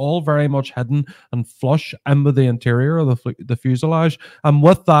 it was all very much hidden and flush into the interior of the fuselage. And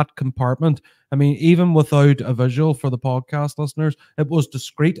with that compartment, I mean, even without a visual for the podcast listeners, it was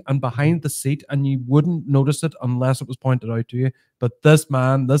discreet and behind the seat, and you wouldn't notice it unless it was pointed out to you. But this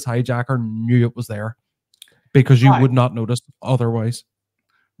hijacker knew it was there, because you would not notice otherwise.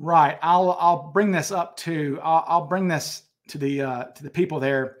 Right. I'll bring this up to, I'll bring this to the people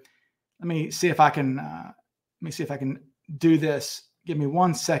there. Let me see if I can do this. Give me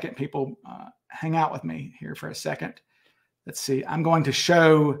 1 second, people. Hang out with me here for a second. Let's see. I'm going to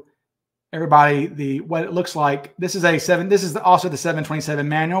show everybody what it looks like. This is also the 727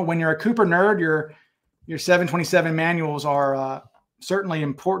 manual. When you're a Cooper nerd, your 727 manuals are certainly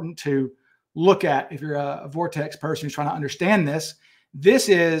important to look at if you're a vortex person who's trying to understand this. This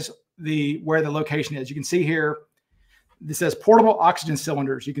is where the location is. You can see here, this says portable oxygen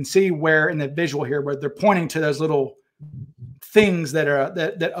cylinders. You can see where in the visual here, where they're pointing to those little things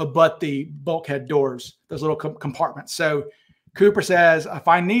that abut the bulkhead doors, those little compartments. So Cooper says, if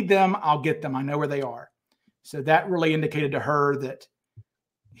I need them, I'll get them. I know where they are. So that really indicated to her that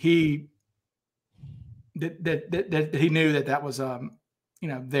he knew that was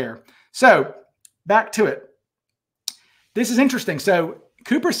there. So back to it. This is interesting. So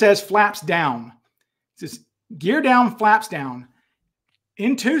Cooper says flaps down. It says gear down, flaps down.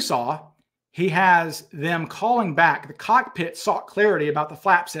 In Tucson, he has them calling back. The cockpit sought clarity about the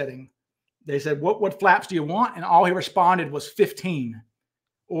flap setting. They said, what flaps do you want? And all he responded was 15.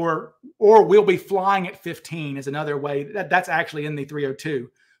 Or we'll be flying at 15 is another way. That's actually in the 302.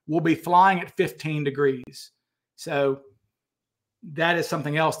 We'll be flying at 15 degrees. So that is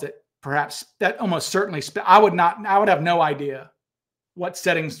something else that perhaps that almost certainly I would have no idea what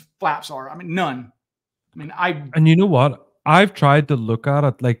settings flaps are. I mean, none. I mean, and you know what? I've tried to look at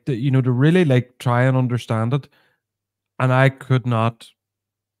it to really try and understand it. and I could not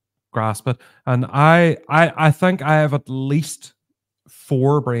grasp it. And I think I have at least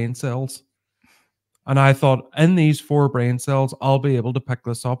 4 brain cells. And I thought, in these 4 brain cells, I'll be able to pick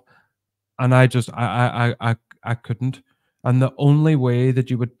this up. And I just I couldn't. And the only way that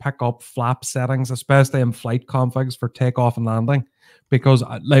you would pick up flap settings, especially in flight configs for takeoff and landing, because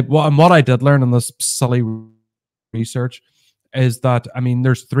like what I did learn in this silly research is that, I mean,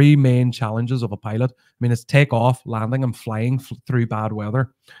 there's 3 main challenges of a pilot. I mean, it's takeoff, landing, and flying through bad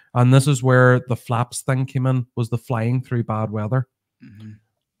weather. And this is where the flaps thing came in, was the flying through bad weather. Mm-hmm.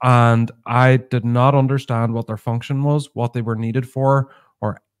 And I did not understand what their function was, what they were needed for,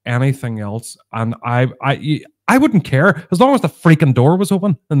 or anything else. And I wouldn't care as long as the freaking door was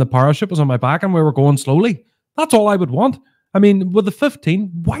open and the parachute was on my back and we were going slowly. That's all I would want. I mean, with the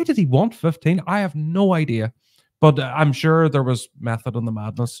 15, why did he want 15? I have no idea. But I'm sure there was method in the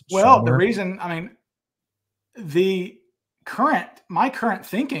madness. Well, somewhere. the reason, I mean, my current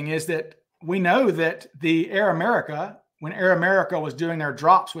thinking is that we know that the Air America, when Air America was doing their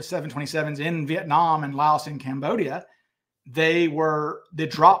drops with 727s in Vietnam and Laos and Cambodia, the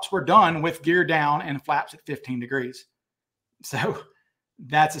drops were done with gear down and flaps at 15 degrees. So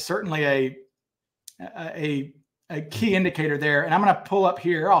that's certainly a key indicator there. And I'm going to pull up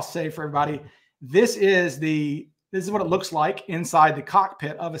here. I'll say for everybody, this is what it looks like inside the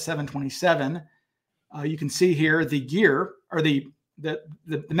cockpit of a 727. You can see here the gear, or the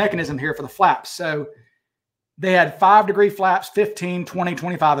mechanism here for the flaps. So they had 5-degree flaps, 15, 20,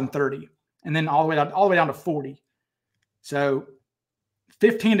 25, and 30, and then all the way down to 40. So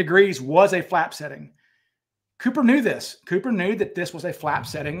 15 degrees was a flap setting. Cooper knew this. Cooper knew that this was a flap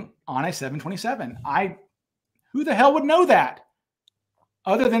setting on a 727. Who the hell would know that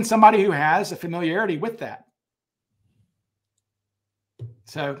other than somebody who has a familiarity with that?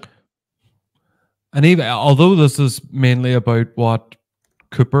 So, and even although this is mainly about what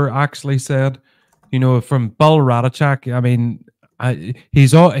Cooper actually said, you know, from Bill Radachak, I mean,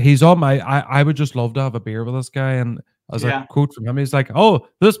 he's on my. I would just love to have a beer with this guy. And as a quote from him, he's like, "Oh,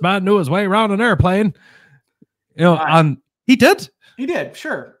 this man knew his way around an airplane," you know, and he did. He did,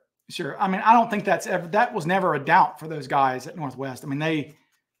 sure. I mean, I don't think that was never a doubt for those guys at Northwest. I mean,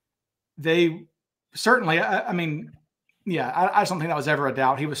 they certainly. I mean. Yeah, I just don't think that was ever a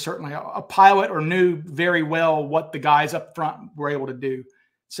doubt. He was certainly a pilot, or knew very well what the guys up front were able to do.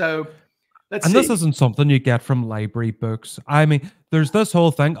 So let's see. This isn't something you get from library books. I mean, there's this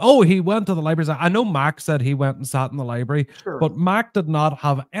whole thing. Oh, he went to the library. I know Mac said he went and sat in the library, but Mac did not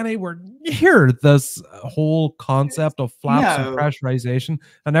have anywhere near this whole concept of flaps and pressurization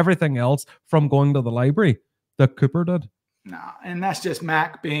and everything else from going to the library that Cooper did. No, and that's just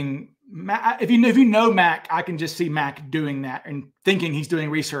Mac being Mac. If you know Mac, I can just see Mac doing that and thinking he's doing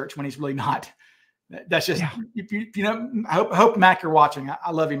research when he's really not. That's just if you know. I hope Mac, you're watching.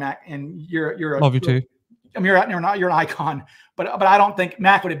 I love you, Mac, and you're love you too. I mean, you're an icon, but I don't think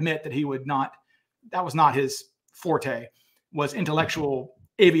Mac would admit that he would not. That was not his forte. Was intellectual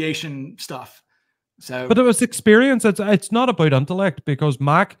aviation stuff. So, but it was experience. It's not about intellect, because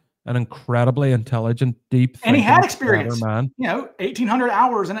Mac, an incredibly intelligent, deep, and he had experience, man. You know, 1,800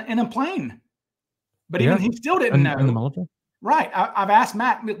 hours in a plane, but even he still didn't know. In the military, right? I've asked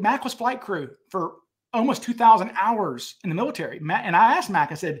Mac. Mac was flight crew for almost 2,000 hours in the military. And I asked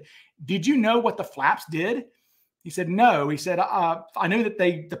Mac. I said, "Did you know what the flaps did?" He said, "No." He said, "I knew that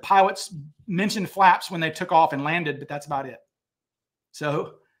the pilots mentioned flaps when they took off and landed, but that's about it."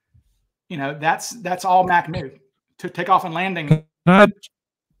 So, you know, that's all Mac knew. To take off and landing.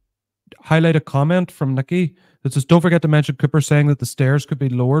 Highlight a comment from Nikki that says, "Don't forget to mention Cooper saying that the stairs could be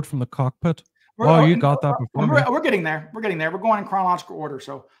lowered from the cockpit." You got that before. We're getting there. We're going in chronological order.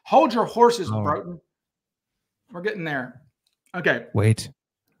 So hold your horses, Broughton. We're getting there. Okay. Wait.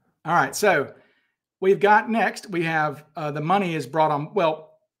 All right. So we've got next. We have the money is brought on.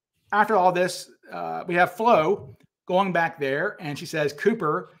 Well, after all this, we have Flo going back there, and she says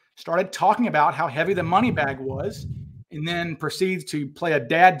Cooper started talking about how heavy the money bag was, and then proceeds to play a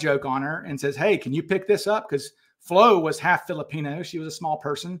dad joke on her and says, "Hey, can you pick this up?" Because Flo was half Filipino. She was a small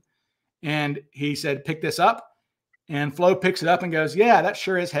person. And he said, "Pick this up." And Flo picks it up and goes, "Yeah, that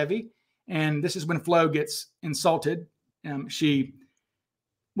sure is heavy." And this is when Flo gets insulted.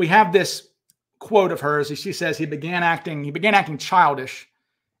 We have this quote of hers. She says he began acting childish.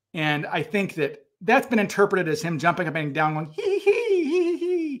 And I think that's been interpreted as him jumping up and down going, hee, hee, hee,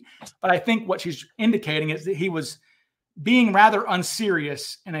 hee. But I think what she's indicating is that he was being rather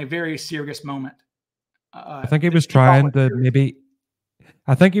unserious in a very serious moment. I think he was trying to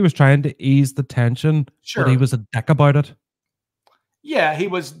ease the tension, but he was a dick about it. Yeah, he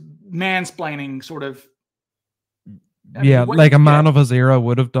was mansplaining, sort of I mean, Yeah, what, like a man of his era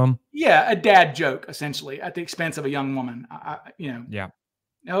would have done. Yeah, a dad joke essentially at the expense of a young woman. Yeah.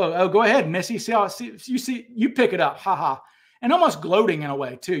 Oh, go ahead, Missy. You pick it up, haha, and almost gloating in a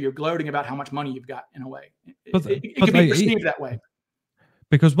way too. You're gloating about how much money you've got in a way. It can be perceived that way.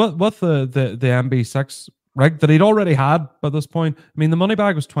 Because what the MB6 rig that he'd already had by this point, I mean, the money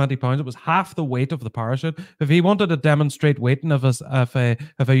bag was £20. It was half the weight of the parachute. If he wanted to demonstrate weight, and if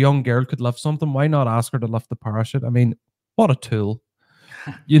a young girl could lift something, why not ask her to lift the parachute? I mean, what a tool.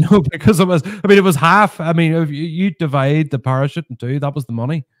 Because it was half. I mean, if you divide the parachute in two, that was the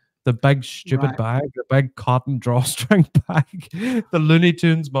money. The big stupid bag, the big cotton drawstring bag, the Looney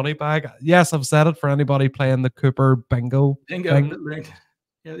Tunes money bag. Yes, I've said it for anybody playing the Cooper bingo thing.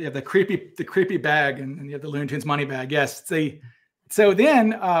 Yeah, the creepy bag, and you have the Looney Tunes money bag. Yes. So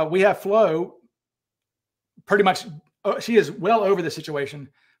then we have Flo. Pretty much, she is well over the situation.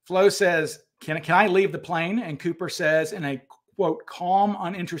 Flo says, "Can I leave the plane?" And Cooper says, in a quote, calm,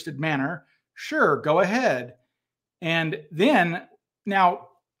 uninterested manner, "Sure, go ahead." And then now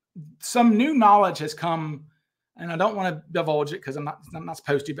some new knowledge has come, and I don't want to divulge it because I'm not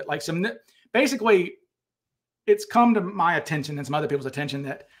supposed to, but like basically it's come to my attention and some other people's attention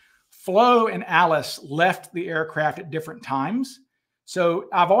that Flo and Alice left the aircraft at different times. So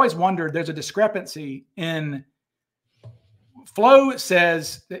I've always wondered, there's a discrepancy in Flo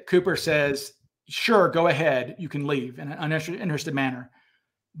says that Cooper says, "Sure, go ahead, you can leave," in an uninterested manner.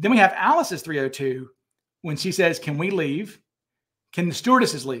 Then we have Alice's 302 when she says, "Can we leave? Can the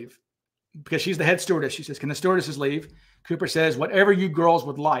stewardesses leave?" Because she's the head stewardess. She says, "Can the stewardesses leave?" Cooper says, "Whatever you girls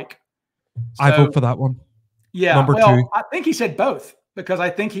would like." So, I vote for that one. Yeah. Number well, two. I think he said both, because I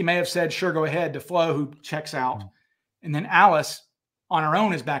think he may have said, "Sure, go ahead," to Flo, who checks out. And then Alice on her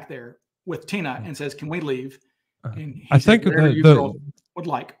own is back there with Tina and says, "Can we leave?" And he says, think "Whatever you girls would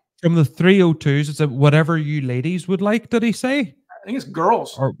like." From the 302s, it's whatever you ladies would like, did he say? I think it's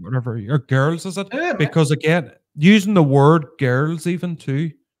girls. Or whatever, or girls, is it? Yeah, because again, using the word girls even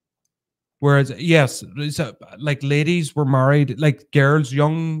too. Whereas, yes, like ladies were married, like girls,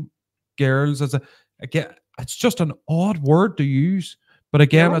 young girls, again, it's just an odd word to use. But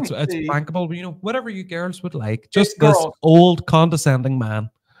again, it's bankable. Whatever you girls would like. Just this old condescending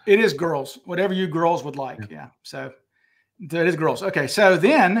man. It is girls. Whatever you girls would like. Yeah. So it is girls. Okay. So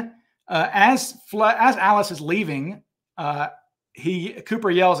then, as Alice is leaving,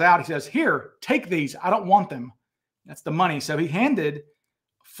 Cooper yells out. He says, "Here, take these. I don't want them." That's the money. So he handed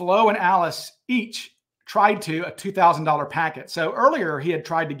Flo and Alice each a $2,000 packet. So earlier he had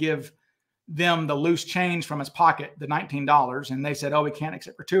tried to give them the loose change from his pocket, the $19, and they said, "Oh, we can't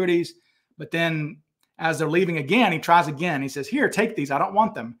accept gratuities." But then as they're leaving again, he tries again. He says, "Here, take these. I don't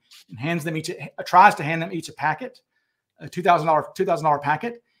want them," and hands them each. Tries to hand them each a packet, a $2,000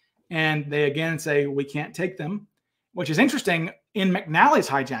 packet, and they again say, "We can't take them," which is interesting. In McNally's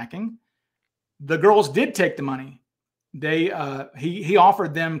hijacking, the girls did take the money. He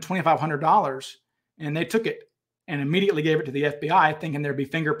offered them $2,500, and they took it and immediately gave it to the FBI, thinking there'd be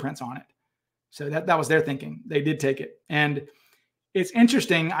fingerprints on it. So that was their thinking. They did take it. And it's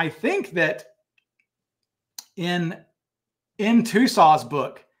interesting. I think that in Tussauds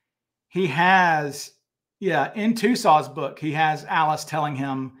book, he has Alice telling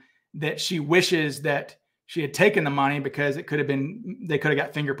him that she wishes that she had taken the money because they could have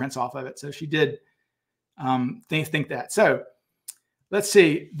got fingerprints off of it. So she did think that. So let's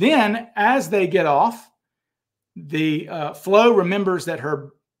see. Then as they get off, the Flo remembers that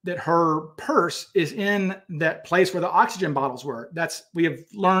her purse is in that place where the oxygen bottles were. We have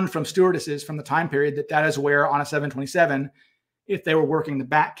learned from stewardesses from the time period that is where on a 727, if they were working the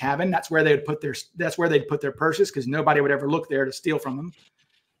back cabin, that's where they'd put their purses, because nobody would ever look there to steal from them.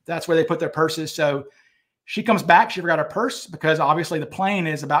 That's where they put their purses. So she comes back. She forgot her purse because obviously the plane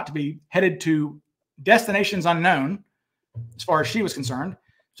is about to be headed to destinations unknown as far as she was concerned.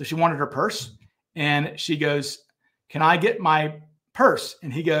 So she wanted her purse, and she goes, "Can I get my purse?"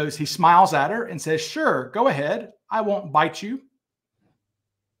 And he smiles at her and says, "Sure, go ahead. I won't bite you."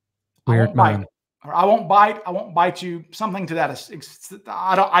 Weird man. Or I won't bite you. Something to that.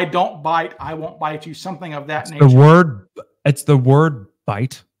 I don't bite. I won't bite you. Something of that nature. It's the word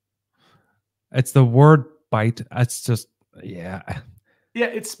bite. It's the word bite. It's just, yeah. Yeah.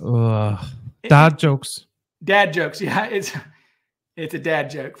 It's dad jokes. Dad jokes. Yeah. It's a dad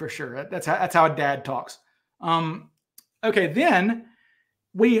joke for sure. That's how a dad talks. Okay. Then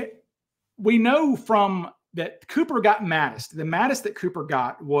we know from that Cooper got maddest. The maddest that Cooper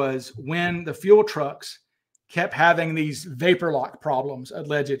got was when the fuel trucks kept having these vapor lock problems,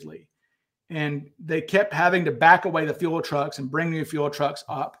 allegedly. And they kept having to back away the fuel trucks and bring new fuel trucks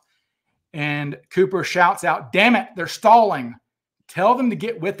up. And Cooper shouts out, "Damn it, they're stalling. Tell them to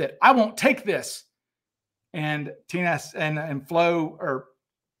get with it. I won't take this." And Tina and Flo or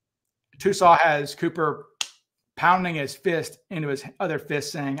Tusaw has Cooper pounding his fist into his other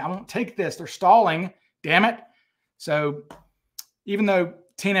fist, saying, "I won't take this. They're stalling. Damn it." So even though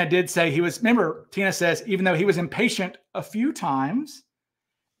Tina did say he was, remember, Tina says, even though he was impatient a few times.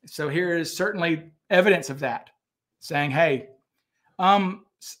 So here is certainly evidence of that, saying, hey,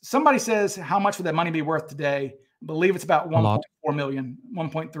 somebody says, how much would that money be worth today? I believe it's about 1.4 million,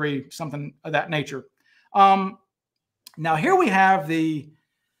 1.3, something of that nature. Now here we have a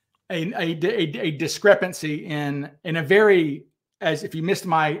discrepancy in a very, as if you missed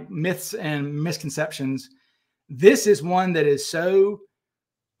my myths and misconceptions, this is one that is so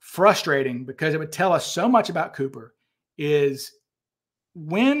frustrating because it would tell us so much about Cooper. Is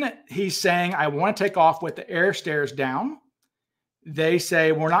when he's saying, I want to take off with the air stairs down, they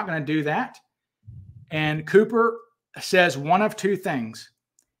say, we're not going to do that. And Cooper says one of two things.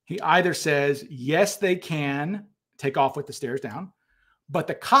 He either says, yes, they can take off with the stairs down, but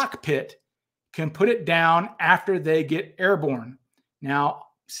the cockpit can put it down after they get airborne. Now,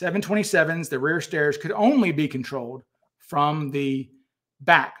 727s, the rear stairs could only be controlled from the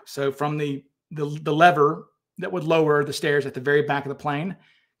back. So from the lever that would lower the stairs at the very back of the plane.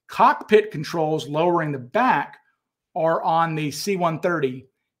 Cockpit controls lowering the back are on the C-130.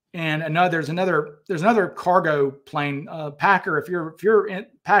 And there's another cargo plane, Packer. If you're in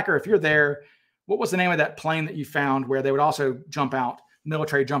Packer, if you're there, what was the name of that plane that you found where they would also jump out?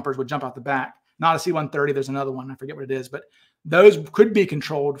 Military jumpers would jump out the back. Not a C-130. There's another one. I forget what it is, but those could be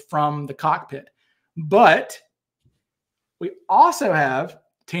controlled from the cockpit. But we also have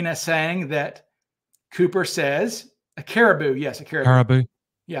Tina saying that Cooper says a caribou. Yes, a caribou. Caribou.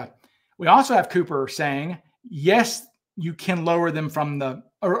 Yeah. We also have Cooper saying, yes, you can lower them from the,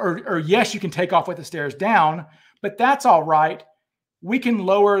 or yes, you can take off with the stairs down, but that's all right. We can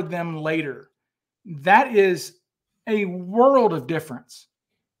lower them later. That is a world of difference.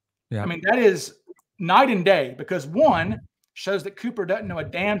 Yeah. I mean, that is night and day, because one shows that Cooper doesn't know a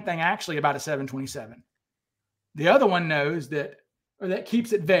damn thing actually about a 727. The other one knows that, or that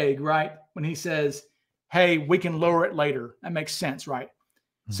keeps it vague, right? When he says, hey, we can lower it later. That makes sense, right?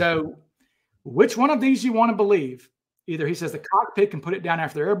 Mm-hmm. So which one of these you want to believe? Either he says the cockpit can put it down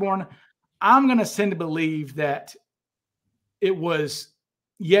after they're airborne. I'm going to tend to believe that it was,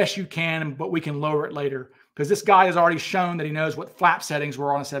 yes, you can, but we can lower it later. Because this guy has already shown that he knows what flap settings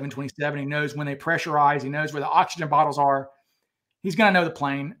were on a 727. He knows when they pressurize. He knows where the oxygen bottles are. He's going to know the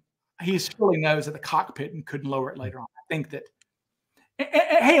plane. He surely knows that the cockpit and couldn't lower it later on. I think that.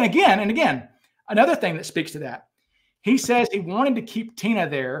 Hey, and again, another thing that speaks to that. He says he wanted to keep Tina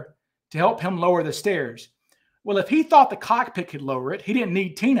there to help him lower the stairs. Well, if he thought the cockpit could lower it, he didn't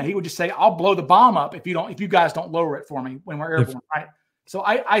need Tina. He would just say, I'll blow the bomb up if you guys don't lower it for me when we're airborne, right? So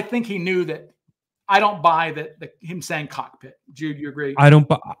I think he knew that. I don't buy that him saying cockpit. Jude, you agree? I don't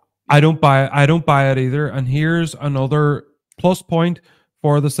buy it either. And here's another plus point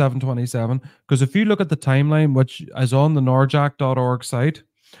for the 727, because if you look at the timeline, which is on the norjack.org site,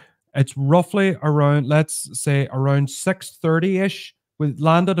 it's roughly around, let's say around 6:30-ish. We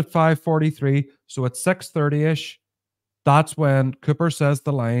landed at 5:43, so at 6:30-ish, that's when Cooper says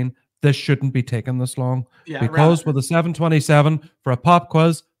the line, this shouldn't be taking this long. Yeah, because with a 727, for a pop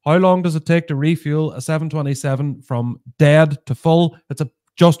quiz, how long does it take to refuel a 727 from dead to full? It's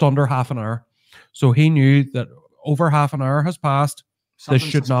just under half an hour. So he knew that over half an hour has passed. This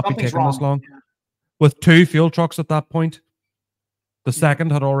should not be taking this long. Yeah. With 2 fuel trucks at that point. The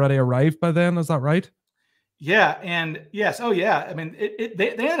second had already arrived by then. Is that right? Yeah. And yes. Oh, yeah. I mean, they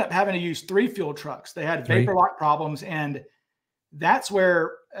ended up having to use 3 fuel trucks. They had vapor lock problems. And that's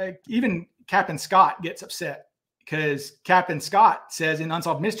where even Captain Scott gets upset. Because Captain Scott says in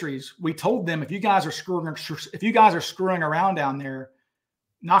Unsolved Mysteries, we told them, if you guys are screwing around down there,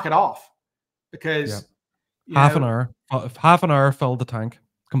 knock it off. Because half an hour filled the tank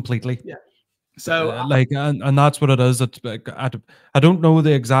completely. Yeah. So and that's what it is. It's I don't know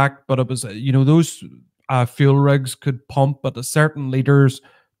the exact, but it was, those fuel rigs could pump at a certain liters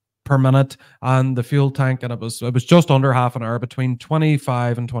per minute, and the fuel tank, and it was just under half an hour, between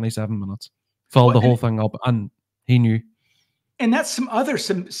 25 and 27 minutes, filled the whole thing up, and he knew. And that's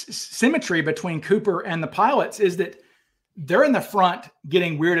some symmetry between Cooper and the pilots, is that they're in the front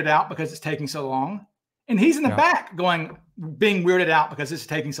getting weirded out because it's taking so long, and he's in the back being weirded out because it's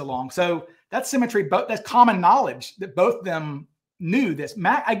taking so long. So that's symmetry. That's common knowledge that both of them knew this.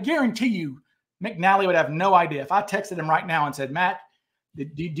 Matt, I guarantee you, McNally would have no idea. If I texted him right now and said, Matt, do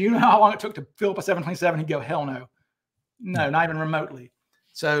you know how long it took to fill up a 727? He'd go, hell no. No, not even remotely.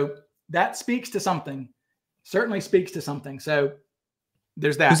 So, that speaks to something. Certainly speaks to something. So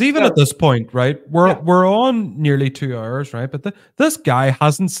there's that. Because even at this point, right, we're on nearly 2 hours, right? But this guy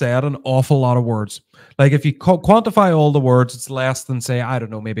hasn't said an awful lot of words. Like if you quantify all the words, it's less than, say, I don't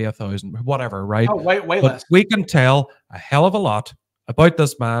know, maybe 1,000, whatever, right? Oh, way but less. We can tell a hell of a lot about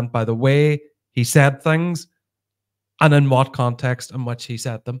this man by the way he said things and in what context in which he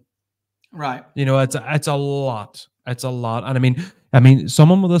said them. Right. You know, it's a lot. It's a lot. And I mean,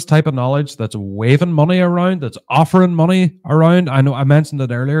 someone with this type of knowledge that's waving money around, that's offering money around. I know I mentioned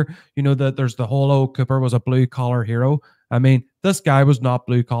it earlier, you know, that there's the whole, oh, Cooper was a blue collar hero. I mean, this guy was not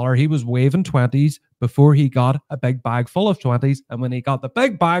blue collar. He was waving 20s before he got a big bag full of 20s. And when he got the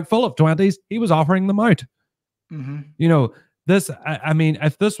big bag full of 20s, he was offering them out. Mm-hmm. You know, I mean,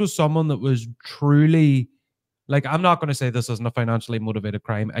 if this was someone that was truly, like, I'm not going to say this isn't a financially motivated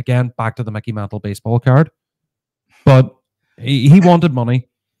crime. Again, back to the Mickey Mantle baseball card. But he wanted money,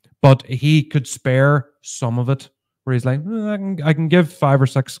 but he could spare some of it. Where he's like, I can give $5 or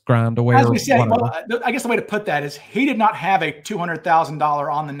 $6 grand away. As we say, well, I guess the way to put that is he did not have a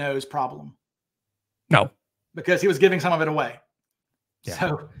 $200,000 on the nose problem. No, because he was giving some of it away. Yeah.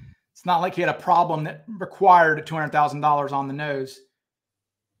 So it's not like he had a problem that required $200,000 on the nose,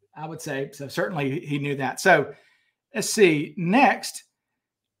 I would say. So certainly he knew that. So let's see. Next,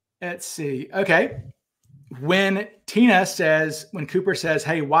 let's see. Okay. When Cooper says,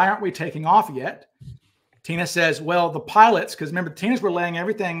 hey, why aren't we taking off yet? Tina says, well, the pilots, because remember, Tina's relaying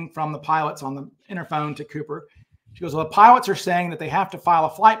everything from the pilots on the interphone to Cooper. She goes, well, the pilots are saying that they have to file a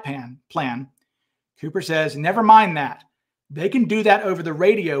flight plan. Cooper says, never mind that. They can do that over the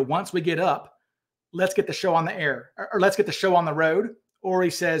radio once we get up. Let's get the show on the air, or let's get the show on the road. Or he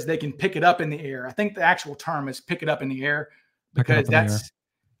says they can pick it up in the air. I think the actual term is pick it up in the air, because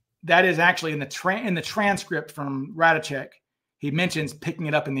that is actually in the transcript from Radicek. He mentions picking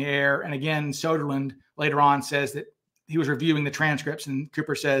it up in the air. And again, Soderlund later on says that he was reviewing the transcripts, and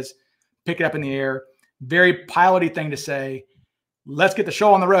Cooper says, pick it up in the air. Very piloty thing to say. Let's get the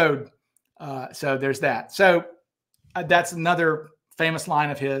show on the road. So there's that. So that's another famous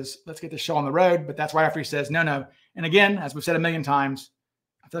line of his. Let's get the show on the road. But that's right after he says, no. And again, as we've said a million times,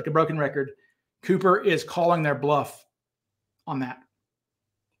 I feel like a broken record. Cooper is calling their bluff on that.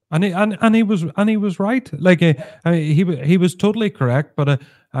 And he was right. Like he was totally correct. But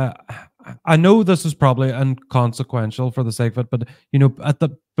I know this is probably inconsequential for the sake of it. But you know,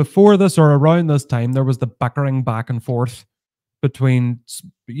 before this or around this time, there was the bickering back and forth between,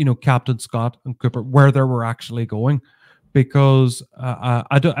 you know, Captain Scott and Cooper, where they were actually going, because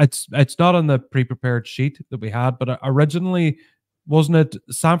it's not on the pre-prepared sheet that we had, but originally, wasn't it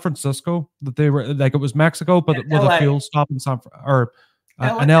San Francisco that they were, like, it was Mexico, but with a fuel stop in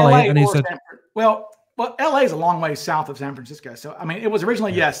in LA, and he said, well, LA is a long way south of San Francisco, so I mean, it was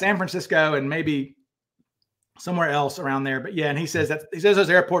originally San Francisco and maybe somewhere else around there, but yeah, and he says those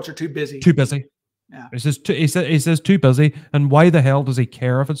airports are too busy. Yeah. He says too busy, and why the hell does he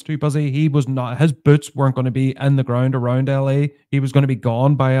care if it's too busy? He was not. His boots weren't going to be in the ground around LA. He was going to be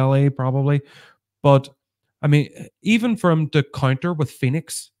gone by LA probably. But I mean, even for him to counter with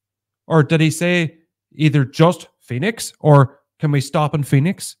Phoenix, or did he say either just Phoenix or can we stop in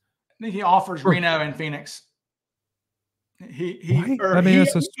Phoenix? I think he offers Reno and Phoenix.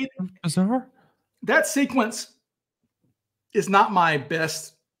 It's just bizarre. That sequence is not my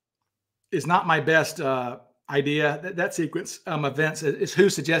best. Idea. That sequence events is who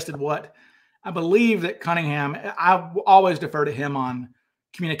suggested what. I believe that Cunningham, I always defer to him on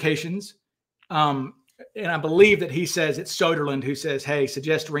communications. And I believe that he says it's Soderlund who says, hey,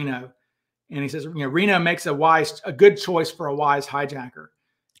 suggest Reno. And he says, you know, Reno makes a good choice for a wise hijacker.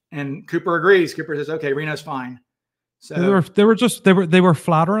 And Cooper agrees. Cooper says, okay, Reno's fine. So they were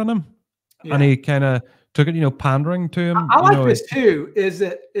flattering him. Yeah. And he kind of took it, you know, pandering to him. I like this too, is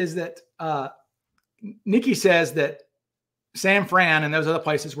that Nikki says that San Fran and those other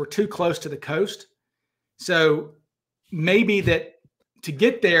places were too close to the coast. So maybe that to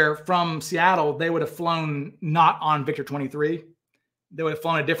get there from Seattle, they would have flown not on Victor 23. They would have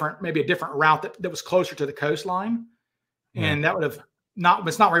flown maybe a different route that was closer to the coastline. Yeah. And that would have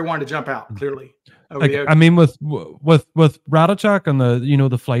it's not where he wanted to jump out, clearly. I mean, with Radicek and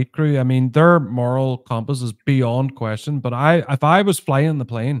the flight crew, I mean, their moral compass is beyond question. But if I was flying the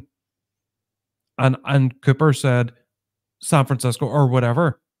plane and Cooper said San Francisco or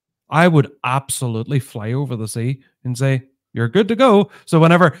whatever, I would absolutely fly over the sea and say, you're good to go. So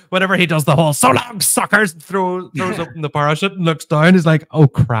whenever he does the whole "so long, suckers," throws open the parachute and looks down, he's like, "Oh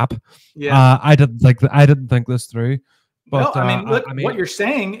crap!" Yeah, I didn't think this through. But I mean, look, what you're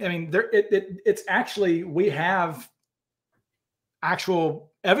saying. I mean, it's actually, we have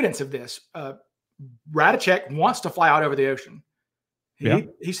actual evidence of this. Radicek wants to fly out over the ocean.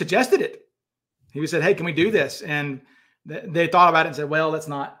 He suggested it. He said, "Hey, can we do this?" And they thought about it and said, "Well, let's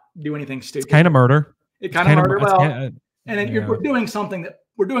not do anything stupid." It's kind of murder. It kind of murder. Well, and we're doing something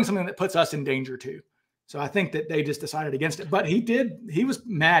that puts us in danger too. So I think that they just decided against it. But he was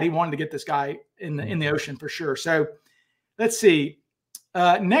mad. He wanted to get this guy in the ocean for sure. So let's see.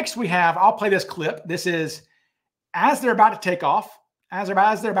 Next we have, I'll play this clip. This is as they're about to take off. As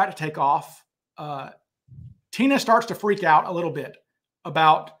they're about to take off, Tina starts to freak out a little bit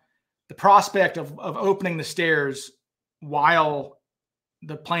about the prospect of opening the stairs while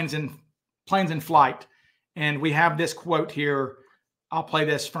the plane's in flight. And we have this quote here. I'll play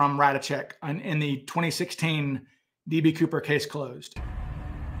this from Radicek in the 2016 DB Cooper case closed.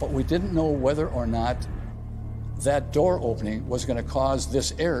 But we didn't know whether or not that door opening was going to cause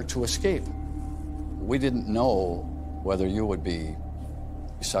this air to escape. We didn't know whether you would be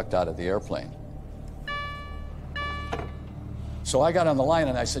sucked out of the airplane. So I got on the line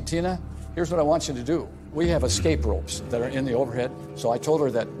and I said, Tina, here's what I want you to do. We have escape ropes that are in the overhead. So I told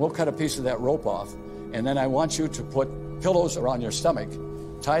her that we'll cut a piece of that rope off, and then I want you to put pillows around your stomach,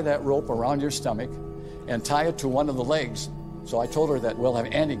 tie that rope around your stomach, and tie it to one of the legs. So I told her that we'll have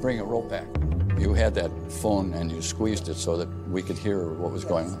Andy bring a rope back. You had that phone and you squeezed it so that we could hear what was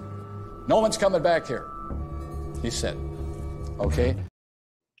going on. No one's coming back here, he said. Okay.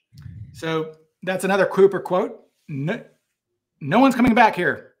 So that's another Cooper quote. No one's coming back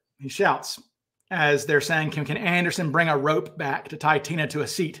here, he shouts, as they're saying, can Anderson bring a rope back to tie Tina to a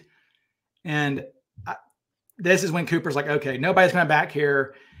seat? And this is when Cooper's like, okay, nobody's coming back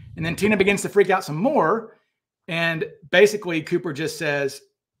here. And then Tina begins to freak out some more. And basically Cooper just says,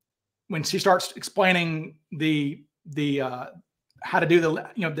 when she starts explaining how to do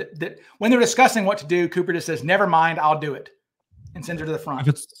when they're discussing what to do, Cooper just says, never mind, I'll do it, and sends her to the front.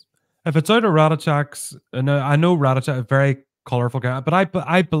 If it's out of Radicek's, I know Radicek is a very colorful guy, but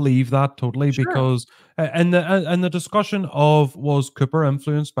I believe that totally. Sure. Because in the discussion of, was Cooper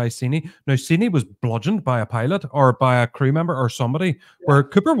influenced by Cini? Now Cini was bludgeoned by a pilot or by a crew member or somebody, where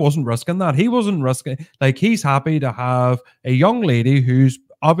Cooper wasn't risking that. He wasn't risking, like, he's happy to have a young lady who's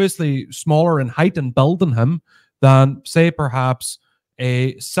obviously smaller in height and build than him, than say perhaps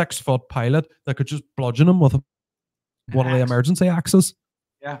a 6-foot pilot that could just bludgeon him with one of the emergency axes.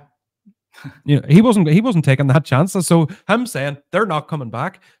 Yeah. You know, he wasn't taking that chance. So him saying they're not coming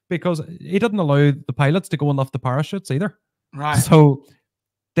back, because he didn't allow the pilots to go and lift the parachutes either. Right. So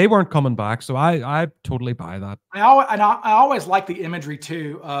they weren't coming back. So I totally buy that. I always like the imagery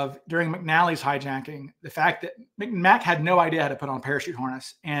too of, during McNally's hijacking, the fact that Mac had no idea how to put on a parachute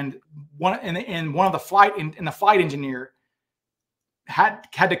harness, and the flight engineer had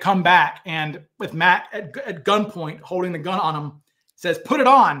to come back, and with Mac at gunpoint holding the gun on him, says, "Put it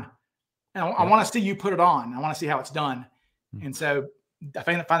on." And I want to see you put it on. I want to see how it's done. And so I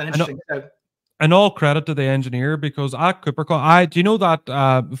find that interesting. And all credit to the engineer, because at Cooper, do you know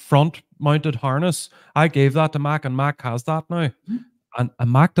that front mounted harness? I gave that to Mac, and Mac has that now. And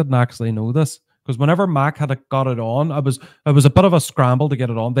Mac didn't actually know this, because whenever Mac had got it on, it was a bit of a scramble to get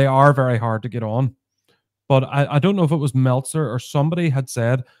it on. They are very hard to get on. But I don't know if it was Meltzer or somebody had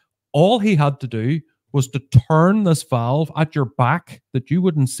said all he had to do was to turn this valve at your back that you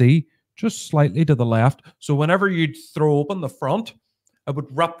wouldn't see, just slightly to the left. So whenever you'd throw open the front, I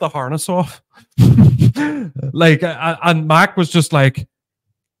would rip the harness off. And Mac was just like,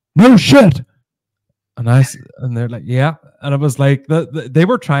 no shit. And they're like, yeah. And it was like, they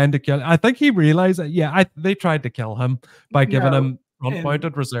were trying to kill. I think he realized that, they tried to kill him by giving him front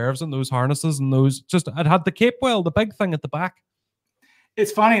mounted reserves and those harnesses, and those, it had the cape well, the big thing at the back.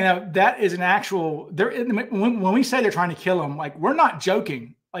 It's funny now, that is an actual, when we say they're trying to kill him, like, we're not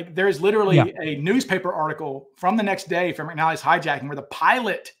joking. Like, there's literally a newspaper article from the next day from McNally's hijacking where the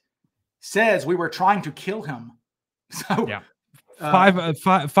pilot says we were trying to kill him. So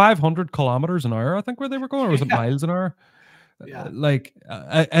 500 kilometers an hour, I think, where they were going, or was it miles an hour? Yeah.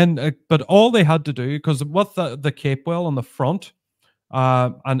 But all they had to do, because with the cape well on the front,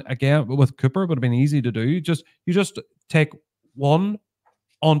 and again with Cooper, it would have been easy to do. You just take one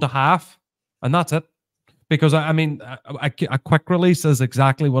onto half, and that's it. Because I mean, a quick release is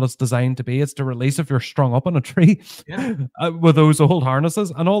exactly what it's designed to be. It's to release if you're strung up on a tree with those old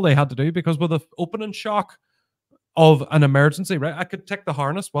harnesses. And all they had to do, because with the opening shock of an emergency, right, I could take the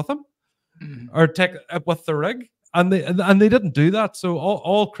harness with them or take it with the rig, and they didn't do that. So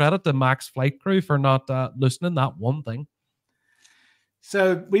all credit to Mac's flight crew for not loosening that one thing.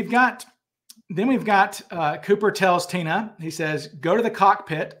 So we've got Cooper tells Tina, he says, go to the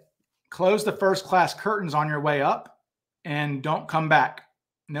cockpit, close the first class curtains on your way up, and don't come back.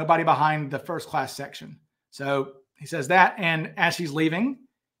 Nobody behind the first class section. So he says that. And as she's leaving,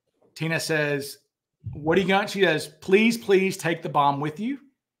 Tina says, what are you going? She says, please, please take the bomb with you.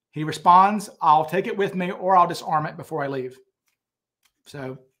 He responds, I'll take it with me or I'll disarm it before I leave.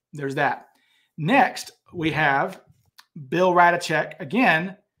 So there's that. Next, we have Bill Radachek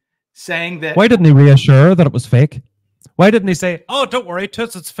again saying that. Why didn't he reassure her that it was fake? Why didn't he say, oh, don't worry,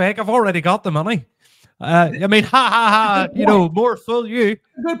 Toots, it's fake. I've already got the money. I mean, ha, ha, ha, you know, more fool you.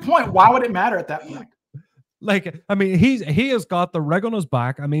 Good point. Why would it matter at that point? Like, I mean, he has got the rig on his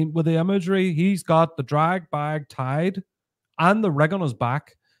back. I mean, with the imagery, he's got the drag bag tied and the rig on his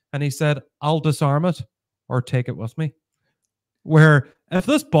back. And he said, I'll disarm it or take it with me. Where if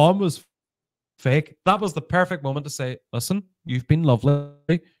this bomb was fake, that was the perfect moment to say, listen, you've been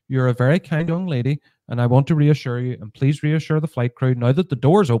lovely. You're a very kind young lady. And I want to reassure you, and please reassure the flight crew, now that the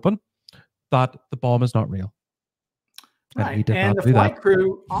door's open, that the bomb is not real. Right. And the flight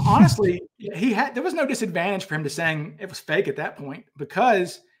crew, honestly, there was no disadvantage for him to saying it was fake at that point,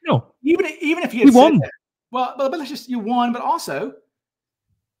 because even if he had said that, well, but let's just, you won, but also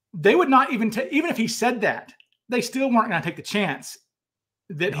they would not even if he said that, they still weren't going to take the chance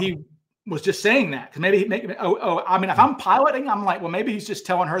that he was just saying that. Because maybe I mean, if I'm piloting, I'm like, well, maybe he's just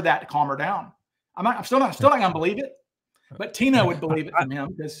telling her that to calm her down. I'm still not going to believe it. But Tina would believe it from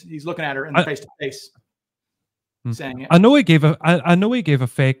him because he's looking at her in the face to face, saying it. I know he gave a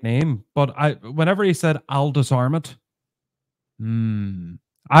fake name, but whenever he said I'll disarm it,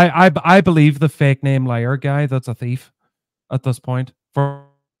 I believe the fake name liar guy that's a thief at this point for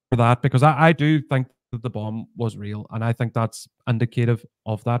that, because I do think that the bomb was real, and I think that's indicative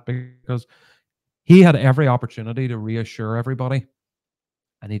of that, because he had every opportunity to reassure everybody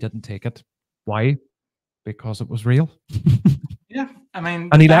and he didn't take it. Why? Because it was real. Yeah, I mean,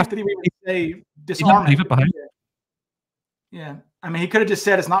 and he left. That he would say disarm leave it behind. Yeah, I mean, he could have just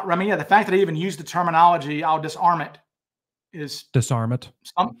said it's not. I mean, yeah, the fact that he even used the terminology "I'll disarm it" is disarm it.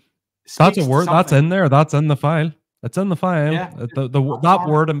 That's a word that's in there. That's in the file. It's in the file. Yeah, that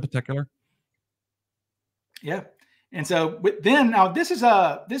word in particular. Yeah, and so then now this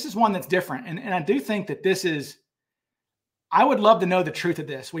is one that's different, and I do think that this is. I would love to know the truth of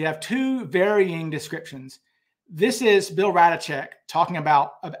this. We have two varying descriptions. This is Bill Radachek talking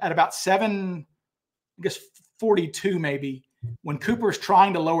about at about 7:42 maybe, when Cooper's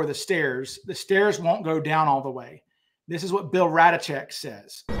trying to lower the stairs won't go down all the way. This is what Bill Radachek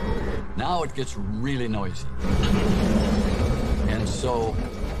says. Now it gets really noisy. And so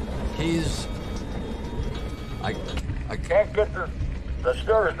I can't get the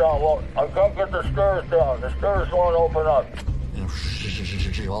stairs down. Well, I can't get the stairs down. The stairs won't open up.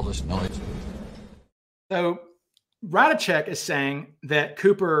 All this noise. So Radachek is saying that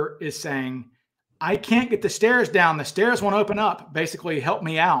Cooper is saying, I can't get the stairs down. The stairs won't open up. Basically, help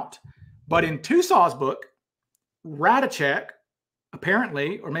me out. But in Tusaw's book, Radachek,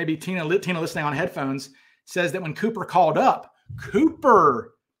 apparently, or maybe Tina listening on headphones, says that when Cooper called up,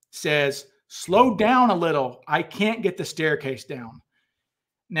 Cooper says, slow down a little. I can't get the staircase down.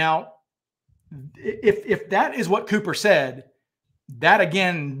 Now, if that is what Cooper said, that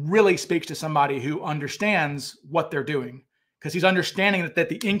again really speaks to somebody who understands what they're doing, because he's understanding that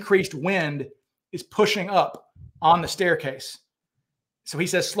the increased wind is pushing up on the staircase. So he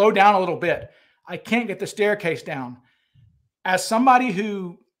says, slow down a little bit. I can't get the staircase down. As somebody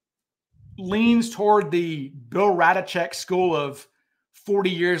who leans toward the Bill Radachek school of 40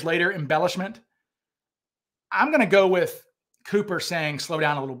 years later embellishment, I'm going to go with Cooper saying, slow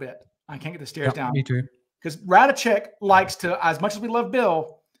down a little bit. I can't get the stairs down. Me too. Because Radachek likes to, as much as we love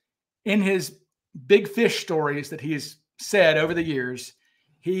Bill, in his big fish stories that he's said over the years,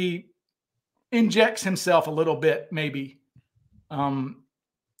 he injects himself a little bit maybe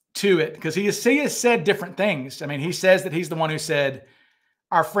to it, because he has said different things. I mean, he says that he's the one who said,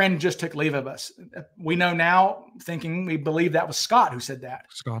 our friend just took leave of us. We know now, we believe that was Scott who said that.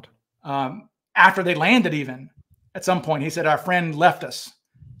 Scott. After they landed, even at some point, he said, our friend left us,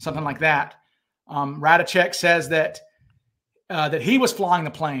 something like that. Radachek says that he was flying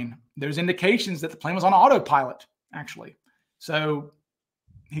the plane. There's indications that the plane was on autopilot, actually. So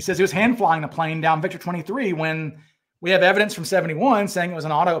he says he was hand flying the plane down Victor 23 when we have evidence from 71 saying it was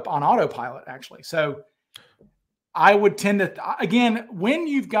on autopilot, actually. So I would tend to, again, when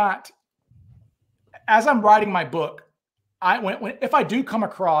you've got, as I'm writing my book, if I do come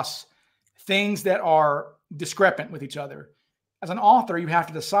across things that are discrepant with each other, as an author, you have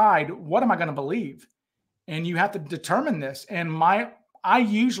to decide, what am I going to believe? And you have to determine this. And I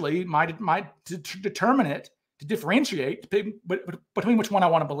usually to determine it, to differentiate between which one I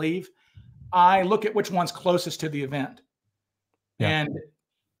want to believe, I look at which one's closest to the event. Yeah. And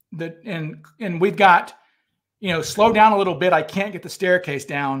and we've got, slow down a little bit. I can't get the staircase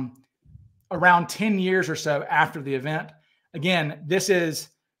down around 10 years or so after the event. Again, this is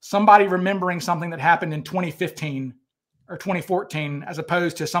somebody remembering something that happened in 2015 or 2014, as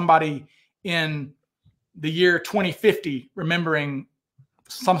opposed to somebody in the year 2050 remembering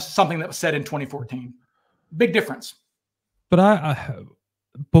something that was said in 2014. Big difference. But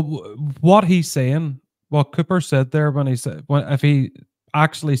but what he's saying, what Cooper said there when if he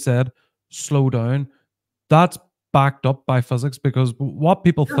actually said slow down, that's backed up by physics, because what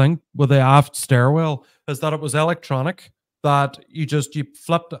people think with the aft stairwell is that it was electronic, that you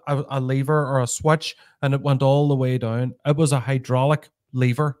flipped a lever or a switch and it went all the way down. It was a hydraulic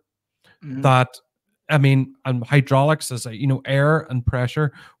lever that, and hydraulics is, air and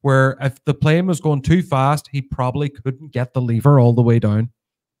pressure, where if the plane was going too fast, he probably couldn't get the lever all the way down.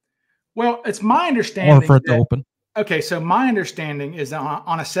 Well, it's my understanding. Or for it to open. Okay, so my understanding is that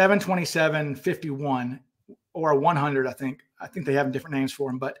on a 727-51 or a 100, I think they have different names for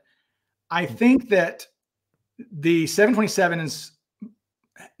them, but I think that the 727s,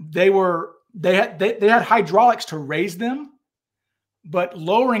 they had hydraulics to raise them, but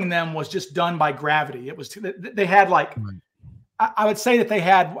lowering them was just done by gravity. It was they had like, I would say that they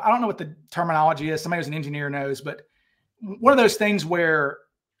had, I don't know what the terminology is. Somebody who's an engineer knows, but one of those things where,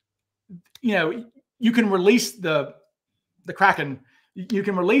 you can release the Kraken, you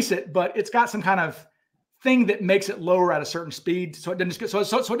can release it, but it's got some kind of thing that makes it lower at a certain speed, so it doesn't just go,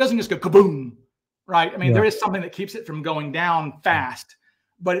 so it doesn't just go kaboom, right? I mean, there is something that keeps it from going down fast,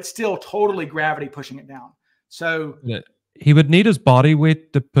 but it's still totally gravity pushing it down. So he would need his body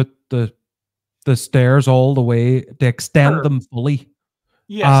weight to put the stairs all the way, to extend them fully.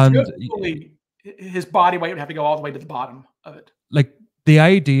 Yes, and his body weight would have to go all the way to the bottom of it. Like the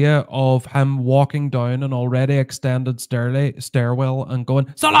idea of him walking down an already extended stairwell and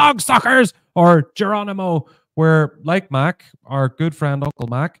going, "So long, suckers!" or Geronimo, where, like Mac, our good friend Uncle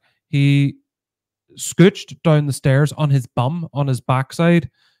Mac, he scooched down the stairs on his bum, on his backside,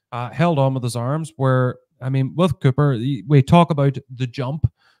 held on with his arms, where, with Cooper, we talk about the jump,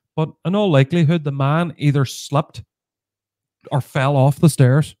 but in all likelihood, the man either slipped or fell off the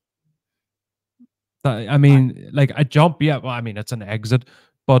stairs. Like a jump, it's an exit,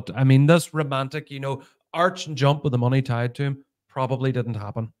 but this romantic, arch and jump with the money tied to him probably didn't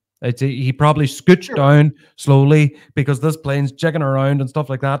happen. He probably scooched down slowly because this plane's jigging around and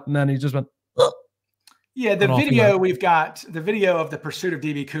stuff like that, and then he just went. Yeah, the video we've got, the video of the pursuit of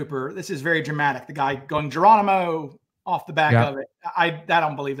D.B. Cooper. This is very dramatic. The guy going Geronimo off the back of it. I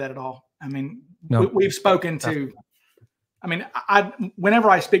don't believe that at all. No. We've spoken to. Whenever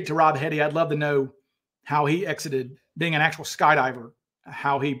I speak to Rob Hetty, I'd love to know how he exited being an actual skydiver,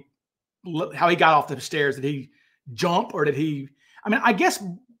 how he got off the stairs. Did he jump, or did he? I guess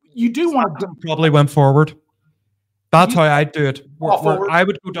you do want to probably went forward. That's how I'd do it. Where I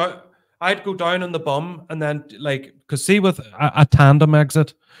would go down. I'd go down on the bum, and then because see, with a tandem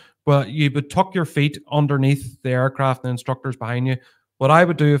exit, well, you would tuck your feet underneath the aircraft and the instructors behind you. What I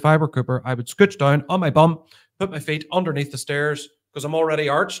would do if I were Cooper, I would scooch down on my bum, put my feet underneath the stairs, because I'm already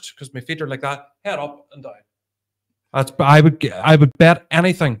arched, because my feet are like that, head up and down. I would bet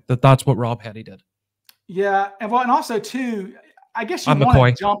anything that's what Rob Hetty did. Yeah, and also too, I guess you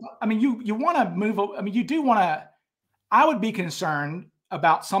want to jump. You want to move. You do want to. I would be concerned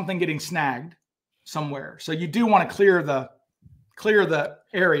about something getting snagged somewhere, so you do want to clear the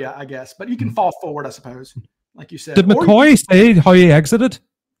area, I guess. But you can fall forward, I suppose, like you said. Did McCoy say how he exited?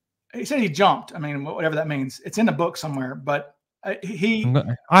 He said he jumped. Whatever that means. It's in the book somewhere, but. I have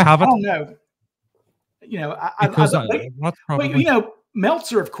it. I don't know. That's probably.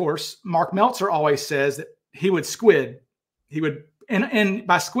 Meltzer, of course, Mark Meltzer always says that he would squid. He would, and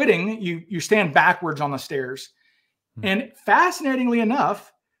by squidding, you stand backwards on the stairs. And fascinatingly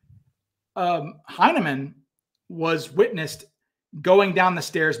enough, Heinemann was witnessed going down the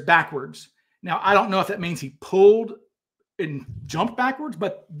stairs backwards. Now, I don't know if that means he pulled and jumped backwards,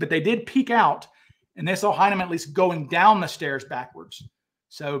 but they did peek out. And they saw Heinemann at least going down the stairs backwards.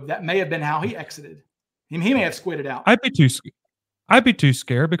 So that may have been how he exited. He may have squidded out. I'd be too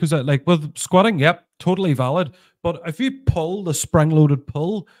scared, because with squatting, yep, totally valid. But if you pull the spring-loaded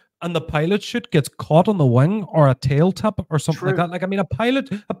pull and the pilot chute gets caught on the wing or a tail tip or something like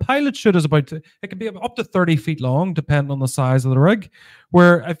that, a pilot chute is it can be up to 30 feet long, depending on the size of the rig.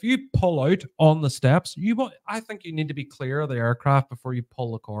 Where if you pull out on the steps, I think you need to be clear of the aircraft before you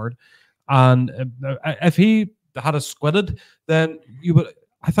pull the cord. And if he had a squidded, then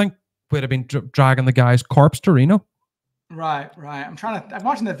I think we'd have been dragging the guy's corpse to Reno. Right. I'm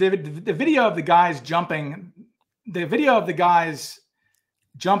watching the video of the guys jumping. The video of the guys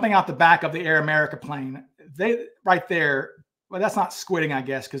jumping out the back of the Air America plane. They right there. Well, that's not squidding, I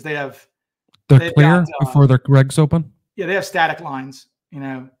guess, because they've clear got, before their rigs open. Yeah, they have static lines, you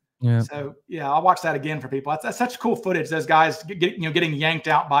know. Yeah. So yeah, I'll watch that again for people. That's such cool footage. Those guys getting yanked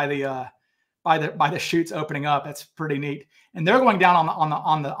out by the chutes opening up. That's pretty neat. And they're going down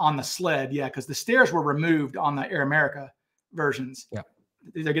on the sled, yeah, because the stairs were removed on the Air America versions. Yeah,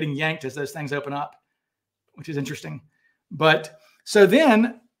 they're getting yanked as those things open up, which is interesting. But so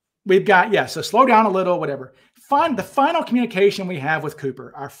then we've got, so slow down a little, whatever. The final communication we have with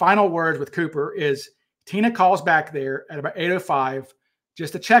Cooper, our final words with Cooper is Tina calls back there at about 8:05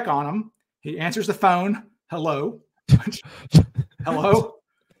 just to check on him. He answers the phone. Hello. Hello.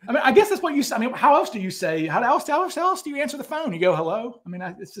 I mean, I guess that's what you say. I mean, how else do you say? How else do you answer the phone? You go, hello. I mean,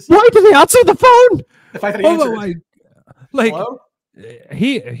 it's just. Why did he answer the phone? The fact that he answered. Like, hello?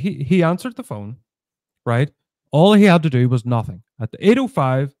 He answered the phone, right? All he had to do was nothing. At the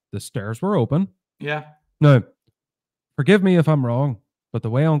 8:05, the stairs were open. Yeah. Now, forgive me if I'm wrong, but the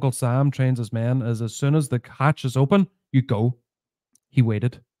way Uncle Sam trains his men is as soon as the hatch is open, you go. He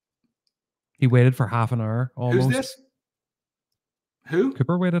waited. He waited for half an hour almost. Who's this? Who?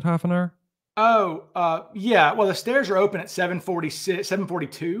 Cooper waited half an hour. Oh, yeah. Well, the stairs are open at 7:46,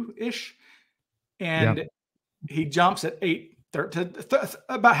 7:42-ish. And he jumps at 8:30,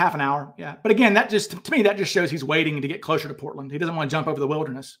 about half an hour. Yeah. But again, that just, to me, that just shows he's waiting to get closer to Portland. He doesn't want to jump over the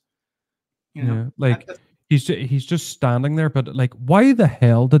wilderness. You know, yeah, like he's just standing there, but like, why the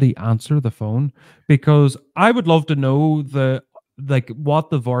hell did he answer the phone? Because I would love to know what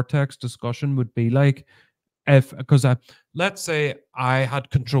the Vortex discussion would be like because let's say I had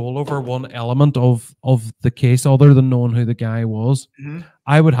control over one element of the case other than knowing who the guy was. Mm-hmm.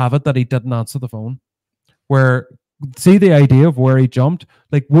 I would have it that he didn't answer the phone. Where, see the idea of where he jumped,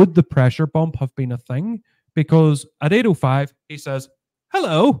 like, would the pressure bump have been a thing? Because at 8:05 he says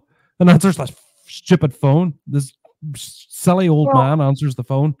hello and answers that stupid phone. This silly old man answers the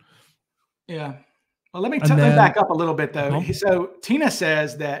phone. Yeah. Well, let me back up a little bit though. So Tina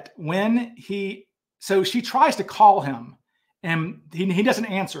says that so she tries to call him and he doesn't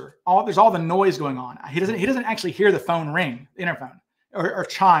answer. There's all the noise going on. He doesn't actually hear the phone ring, the interphone, or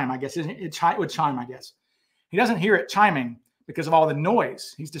chime, I guess. It would chime, I guess. He doesn't hear it chiming because of all the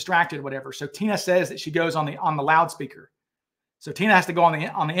noise. He's distracted, whatever. So Tina says that she goes on the loudspeaker. So Tina has to go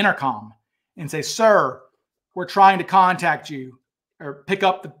on the intercom and say, "Sir, we're trying to contact you," or pick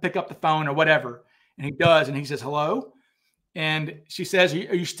up the phone or whatever. And he does, and he says, "Hello." And she says,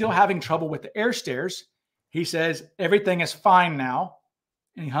 "Are you still having trouble with the air stairs?" He says, "Everything is fine now."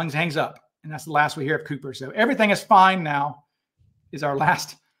 And he hangs up. And that's the last we hear of Cooper. So everything is fine now is our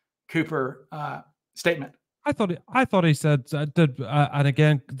last Cooper statement. I thought he said, and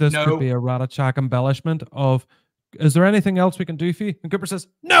again, this could be a Ratachak embellishment of, "Is there anything else we can do for you?" And Cooper says,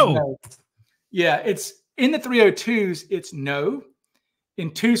 no. Yeah, it's in the 302s, it's no.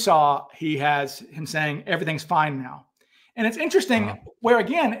 In Tucson, he has him saying everything's fine now. And it's interesting where,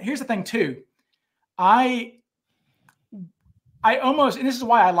 again, here's the thing too. I almost, and this is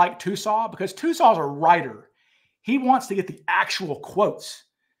why I like Tucson, because Tucson's a writer. He wants to get the actual quotes.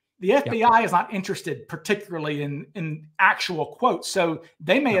 The FBI is not interested particularly in actual quotes. So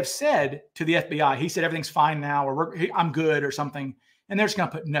they may have said to the FBI, he said everything's fine now, or I'm good or something. And they're just going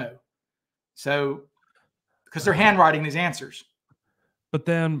to put no. So, because they're handwriting these answers. But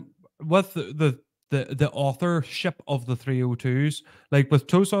then with the authorship of the 302s, like with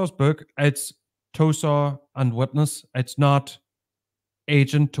Tosaw's book, it's Tosaw and witness. It's not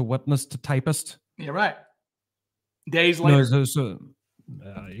agent to witness to typist. Yeah, right. Days later. No,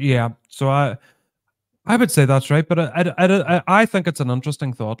 so I would say that's right, but I think it's an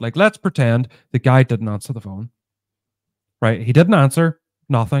interesting thought. Like, let's pretend the guy didn't answer the phone, right? He didn't answer,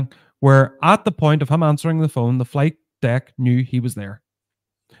 nothing. Where at the point of him answering the phone, the flight deck knew he was there.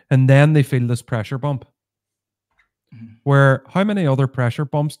 And then they feel this pressure bump. Where, how many other pressure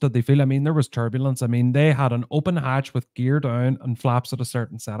bumps did they feel? I mean, there was turbulence. I mean, they had an open hatch with gear down and flaps at a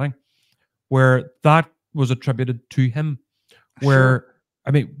certain setting, where that was attributed to him. Where,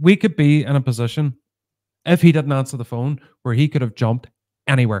 I mean, we could be in a position, if he didn't answer the phone, where he could have jumped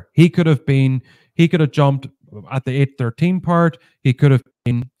anywhere. He could have jumped at the 813 part. He could have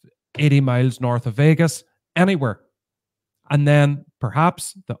been 80 miles north of Vegas, anywhere. And then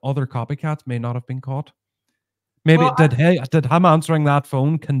perhaps the other copycats may not have been caught. Maybe did him answering that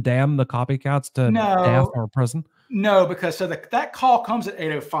phone condemn the copycats to death or prison? No, because that call comes at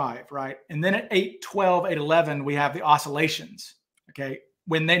 8:05, right? And then at 8:12, 8:11, we have the oscillations. Okay,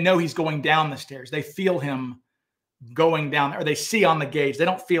 when they know he's going down the stairs, they feel him going down, or they see on the gauge. They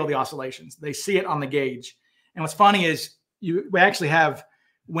don't feel the oscillations; they see it on the gauge. And what's funny is we actually have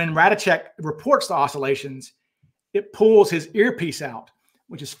when Radicek reports the oscillations, it pulls his earpiece out,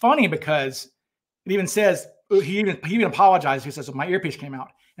 which is funny because it even says, he even apologized. He says, well, my earpiece came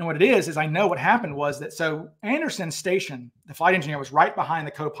out. And what it is I know what happened was that, so Anderson's station, the flight engineer, was right behind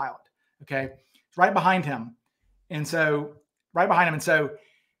the co-pilot. Okay. It's right behind him. And so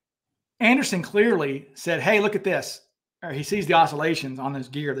Anderson clearly said, hey, look at this. Or he sees the oscillations on this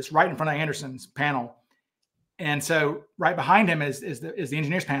gear that's right in front of Anderson's panel. And so right behind him is the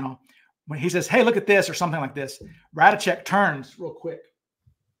engineer's panel. When he says, hey, look at this, or something like this, Radicek turns real quick.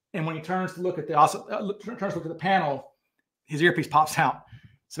 And when he turns to look at the panel, his earpiece pops out.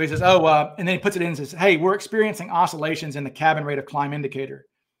 So he says, and then he puts it in and says, hey, we're experiencing oscillations in the cabin rate of climb indicator.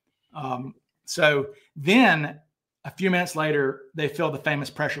 So then a few minutes later, they feel the famous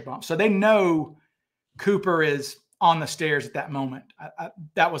pressure bump. So they know Cooper is on the stairs at that moment.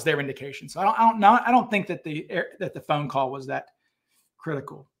 That was their indication. So I don't think that the phone call was that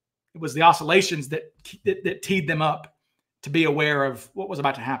critical. It was the oscillations that teed them up to be aware of what was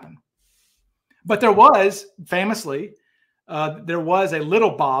about to happen. But there was, famously, there was a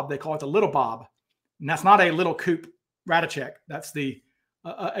little Bob. They call it the little Bob, and that's not a little Coop Radicek. That's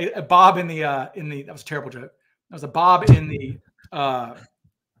a Bob in the that was a terrible joke. That was a Bob in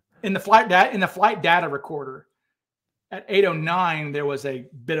the flight data recorder. At 8:09, there was a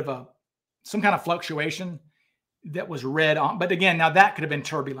bit of some kind of fluctuation that was read on. But again, now that could have been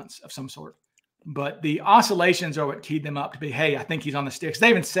turbulence of some sort. But the oscillations are what keyed them up to be, hey, I think he's on the sticks. They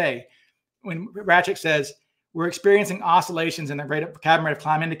even say, when Radicek says, we're experiencing oscillations in the cabin rate of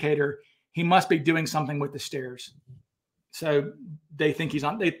climb indicator, he must be doing something with the stairs. So they think he's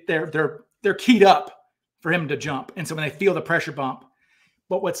on. They're keyed up for him to jump. And so when they feel the pressure bump,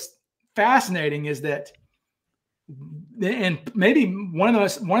 but what's fascinating is that, and maybe one of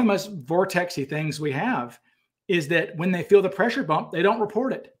the most vortexy things we have is that when they feel the pressure bump, they don't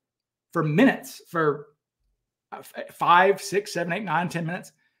report it for minutes, for 5, 6, 7, 8, 9, 10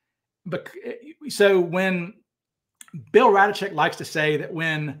 minutes. But so when Bill Radicek likes to say that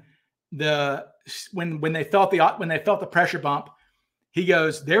when they felt the pressure bump, he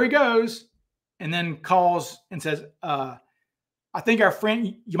goes, there he goes, and then calls and says, I think our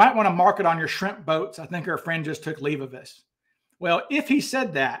friend, you might want to mark it on your shrimp boats. I think our friend just took leave of us. Well, if he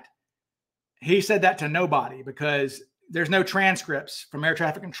said that to nobody, because there's no transcripts from air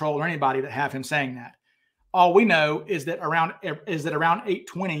traffic control or anybody that have him saying that. All we know is that around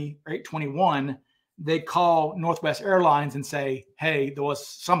 8:20 or 8:21, they call Northwest Airlines and say, hey, there was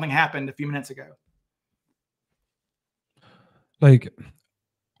something happened a few minutes ago. Like,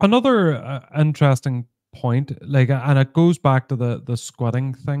 another interesting point, like, and it goes back to the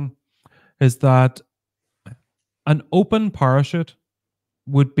squatting thing, is that an open parachute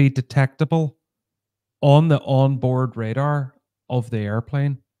would be detectable on the onboard radar of the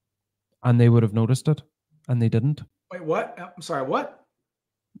airplane, and they would have noticed it, and they didn't. Wait, what? I'm sorry, what?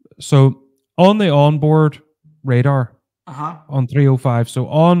 So on the onboard radar on 305, so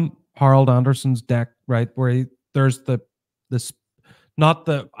on Harold Anderson's deck, right, where there's this not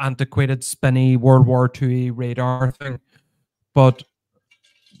the antiquated spinny World War II radar thing, but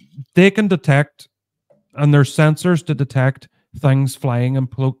they can detect, and there's sensors to detect things flying in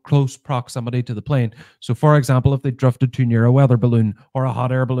close proximity to the plane. So, for example, if they drifted too near a weather balloon or a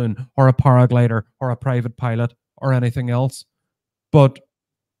hot air balloon or a paraglider or a private pilot or anything else, but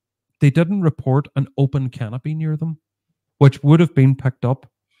they didn't report an open canopy near them, which would have been picked up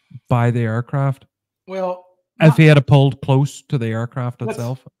by the aircraft. Well, if he had pulled close to the aircraft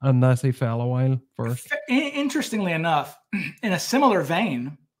itself, unless he fell a while first. Interestingly enough, in a similar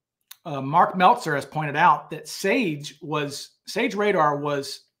vein, Mark Meltzer has pointed out that Sage radar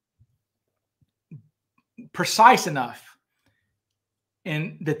was precise enough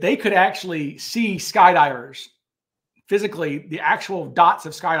and that they could actually see skydivers physically, the actual dots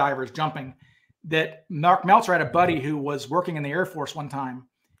of skydivers jumping. That Mark Meltzer had a buddy who was working in the Air Force one time.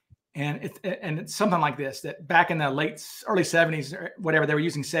 And it's something like this, that back in the early 70s, or whatever, they were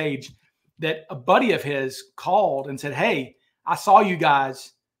using Sage, that a buddy of his called and said, hey, I saw you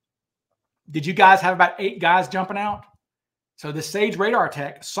guys. Did you guys have about 8 guys jumping out? So the Sage radar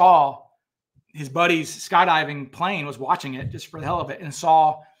tech saw his buddy's skydiving plane, was watching it just for the hell of it, and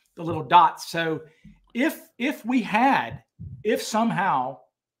saw the little dots. So if somehow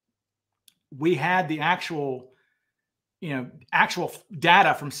we had the actual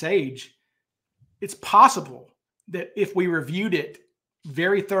data from Sage, it's possible that if we reviewed it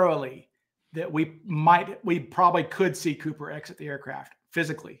very thoroughly, that we probably could see Cooper exit the aircraft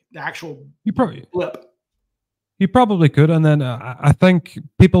physically, the actual blip. You probably could. And then I think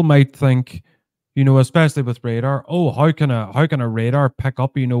people might think You know, especially with radar. Oh, how can a radar pick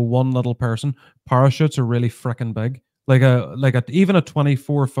up, one little person? Parachutes are really freaking big. Like even a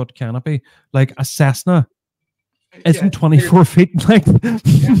 24-foot canopy, like a Cessna isn't 24 feet in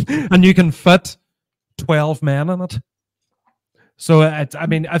length, and you can fit 12 men in it. So I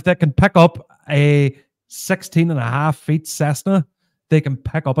mean, if they can pick up a 16.5 feet Cessna, they can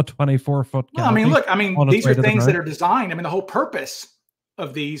pick up a 24-foot canopy. Well, I mean, look, these are things that ground. are designed. I mean, the whole purpose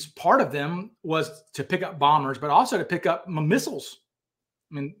of these, part of them was to pick up bombers, but also to pick up missiles.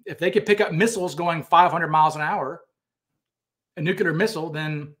 I mean, if they could pick up missiles going 500 miles an hour, a nuclear missile,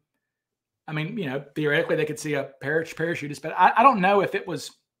 then, I mean, theoretically they could see a parachutist. But I don't know if it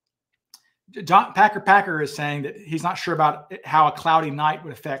was. John Packer is saying that he's not sure about how a cloudy night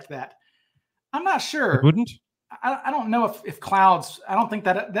would affect that. I'm not sure. It wouldn't. I don't know if clouds. I don't think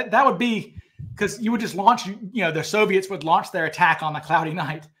that would be, because you would just launch. The Soviets would launch their attack on the cloudy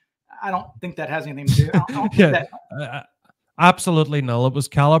night. I don't think that has anything to do. I don't think absolutely null. It was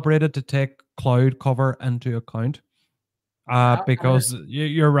calibrated to take cloud cover into account. Because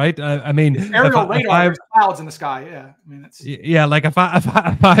you're right. I mean, it's aerial radar, there's clouds in the sky. Yeah, I mean, it's like if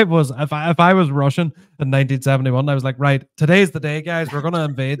I was Russian in 1971, I was like, right, today's the day, guys. We're going to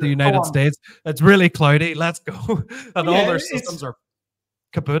invade the United States. It's really cloudy. Let's go, and all their systems are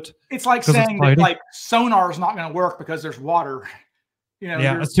kaput. It's like saying that like sonar is not going to work because there's water.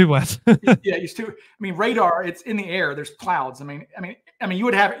 It's too wet. It's too. I mean, radar. It's in the air. There's clouds. I mean, you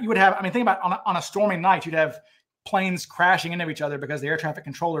would have. I mean, think about on a stormy night, you'd have planes crashing into each other because the air traffic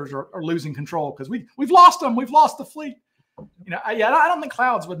controllers are losing control because we've lost them. We've lost the fleet. I don't think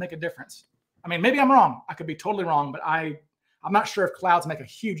clouds would make a difference. I mean, maybe I'm wrong. I could be totally wrong, but I'm not sure if clouds make a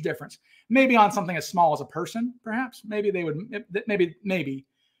huge difference. Maybe on something as small as a person, perhaps. Maybe they would.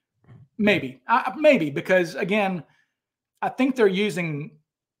 Maybe because again, I think they're using.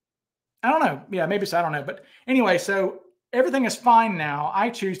 I don't know. Yeah, maybe so. I don't know. But anyway, so everything is fine now.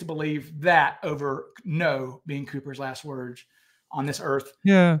 I choose to believe that over no being Cooper's last words on this earth.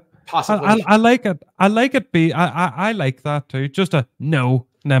 Yeah, possibly. I like it. I like it. I like that too. Just a no,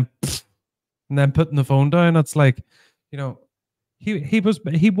 and then putting the phone down. It's like, he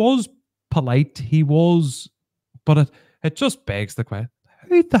was polite. He was, but it just begs the question: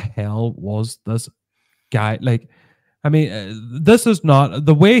 who the hell was this guy? Like, I mean, this is not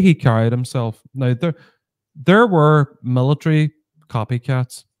the way he carried himself. Now there were military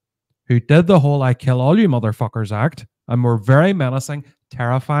copycats who did the whole "I kill all you motherfuckers" act and were very menacing,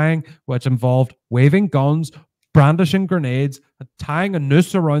 terrifying, which involved waving guns, brandishing grenades, tying a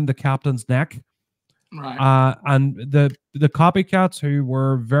noose around the captain's neck. Right. And the copycats who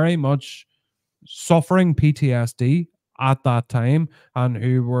were very much suffering PTSD at that time and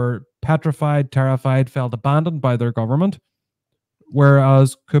who were petrified, terrified, felt abandoned by their government,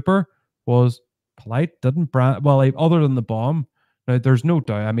 whereas Cooper was polite, didn't brand other than the bomb. Now, there's no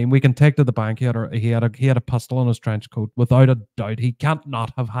doubt. I mean, we can take to the bank. He had a pistol in his trench coat, without a doubt. He can't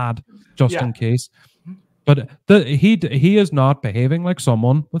not have had, just in case. But he is not behaving like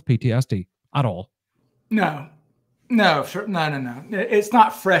someone with PTSD at all. No. It's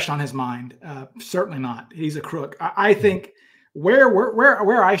not fresh on his mind. Certainly not. He's a crook. I think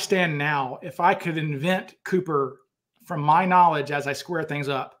where I stand now, if I could invent Cooper from my knowledge as I square things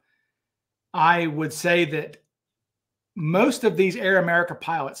up, I would say that most of these Air America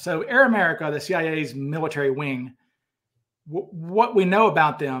pilots, so Air America, the CIA's military wing, what we know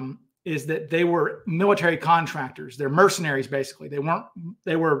about them is that they were military contractors. They're mercenaries, basically. They weren't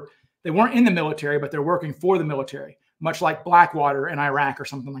in the military, but they're working for the military, much like Blackwater in Iraq or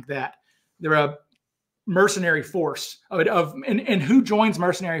something like that. They're a mercenary force and who joins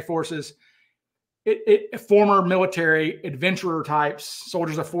mercenary forces? Former military adventurer types,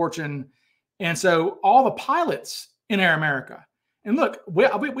 soldiers of fortune. And so all the pilots in Air America, and look, we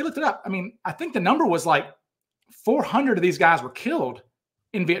looked it up. I mean, I think the number was like 400 of these guys were killed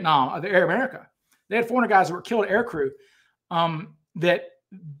in Vietnam of the Air America. They had 400 guys that were killed, air crew. That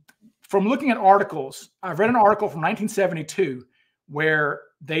from looking at articles, I've read an article from 1972 where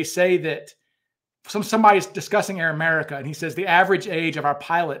they say that somebody's discussing Air America, and he says the average age of our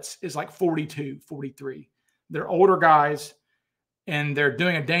pilots is like 42, 43. They're older guys, and they're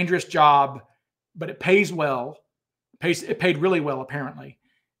doing a dangerous job, but it pays well. It paid really well, apparently.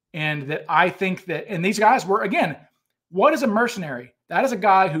 And that I think that, and these guys were, again, what is a mercenary? That is a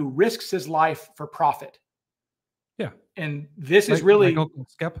guy who risks his life for profit. Yeah. And this is really,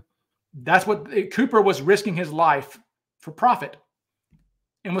 Skip. That's what Cooper was, risking his life for profit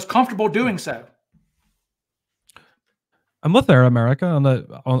and was comfortable doing so. And with Air America,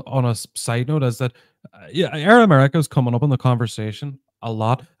 on a side note, is that Air America is coming up in the conversation a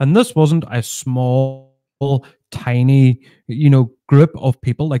lot. And this wasn't a small, tiny, group of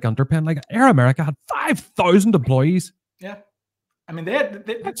people like Underpen. Like Air America had 5,000 employees. Yeah. I mean, they had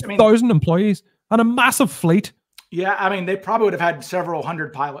 5,000 employees and a massive fleet. Yeah. I mean, they probably would have had several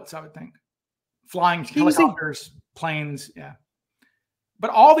hundred pilots, I would think. Flying helicopters, planes. Yeah. But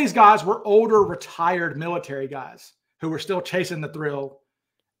all these guys were older, retired military guys who were still chasing the thrill.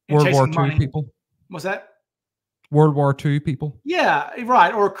 World War II people. Was that? World War II people. Yeah,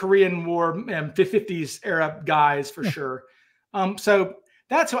 right. Or Korean War, 50s era guys for sure. So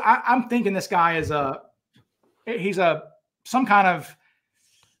that's what I'm thinking. This guy is he's some kind of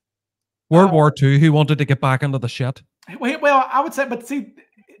World War II who wanted to get back into the shit. Well, I would say, but see,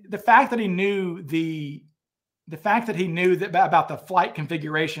 the fact that he knew about the flight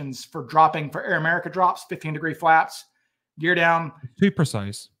configurations for Air America drops, 15-degree flaps, gear down. Too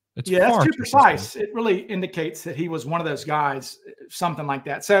precise. It's too precise. It really indicates that he was one of those guys, something like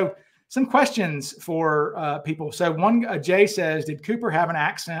that. So some questions for people. So Jay says, did Cooper have an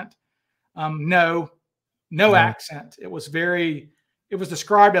accent? No accent. It was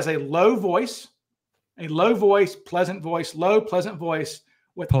described as a low voice, pleasant voice, low, pleasant voice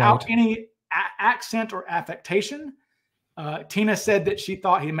without any accent or affectation. Tina said that she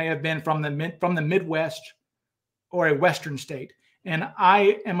thought he may have been from the Midwest or a Western state. And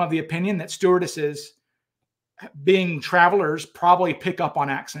I am of the opinion that stewardesses, being travelers, probably pick up on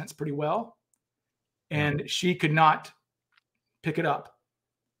accents pretty well. And she could not pick it up.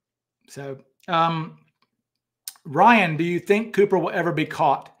 So, Ryan, do you think Cooper will ever be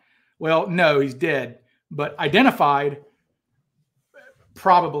caught? Well, no, he's dead. But identified,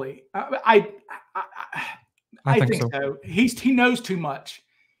 probably. I think so. He knows too much.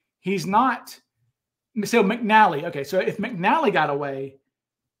 He's not. So McNally, okay, so if McNally got away,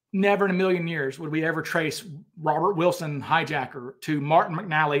 never in a million years would we ever trace Robert Wilson, hijacker, to Martin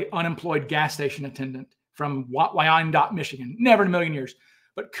McNally, unemployed gas station attendant from Wyandotte, Michigan. Never in a million years.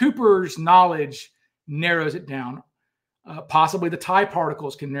 But Cooper's knowledge narrows it down. Possibly the tie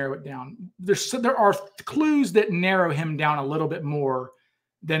particles can narrow it down. There are clues that narrow him down a little bit more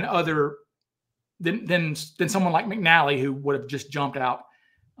than someone like McNally, who would have just jumped out.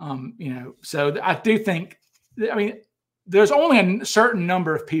 So I do think, there's only a certain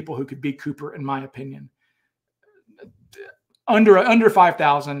number of people who could beat Cooper, in my opinion. Under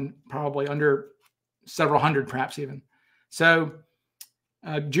 5,000, probably under several hundred, perhaps even. So,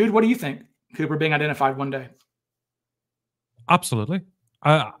 Jude, what do you think? Cooper being identified one day? Absolutely.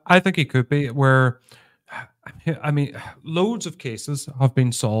 I think he could be. Loads of cases have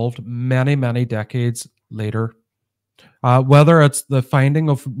been solved many, many decades later. Whether it's the finding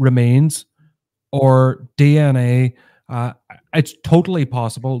of remains or DNA, it's totally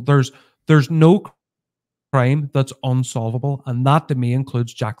possible. There's no crime that's unsolvable, and that to me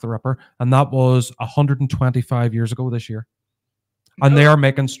includes Jack the Ripper, and that was 125 years ago this year. And they are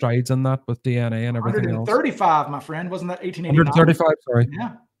making strides in that with DNA and everything else. 135, my friend. Wasn't that 1889? 135, sorry.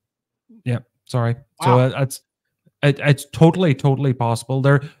 Yeah. Yeah, sorry. Wow. So it's totally possible.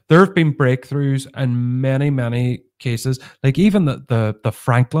 There have been breakthroughs in many cases, like even the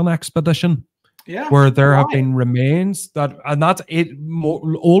Franklin expedition, where there have been remains and that's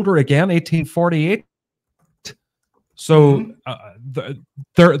older again, 1848. So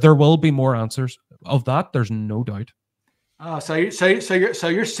there will be more answers of that. There's no doubt. So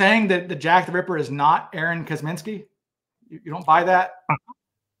you're saying that the Jack the Ripper is not Aaron Kosminski? You don't buy that?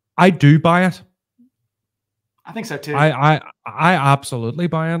 I do buy it. I think so too. I absolutely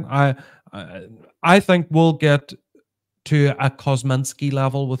buy it. I think we'll get to a Kosminski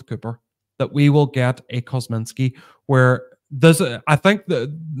level with Cooper. That we will get a Kosminski where I think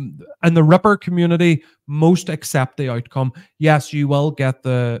in the Ripper community, most accept the outcome. Yes, you will get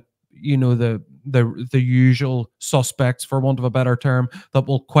the usual suspects, for want of a better term, that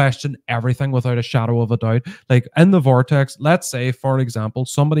will question everything without a shadow of a doubt. Like in the vortex, let's say, for example,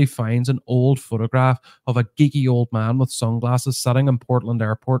 somebody finds an old photograph of a geeky old man with sunglasses sitting in Portland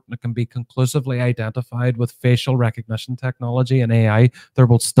Airport, and it can be conclusively identified with facial recognition technology and AI. There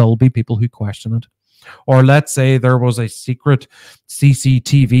will still be people who question it. Or let's say there was a secret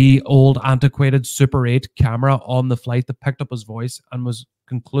CCTV, old antiquated Super 8 camera on the flight that picked up his voice and was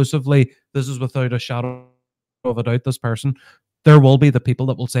conclusively, this is without a shadow of a doubt, this person. There will be the people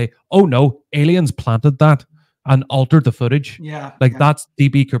that will say, oh no, aliens planted that and altered the footage. Yeah. That's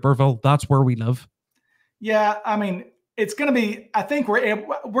DB Cooperville. That's where we live. Yeah. I mean, it's going to be, I think we're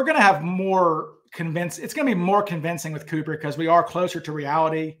going to have more it's going to be more convincing with Cooper because we are closer to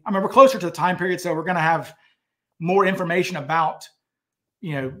reality. I mean, we're closer to the time period, so we're going to have more information about,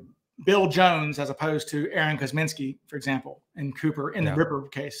 Bill Jones as opposed to Aaron Kosminski, for example, and Cooper in the Ripper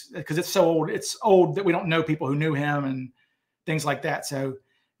case, because it's so old. It's old that we don't know people who knew him and things like that. So,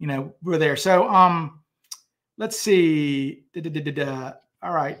 you know, we're there. So, let's see.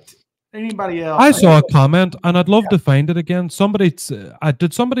 All right. Anybody else? I saw a comment, and I'd love to find it again. Somebody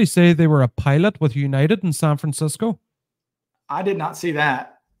did somebody say they were a pilot with United in San Francisco? I did not see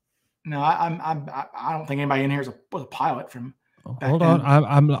that. No, I don't think anybody in here was a pilot from. Hold on,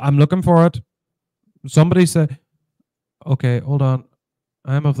 I'm looking for it. Somebody said, "Okay, hold on.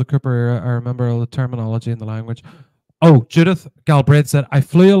 I'm of the Cooper era. I remember all the terminology and the language." Oh, Judith Galbraith said, "I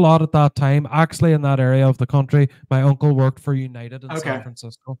flew a lot at that time. Actually, in that area of the country, my uncle worked for United in San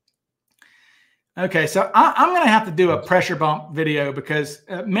Francisco." Okay, so I'm going to have to do a pressure bump video because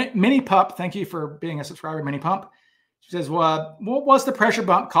Mini Pup, thank you for being a subscriber, Mini Pump. She says, well, what was the pressure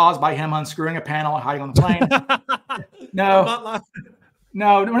bump caused by him unscrewing a panel and hiding on the plane?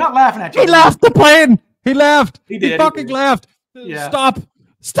 No, we're not laughing at you. He left the plane. He left. He did. He fucking left. Yeah.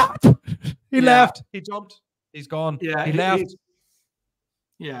 Stop. He left. He jumped. He's gone. Yeah, he left.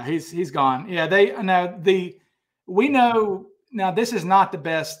 He's gone. Yeah, we know now this is not the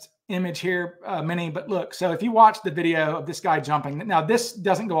best image here, Minnie, but look, so if you watch the video of this guy jumping, now this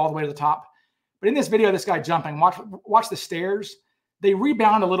doesn't go all the way to the top, but in this video, this guy jumping, watch the stairs. They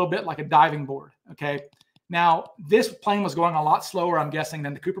rebound a little bit like a diving board, okay? Now, this plane was going a lot slower, I'm guessing,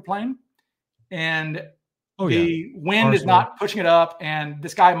 than the Cooper plane, and the wind is not pushing it up, and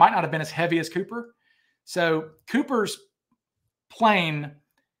this guy might not have been as heavy as Cooper. So Cooper's plane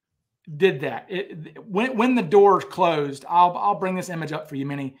did that. When the doors closed, I'll bring this image up for you,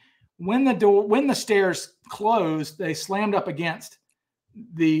 Minnie. When the stairs closed, they slammed up against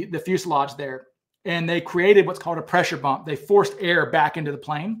the fuselage there, and they created what's called a pressure bump. They forced air back into the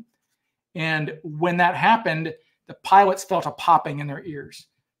plane, and when that happened, the pilots felt a popping in their ears,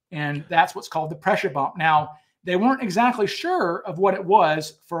 and that's what's called the pressure bump. Now, they weren't exactly sure of what it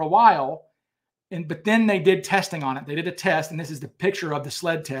was for a while, but then they did testing on it. They did a test, and this is the picture of the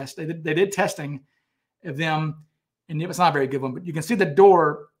sled test. They did testing of them, and it was not a very good one, but you can see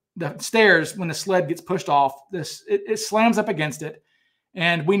the stairs, when the sled gets pushed off, it slams up against it.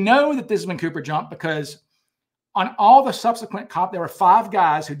 And we know that this is when Cooper jumped because on all the subsequent there were 5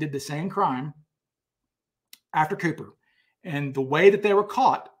 guys who did the same crime after Cooper. And the way that they were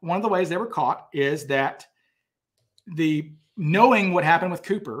caught, one of the ways they were caught is that knowing what happened with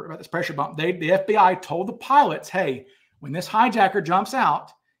Cooper about this pressure bump, the FBI told the pilots, hey, when this hijacker jumps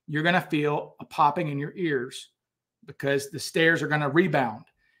out, you're going to feel a popping in your ears because the stairs are going to rebound.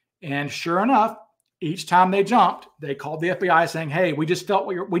 And sure enough, each time they jumped, they called the FBI saying, hey, we just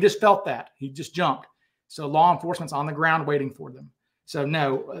felt that. He just jumped. So law enforcement's on the ground waiting for them. So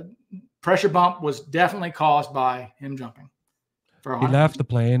no, pressure bump was definitely caused by him jumping. He left the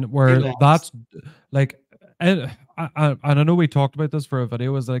plane where that's like, and I know we talked about this for a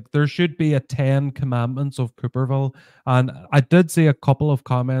video, is like there should be a 10 commandments of Cooperville. And I did see a couple of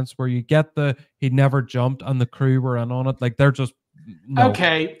comments where you get he never jumped and the crew were in on it. Like they're just, no,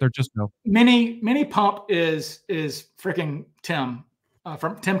 okay. They're just no. Mini Pump is freaking Tim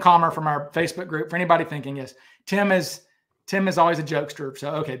from Tim Calmer from our Facebook group. For anybody thinking, yes, Tim is always a jokester.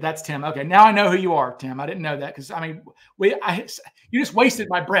 So okay, that's Tim. Okay, now I know who you are, Tim. I didn't know that because I mean, you just wasted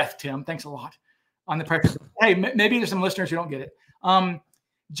my breath, Tim. Thanks a lot on the pressure. Hey, maybe there's some listeners who don't get it.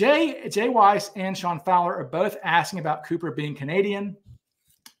 Jay Weiss and Sean Fowler are both asking about Cooper being Canadian.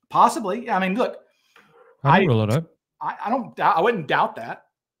 Possibly. I mean, look, I rule it out. I wouldn't doubt that.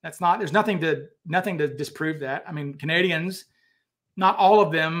 There's nothing to disprove that. I mean, Canadians, not all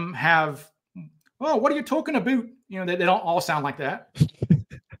of them have, well, what are you talking about? You know, they don't all sound like that.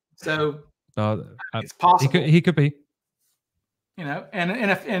 So it's possible. He could be. You know,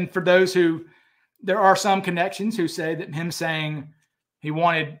 and for those who, there are some connections who say that him saying he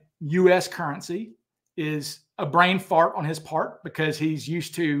wanted U.S. currency is a brain fart on his part because he's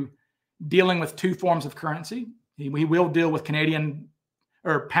used to dealing with 2 forms of currency. He will deal with Canadian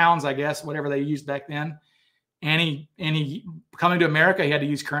or pounds, I guess, whatever they used back then. And he coming to America, he had to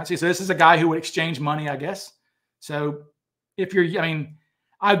use currency. So this is a guy who would exchange money, I guess. So I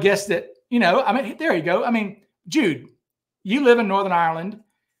guess that, there you go. I mean, Jude, you live in Northern Ireland.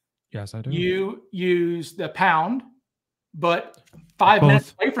 Yes, I do. You use the pound, but 5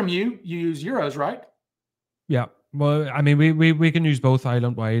 minutes away from you use euros, right? Yeah. Well, I mean, we can use both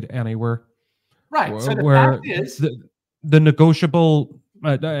island-wide anywhere. Right. So the fact is the negotiable.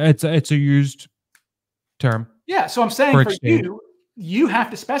 It's a used term. Yeah. So I'm saying for you have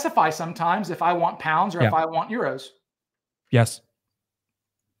to specify sometimes if I want pounds or if I want euros. Yes.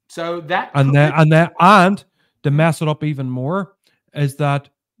 So that and to mess it up even more is that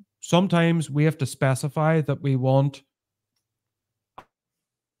sometimes we have to specify that we want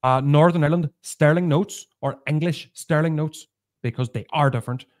Northern Ireland sterling notes or English sterling notes because they are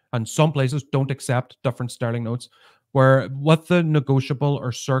different. And some places don't accept different sterling notes. Where with the negotiable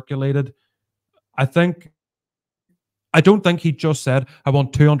or circulated, I don't think he just said, I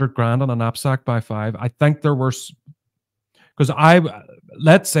want 200 grand on a knapsack by 5. I think there were, because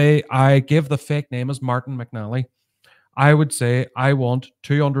let's say I give the fake name as Martin McNally. I would say I want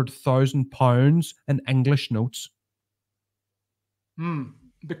 £200,000 in English notes.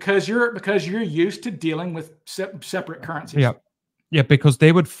 Because you're used to dealing with separate currencies. Yeah, because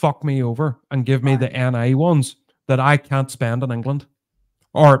they would fuck me over and give me the NI ones that I can't spend in England.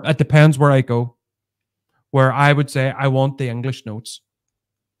 Or it depends where I go. Where I would say I want the English notes.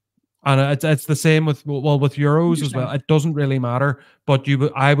 And it's the same with euros as well. It doesn't really matter, but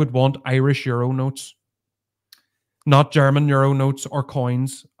I would want Irish euro notes, not German euro notes or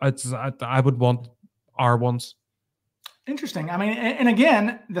coins. I would want our ones. Interesting. I mean, and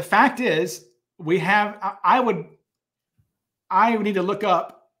again, the fact is, I would need to look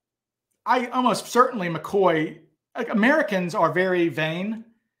up. I almost certainly McCoy. Like, Americans are very vain.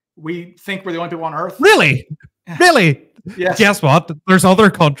 We think we're the only people on earth. Really? Really? Yes. Guess what? There's other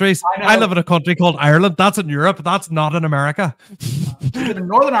countries. I live in a country called Ireland. That's in Europe. That's not in America. You live in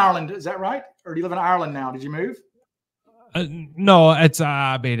Northern Ireland, is that right? Or do you live in Ireland now? Did you move? No, it's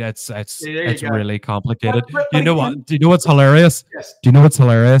it's really complicated. You know what? Do you know what's hilarious? Yes. Do you know what's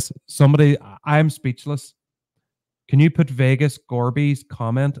hilarious? I'm speechless. Can you put Vegas Gorby's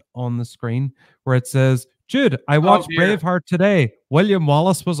comment on the screen where it says, Jude, I watched Braveheart today. William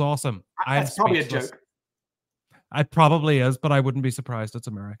Wallace was awesome. That's probably a joke. It probably is, but I wouldn't be surprised. It's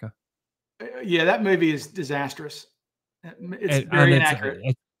America. Yeah, that movie is disastrous. It's very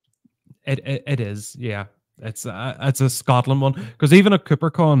inaccurate. It is, yeah. It's a Scotland one, because even at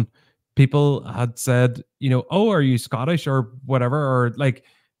CooperCon, people had said, oh, are you Scottish or whatever, or like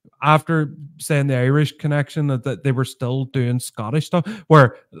after saying the Irish connection that they were still doing Scottish stuff.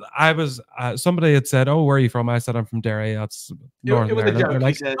 Where I was, somebody had said, "Oh, where are you from?" I said, "I'm from Derry." That's Northern Ireland. They're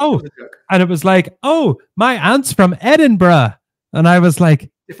like, "Oh," and it was like, "Oh, my aunt's from Edinburgh," and I was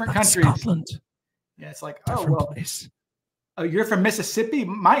like, "Different countries, Scotland." Yeah, it's like, oh well. Place. Oh, you're from Mississippi.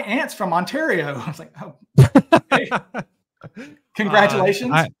 My aunt's from Ontario. I was like, oh, okay.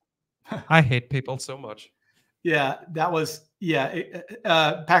 Congratulations. I hate people so much. Yeah, that was,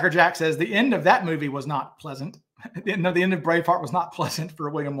 Packer Jack says the end of that movie was not pleasant. No, the end of Braveheart was not pleasant for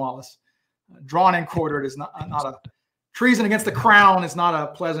William Wallace. Drawn and quartered is not a treason against the crown is not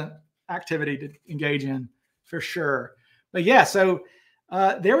a pleasant activity to engage in, for sure. But yeah, so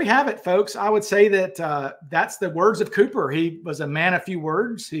there we have it, folks. I would say that that's the words of Cooper. He was a man of few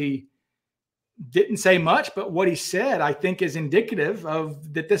words. He didn't say much, but what he said, I think, is indicative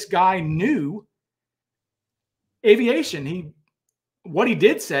of that this guy knew aviation. What he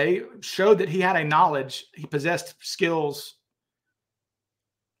did say showed that he had a knowledge. He possessed skills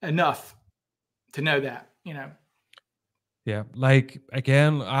enough to know that, Yeah, like,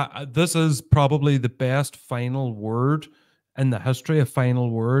 again, this is probably the best final word in the history of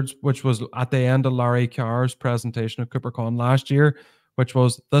final words, which was at the end of Larry Carr's presentation at CooperCon last year, which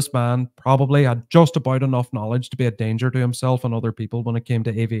was this man probably had just about enough knowledge to be a danger to himself and other people when it came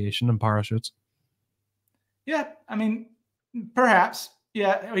to aviation and parachutes. Yeah, I mean, perhaps.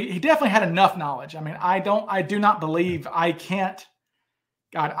 Yeah, he definitely had enough knowledge. I mean, I do not believe I can't.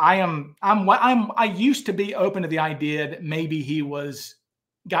 God, I used to be open to the idea that maybe he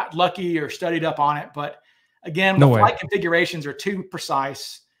got lucky or studied up on it, but again, the flight configurations are too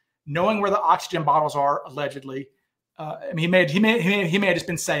precise. Knowing where the oxygen bottles are, allegedly, I mean, he may have just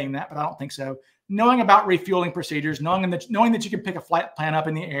been saying that, but I don't think so. Knowing about refueling procedures, knowing that you can pick a flight plan up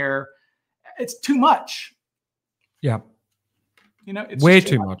in the air, it's too much. Yeah, it's way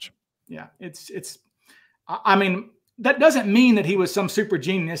too much. Yeah, I mean, that doesn't mean that he was some super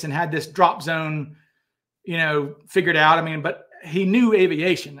genius and had this drop zone, figured out. I mean, but he knew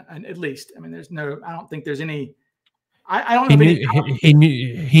aviation, at least. I mean, I don't think there's any. I don't know.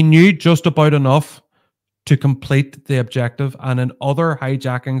 He knew just about enough to complete the objective, and in other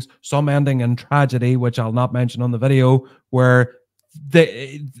hijackings, some ending in tragedy, which I'll not mention on the video, where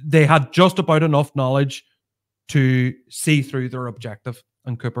they had just about enough knowledge to see through their objective,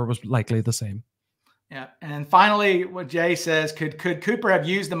 and Cooper was likely the same. Yeah, and finally, what Jay says, could Cooper have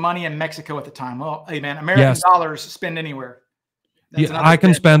used the money in Mexico at the time? Well, hey man, American dollars spend anywhere. I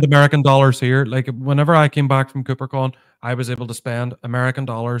can spend American dollars here. Like, whenever I came back from CooperCon, I was able to spend American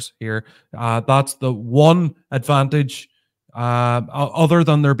dollars here. That's the one advantage, other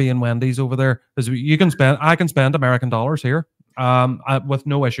than there being Wendy's over there, is I can spend American dollars here. with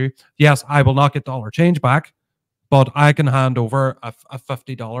no issue. Yes, I will not get dollar change back, but I can hand over a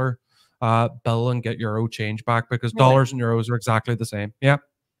 $50 bill and get euro change back because dollars and euros are exactly the same. Yeah.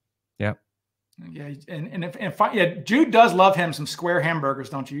 Yeah, and yeah, Jude does love him some square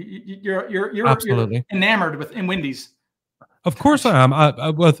hamburgers, don't you? You're Absolutely enamored with in Wendy's. Of course I am.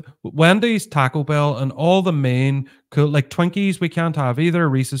 With Wendy's, Taco Bell, and all the main cool, like Twinkies, we can't have either.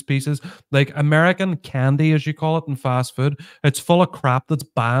 Reese's Pieces, like American candy, as you call it in fast food, it's full of crap that's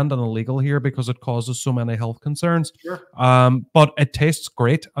banned and illegal here because it causes so many health concerns. Sure. But it tastes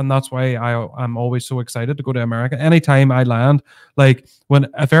great, and that's why I'm always so excited to go to America. Anytime I land, like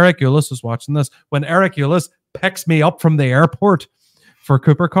if Eric Eulis is watching this, when Eric Eulis picks me up from the airport for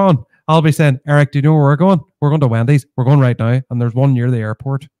CooperCon, I'll be saying, Eric, do you know where we're going? We're going to Wendy's. We're going right now. And there's one near the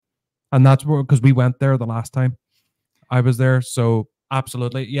airport. And that's because we went there the last time I was there. So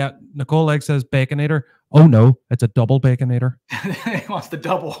absolutely. Yeah. Nicole Legg says Baconator. Oh no, it's a double Baconator. He wants the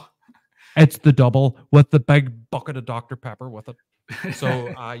double. It's the double with the big bucket of Dr. Pepper with it.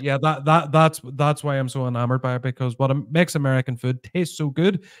 So yeah, that's why I'm so enamored by it, because what makes American food taste so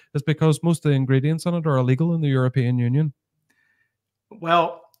good is because most of the ingredients in it are illegal in the European Union.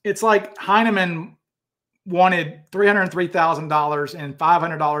 Well, it's like Heinemann wanted $303,000 and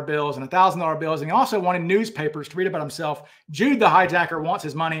 $500 bills and $1,000 bills, and he also wanted newspapers to read about himself. Jude the hijacker wants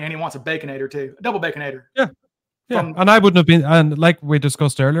his money, and he wants a Baconator too, a double Baconator. Yeah, yeah. And I wouldn't have been, and like we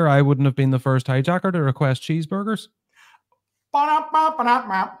discussed earlier, I wouldn't have been the first hijacker to request cheeseburgers. There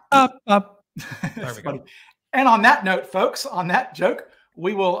we go. And on that note, folks, on that joke,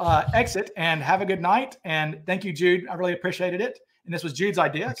 we will exit and have a good night. And thank you, Jude. I really appreciated it. And this was Jude's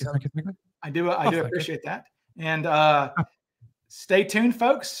idea. So thank you. I do appreciate that. And stay tuned,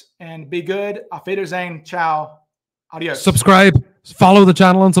 folks, and be good. Auf Wiedersehen. Ciao. Adios. Subscribe. Follow the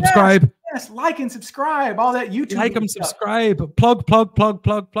channel and subscribe. Yes, like and subscribe. All that YouTube. Like and subscribe. Plug.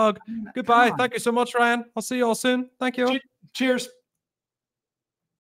 Goodbye. Thank you so much, Ryan. I'll see you all soon. Thank you. Cheers.